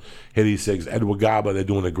 20% off Hit E-Cigs. Edward Gaba, they're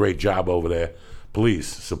doing a great job over there. Please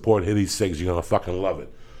support Hit E-Cigs. You're going to fucking love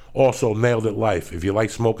it. Also, Nailed It Life. If you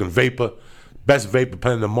like smoking vapor, best vapor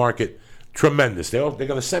pen in the market, tremendous. They're going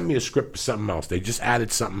to send me a script for something else. They just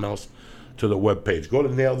added something else to the webpage. Go to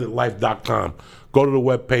naileditlife.com. Go to the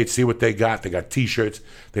webpage, see what they got. They got T-shirts.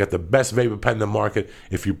 They got the best vapor pen in the market.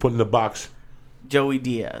 If you put in the box Joey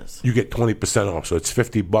Diaz, you get 20% off. So it's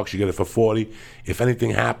 $50. You get it for $40. If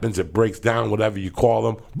anything happens, it breaks down, whatever, you call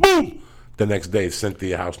them, boom! The next day it's sent to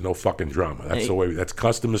your house. No fucking drama. That's the way. That's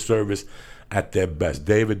customer service at their best.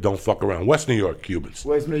 David, don't fuck around. West New York Cubans.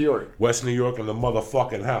 West New York. West New York in the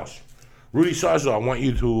motherfucking house. Rudy Sarzo, I want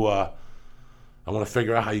you to... I want to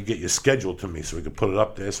figure out how you get your schedule to me so we can put it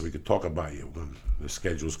up there so we can talk about you when the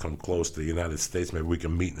schedules come close to the United States. Maybe we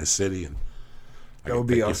can meet in the city and That would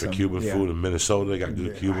be I can awesome. take you for Cuban food in Minnesota. They got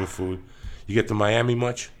good Cuban food. You get to Miami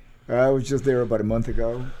much? I was just there about a month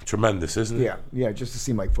ago. Tremendous, isn't it? Yeah, just to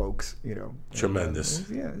see my folks, Tremendous.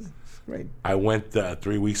 It's great. I went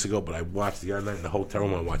 3 weeks ago, but I watched the other night in the hotel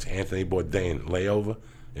room. I watched Anthony Bourdain layover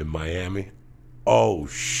in Miami. Oh,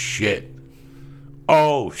 shit.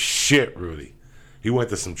 Rudy. He went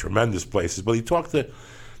to some tremendous places, but he talked to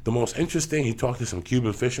he talked to some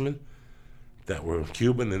Cuban fishermen that were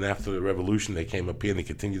Cuban, and after the revolution, they came up here and they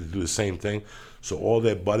continued to do the same thing. So all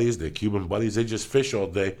their buddies, their Cuban buddies, they just fish all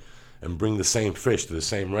day and bring the same fish to the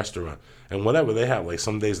same restaurant. And whatever they have, like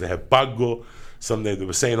some days they have pago, some days they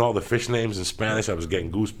were saying all the fish names in Spanish. I was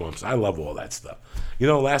getting goosebumps. I love all that stuff.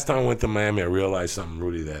 Last time I went to Miami, I realized something,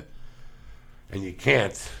 Rudy, and you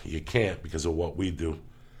can't because of what we do.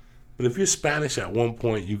 But if you're Spanish at one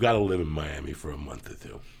point, you got to live in Miami for a month or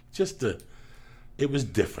two. It was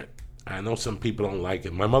different. I know some people don't like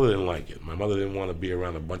it. My mother didn't like it. My mother didn't want to be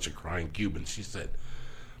around a bunch of crying Cubans. She said,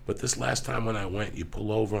 but this last time when I went, you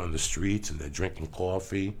pull over on the streets and they're drinking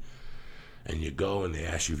coffee, and you go and they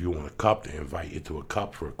ask you if you want a cup. They invite you to a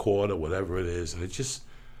cup for a quarter, whatever it is. And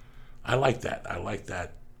I like that. I like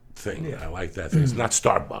that thing. Yeah. I like that thing. It's not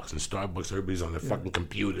Starbucks. In Starbucks, everybody's on their fucking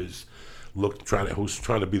computers, who's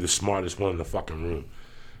trying to be the smartest one in the fucking room.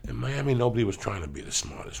 In Miami, nobody was trying to be the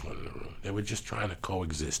smartest one in the room. They were just trying to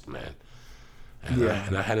coexist, man.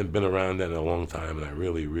 And I hadn't been around that in a long time, and I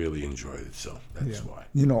really, really enjoyed it. So that's why.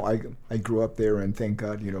 I grew up there, and thank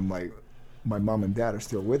God, my mom and dad are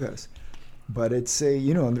still with us. But it's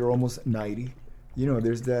they're almost 90.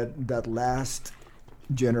 There's that last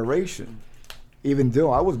generation. Even though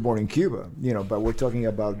I was born in Cuba, but we're talking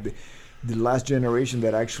about the last generation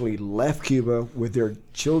that actually left Cuba with their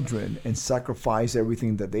children and sacrificed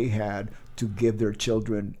everything that they had to give their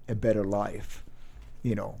children a better life,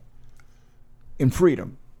 in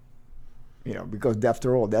freedom. You know, because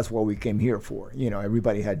after all, that's what we came here for. You know,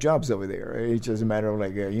 everybody had jobs over there. It's just a matter of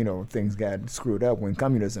like, you know, things got screwed up when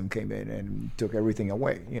communism came in and took everything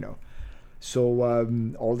away, you know.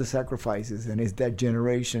 So all the sacrifices, and it's that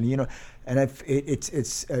generation, you know, and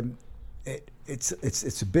it's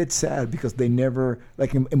a bit sad because they never,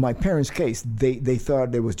 like in my parents' case, they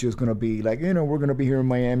thought it was just going to be like, you know, we're going to be here in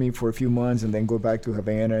Miami for a few months and then go back to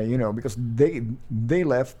Havana, you know, because they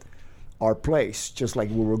left our place just like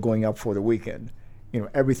we were going up for the weekend. You know,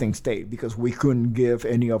 everything stayed because we couldn't give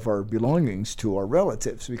any of our belongings to our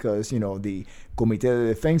relatives because, you know, the Comité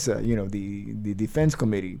de Defensa, you know, the defense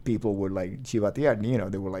committee people would like chivatear, you know,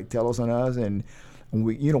 they would like tell us on us, and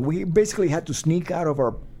we, you know, we basically had to sneak out of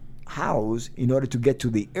our house in order to get to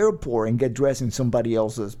the airport and get dressed in somebody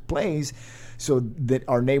else's place so that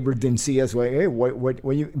our neighbor didn't see us like, hey, what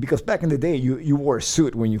when you, because back in the day you wore a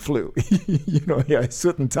suit when you flew, you know, yeah, a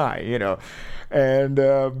suit and tie, you know.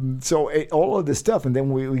 And so all of this stuff, and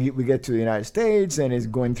then we get to the United States, and it's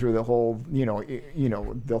going through the whole, you know,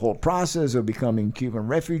 the whole process of becoming Cuban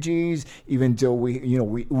refugees. Even though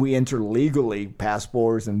we enter legally,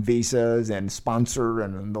 passports and visas and sponsor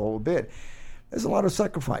and the whole bit. There's a lot of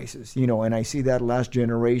sacrifices, you know, and I see that last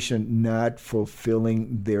generation not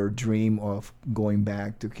fulfilling their dream of going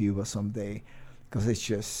back to Cuba someday, because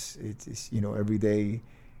it's you know, every day.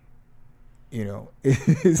 You know,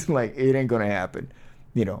 it's like it ain't gonna happen.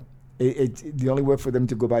 You know, the only way for them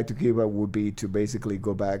to go back to Cuba would be to basically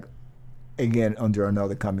go back again under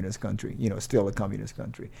another communist country. You know, still a communist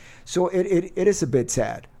country. So it is a bit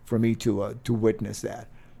sad for me to witness that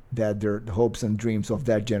their hopes and dreams of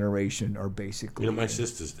that generation are basically. You know, my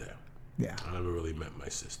sister's there. Yeah. I never really met my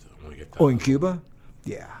sister. I want to get that. Oh, in Cuba?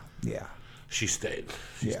 Yeah. She stayed.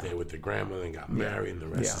 She stayed with the grandmother and got married, and the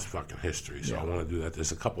rest is fucking history. So I want to do that.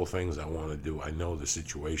 There's a couple of things I want to do. I know the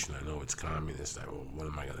situation. I know it's communist. What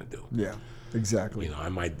am I going to do? Yeah, exactly. You know, I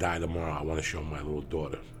might die tomorrow. I want to show my little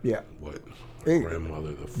daughter. Yeah. What my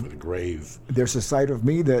grandmother for the grave. There's a side of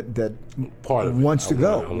me that part of wants to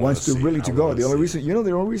go, wants to really to go. The only see. reason, you know,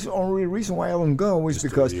 the only reason why I don't go is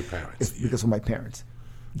because your parents. it's because of my parents.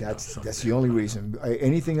 That's the only reason.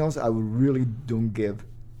 Anything else, I would really don't give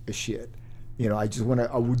a shit. You know, I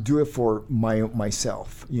would do it for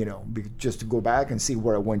myself, you know, just to go back and see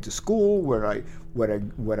where I went to school, where I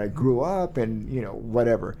grew up, and, you know,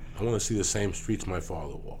 whatever. I want to see the same streets my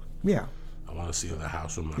father walked. Yeah. I want to see the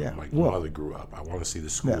house where my mother grew up. I want to see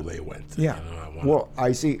the school they went to. Yeah. You know,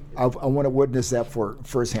 I want to witness that for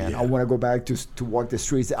firsthand. I want to go back to walk the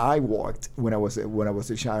streets that I walked when I was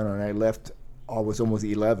a child, and I left. I was almost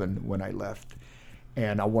 11 when I left.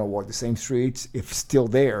 And I want to walk the same streets if it's still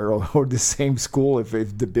there, or the same school if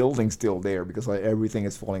the building's still there, because everything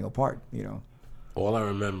is falling apart, you know. All I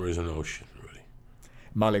remember is an ocean, really.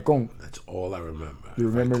 Malecón. That's all I remember. You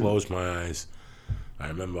remember? If I close my eyes, I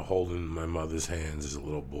remember holding my mother's hands as a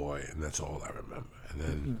little boy, and that's all I remember. And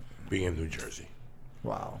then being in New Jersey.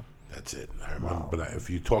 Wow. That's it. I remember. But if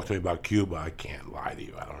you talk to me about Cuba, I can't lie to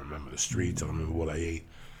you. I don't remember the streets. I don't remember what I ate.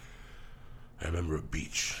 I remember a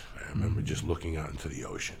beach. I remember just looking out into the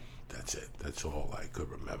ocean. That's it. That's all I could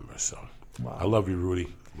remember. So, I love you,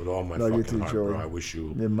 Rudy, with all my fucking heart, bro. I wish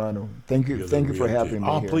you, hermano. Thank you for having me.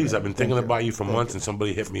 Oh, here, please! man. I've been thinking about you for months, and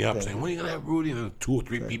somebody hit me up saying, "When are you gonna have Rudy?" And 2 or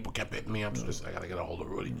 3 people kept hitting me up. So I said, I gotta get a hold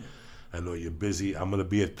of Rudy. I know you're busy. I'm gonna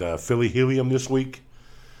be at Philly Helium this week,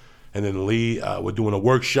 and then Lee, we're doing a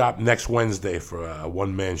workshop next Wednesday for a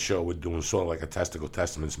one-man show. We're doing sort of like a Testicle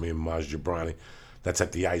Testaments. Me and Maj Jabrani. That's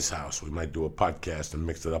at the Ice House. We might do a podcast and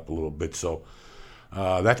mix it up a little bit. So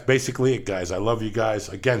that's basically it, guys. I love you guys.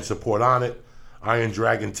 Again, support On It,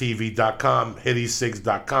 IronDragonTV.com,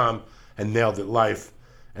 HittySigs.com, and Nailed It Life.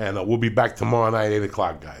 And we'll be back tomorrow night, 8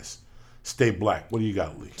 o'clock, guys. Stay black. What do you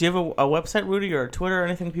got, Lee? Do you have a website, Rudy, or Twitter, or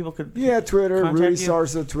anything people could Twitter, contact Rudy you?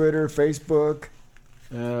 Sarza, Twitter, Facebook.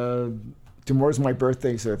 Tomorrow's my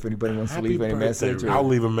birthday, so if anybody wants to leave any message. I'll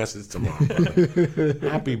leave a message tomorrow.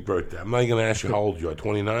 Happy birthday. I'm not going to ask you how old you are.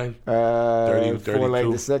 29? 30, 32? For like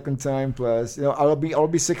the second time plus. You know, I'll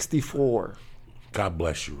be 64. God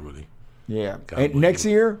bless you, Rudy. Yeah. God And bless next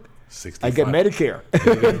you. year, 65. I get Medicare.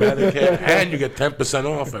 You get Medicare, and you get 10%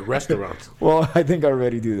 off at restaurants. Well, I think I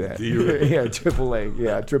already do that. Do you really? Yeah, AAA.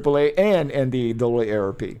 Yeah, AAA and the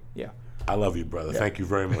AARP. Yeah. I love you, brother. Thank you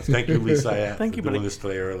very much. Thank you, Lisa. Thank you, for doing buddy. this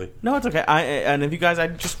today early. No, it's okay. And if you guys, I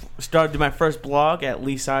just started my first blog at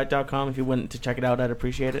leeside.com. If you went to check it out, I'd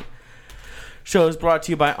appreciate it. Show is brought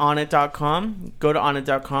to you by onit.com. Go to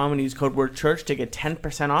onit.com and use code word church to get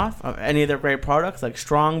 10% off of any of their great products like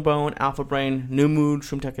Strongbone, Alpha Brain, New Mood,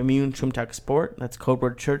 ShroomTech Immune, ShroomTech Sport. That's code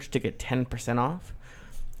word church to get 10% off.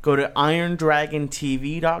 Go to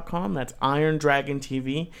IronDragonTV.com. That's Iron Dragon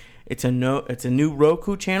TV. It's a new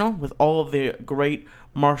Roku channel with all of the great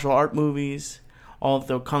martial art movies, all of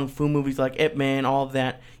the kung fu movies like Ip Man, all of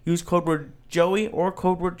that. Use code word Joey or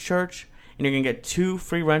code word Church, and you're going to get 2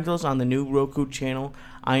 free rentals on the new Roku channel,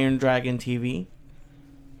 Iron Dragon TV.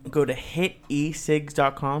 Go to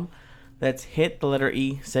hitecigs.com. That's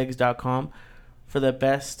cigs.com for the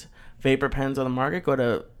best vapor pens on the market. Go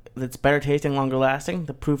to that's better tasting, longer lasting.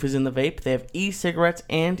 The proof is in the vape. They have e-cigarettes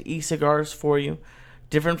and e-cigars for you.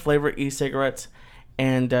 Different flavor e-cigarettes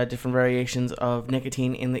and different variations of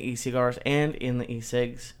nicotine in the e-cigars and in the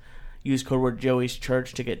e-cigs. Use code word Joey's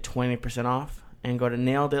Church to get 20% off. And go to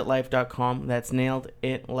naileditlife.com. That's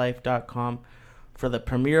naileditlife.com for the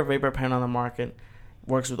premier vapor pen on the market.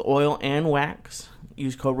 Works with oil and wax.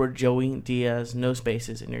 Use code word Joey Diaz, no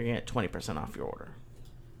spaces, and you're going to get 20% off your order.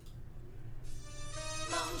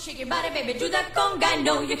 Shake your body, baby, do that conga.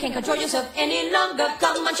 No, you can't control yourself any longer.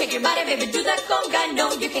 Come on, shake your body, baby, do that conga.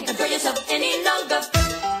 No, you can't control yourself any longer.